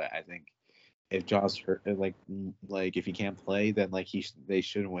Kings. But I think if Jaws hurt, like if he can't play, then like they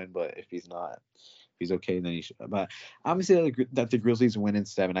should win. But if he's not, if he's okay, then he should. But I'm gonna say that the Grizzlies win in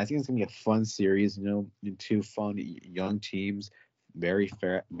 7. I think it's gonna be a fun series. 2 fun young teams, very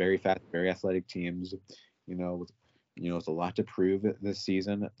fair, very fast, very athletic teams. With a lot to prove this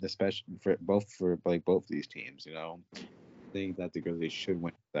season, especially for both of these teams. I think that the Grizzlies should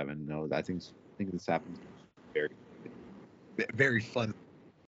win 7. I think this happens very, very fun.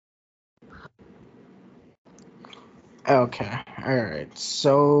 Okay, all right.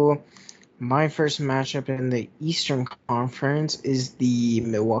 So my first matchup in the Eastern Conference is the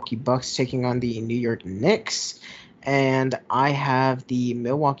Milwaukee Bucks taking on the New York Knicks. And I have the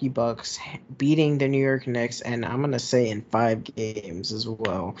Milwaukee Bucks beating the New York Knicks, and I'm going to say in 5 games as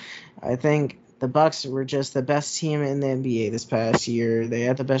well. I think the Bucks were just the best team in the NBA this past year. They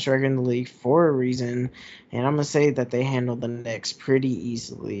had the best record in the league for a reason, and I'm going to say that they handled the Knicks pretty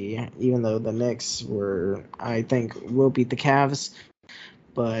easily, even though the Knicks I think, will beat the Cavs.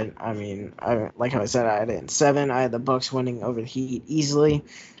 But I mean, like how I said, I had it in 7. I had the Bucks winning over the Heat easily.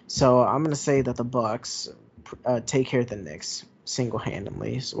 So I'm gonna say that the Bucks take care of the Knicks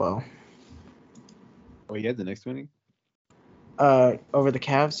single-handedly as well. Oh, you had the next winning? Over the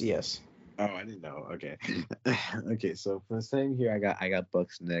Cavs, yes. Oh, I didn't know. Okay. Okay, so for the same here, I got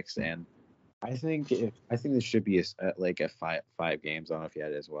Bucks next, and I think this should be like a five games. I don't know if you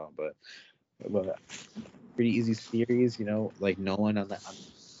had it as well, but pretty easy series. Like no one on the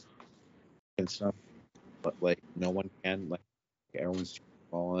and stuff, but like no one can like everyone's too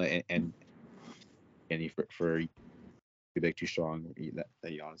small and any for too big, too strong that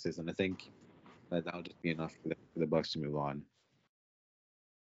Giannis is, and I think that'll just be enough for the Bucks to move on.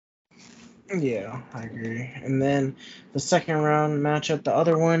 Yeah, I agree. And then the second round matchup, the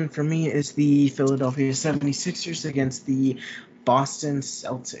other one for me is the Philadelphia 76ers against the Boston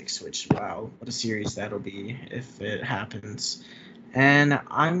Celtics, which, wow, what a series that'll be if it happens. And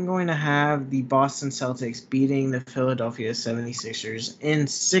I'm going to have the Boston Celtics beating the Philadelphia 76ers in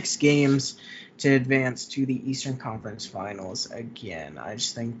 6 games to advance to the Eastern Conference Finals again. I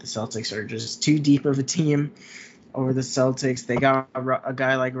just think the Celtics are just too deep of a team over the Celtics. They got a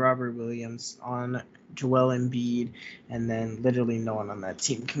guy like Robert Williams on Joel Embiid, and then literally no one on that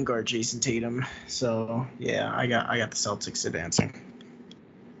team can guard Jason Tatum. So yeah, I got the Celtics advancing.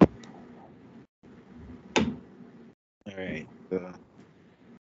 All right.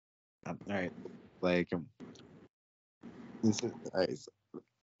 All right. Like this is all right.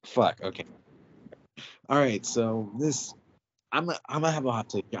 Fuck. Okay. All right. So this. I'm gonna have a hot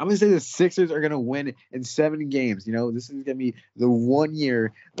take. I'm gonna say the Sixers are gonna win in 7 games. This is gonna be the one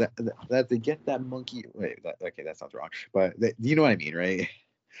year that they get that monkey. Wait, okay, that sounds wrong, but you know what I mean, right?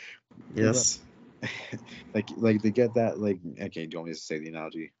 Yes. like they get that. Like, okay, do you want me to say the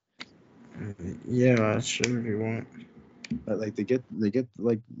analogy? Yeah, sure if you want. But like they get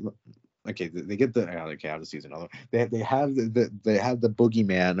like. Okay, they get the okay out of the season. Although they have they have the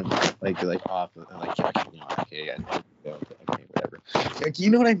boogeyman like off like okay, okay, whatever. Like,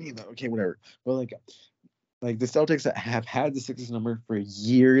 you know what I mean though. Okay, whatever. But like the Celtics have had the Sixers number for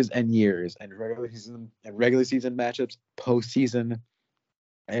years and years, and regular season matchups, postseason,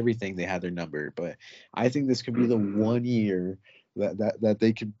 everything they had their number. But I think this could be the one year that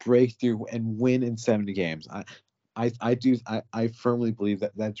they could break through and win in 70 games. I firmly believe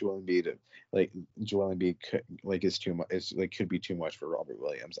that Joel Embiid could, is too much, is like could be too much for Robert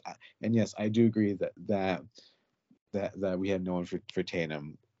Williams. And yes, I do agree that we have no one for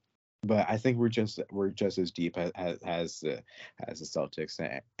Tatum, but I think we're just as deep as the Celtics,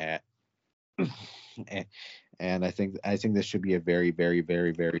 and I think this should be a very very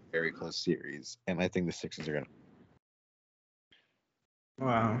very very very close series, and I think the Sixers are gonna.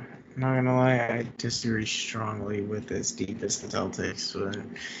 Wow, not gonna lie, I disagree strongly with as deep as the Celtics. But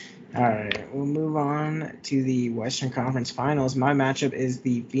all right, we'll move on to the Western Conference Finals. My matchup is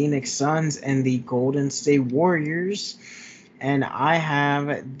the Phoenix Suns and the Golden State Warriors, and I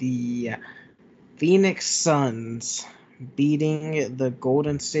have the Phoenix Suns beating the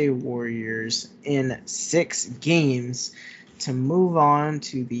Golden State Warriors in 6 games to move on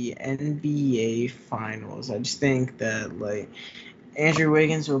to the NBA Finals. I just think that Andrew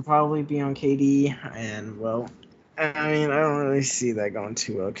Wiggins will probably be on KD, and well, I mean, I don't really see that going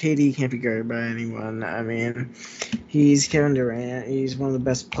too well. KD can't be guarded by anyone. I mean, he's Kevin Durant. He's one of the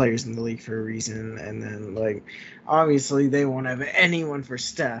best players in the league for a reason. And then, obviously, they won't have anyone for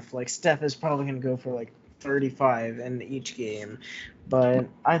Steph. Steph is probably going to go for, 35 in each game. But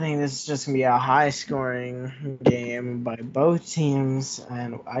I think this is just going to be a high-scoring game by both teams.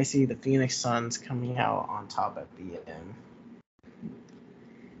 And I see the Phoenix Suns coming out on top at the end.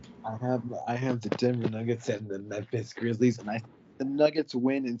 I have the Denver Nuggets and the Memphis Grizzlies, and the Nuggets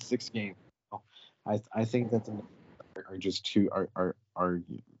win in 6 games. I think that the Nuggets are just are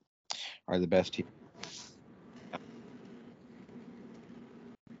the best team.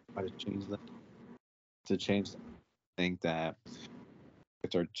 To change that, I think that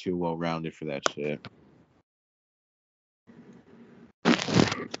Nuggets are too well rounded for that shit.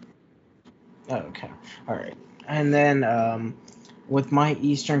 Okay, all right, and then with my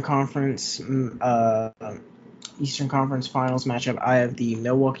Eastern Conference Finals matchup, I have the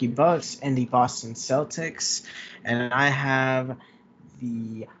Milwaukee Bucks and the Boston Celtics, and I have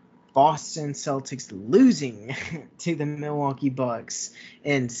the Boston Celtics losing to the Milwaukee Bucks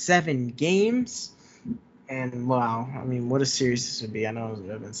in 7 games. And wow, I mean, what a series this would be. I know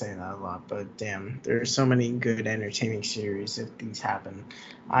I've been saying that a lot, but damn, there are so many good, entertaining series if these happen.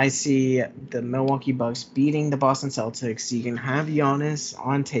 I see the Milwaukee Bucks beating the Boston Celtics. You can have Giannis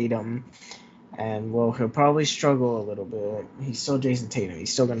on Tatum, And well, he'll probably struggle a little bit. He's still Jason Tatum.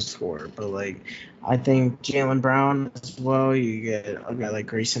 He's still gonna score, but like, I think Jaylen Brown as well. You get a guy like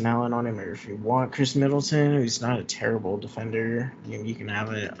Grayson Allen on him, or if you want Chris Middleton, who's not a terrible defender, you can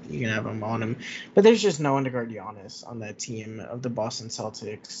have it. You can have him on him. But there's just no one to guard Giannis on that team of the Boston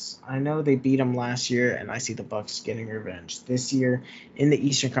Celtics. I know they beat him last year, and I see the Bucks getting revenge this year in the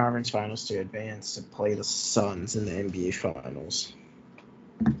Eastern Conference Finals to advance to play the Suns in the NBA Finals.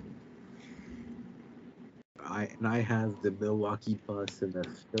 I have the Milwaukee Bucks and the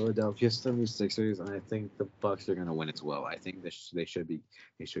Philadelphia 76ers, and I think the Bucks are gonna win as well. I think they should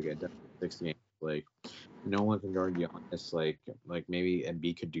get done 6 games. Like, no one can guard Giannis. Like maybe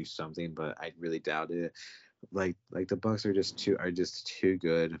Embiid could do something, but I really doubt it. Like the Bucks are just too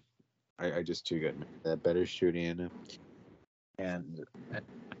good. Are just too good. They have better shooting, and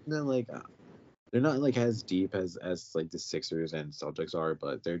then like they're not like as deep as like the Sixers and Celtics are,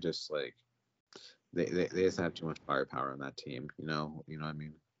 but they're just like. They just have too much firepower on that team, you know what I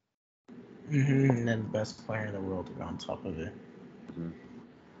mean? And then the best player in the world to go on top of it. Mm-hmm.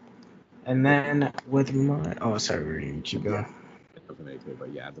 And then with my sorry, where did you go? Yeah,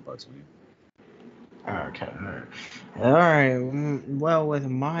 but yeah, the Bucks win. Okay, all right. Well, with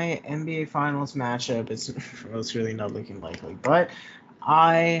my NBA Finals matchup, it's really not looking likely, but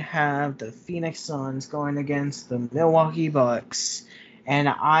I have the Phoenix Suns going against the Milwaukee Bucks. And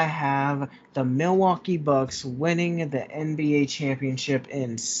I have the Milwaukee Bucks winning the NBA championship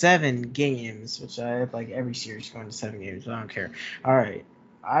in 7 games, which I have like every series going to 7 games. I don't care. All right.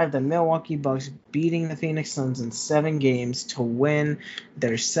 I have the Milwaukee Bucks beating the Phoenix Suns in 7 games to win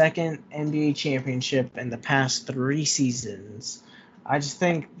their second NBA championship in the past 3 seasons. I just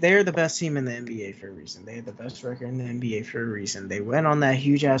think they're the best team in the NBA for a reason. They have the best record in the NBA for a reason. They went on that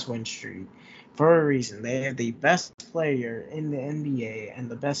huge-ass win streak for a reason. They have the best player in the NBA and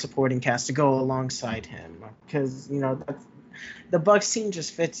the best supporting cast to go alongside him. Because, the Bucks team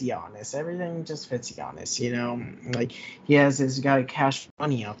just fits Giannis. Everything just fits Giannis, Like, he has his guy Cash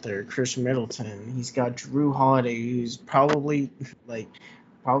Money out there, Chris Middleton. He's got Drew Holiday, who's probably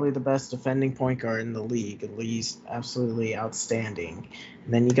the best defending point guard in the league. At least absolutely outstanding.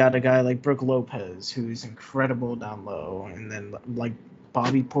 And then you got a guy like Brook Lopez, who's incredible down low. And then, like,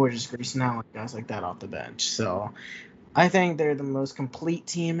 Bobby Portis, Grayson Allen, guys like that off the bench. So I think they're the most complete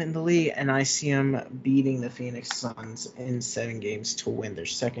team in the league, and I see them beating the Phoenix Suns in 7 games to win their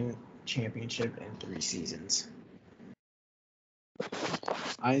second championship in 3 seasons.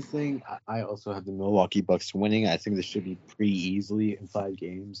 I think I also have the Milwaukee Bucks winning. I think this should be pretty easily in 5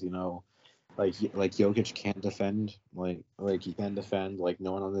 games. Like Jokic can't defend. Like he can defend. Like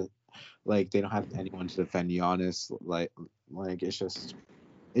no one on the they don't have anyone to defend Giannis. Like it's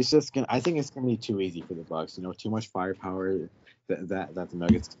just gonna. I think it's gonna be too easy for the Bucks. Too much firepower that the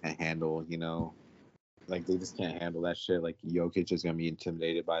Nuggets can't handle. Like they just can't handle that shit. Like Jokic is gonna be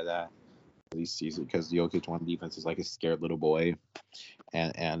intimidated by that this season because Jokic on defense is like a scared little boy,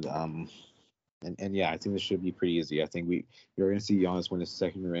 and yeah, I think this should be pretty easy. I think we're gonna see Giannis win his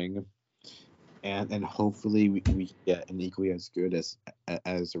second ring. And hopefully we get an equally as good as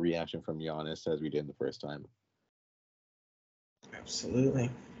a reaction from Giannis as we did the first time. Absolutely.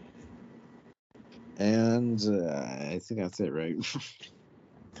 And I think that's it, right?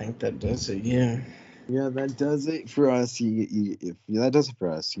 I think that does it. Yeah. Yeah, that does it for us. That does it for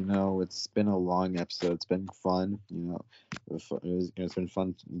us. It's been a long episode. It's been fun. It's been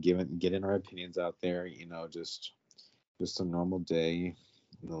fun getting our opinions out there. Just a normal day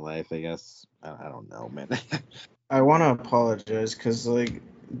in the life, I guess. I don't know, man. I want to apologize because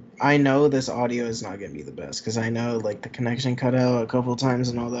I know this audio is not gonna be the best because I know the connection cut out a couple times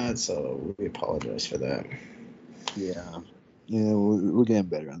and all that, so we apologize for that. Yeah, we're getting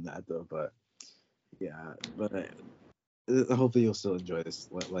better on that though, but yeah, but hopefully you'll still enjoy this.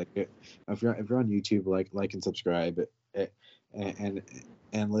 If you're on YouTube, like and subscribe,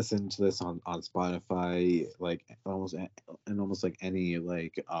 and listen to this on Spotify, almost like any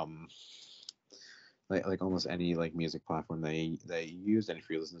almost any music platform they use. And if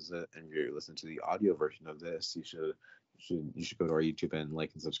you're listening to the audio version of this, you should go to our YouTube and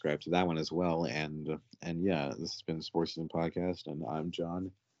like and subscribe to that one as well. And yeah, this has been the Sports Season Podcast, and I'm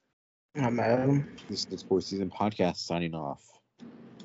John. I'm Adam. This is the Sports Season Podcast signing off.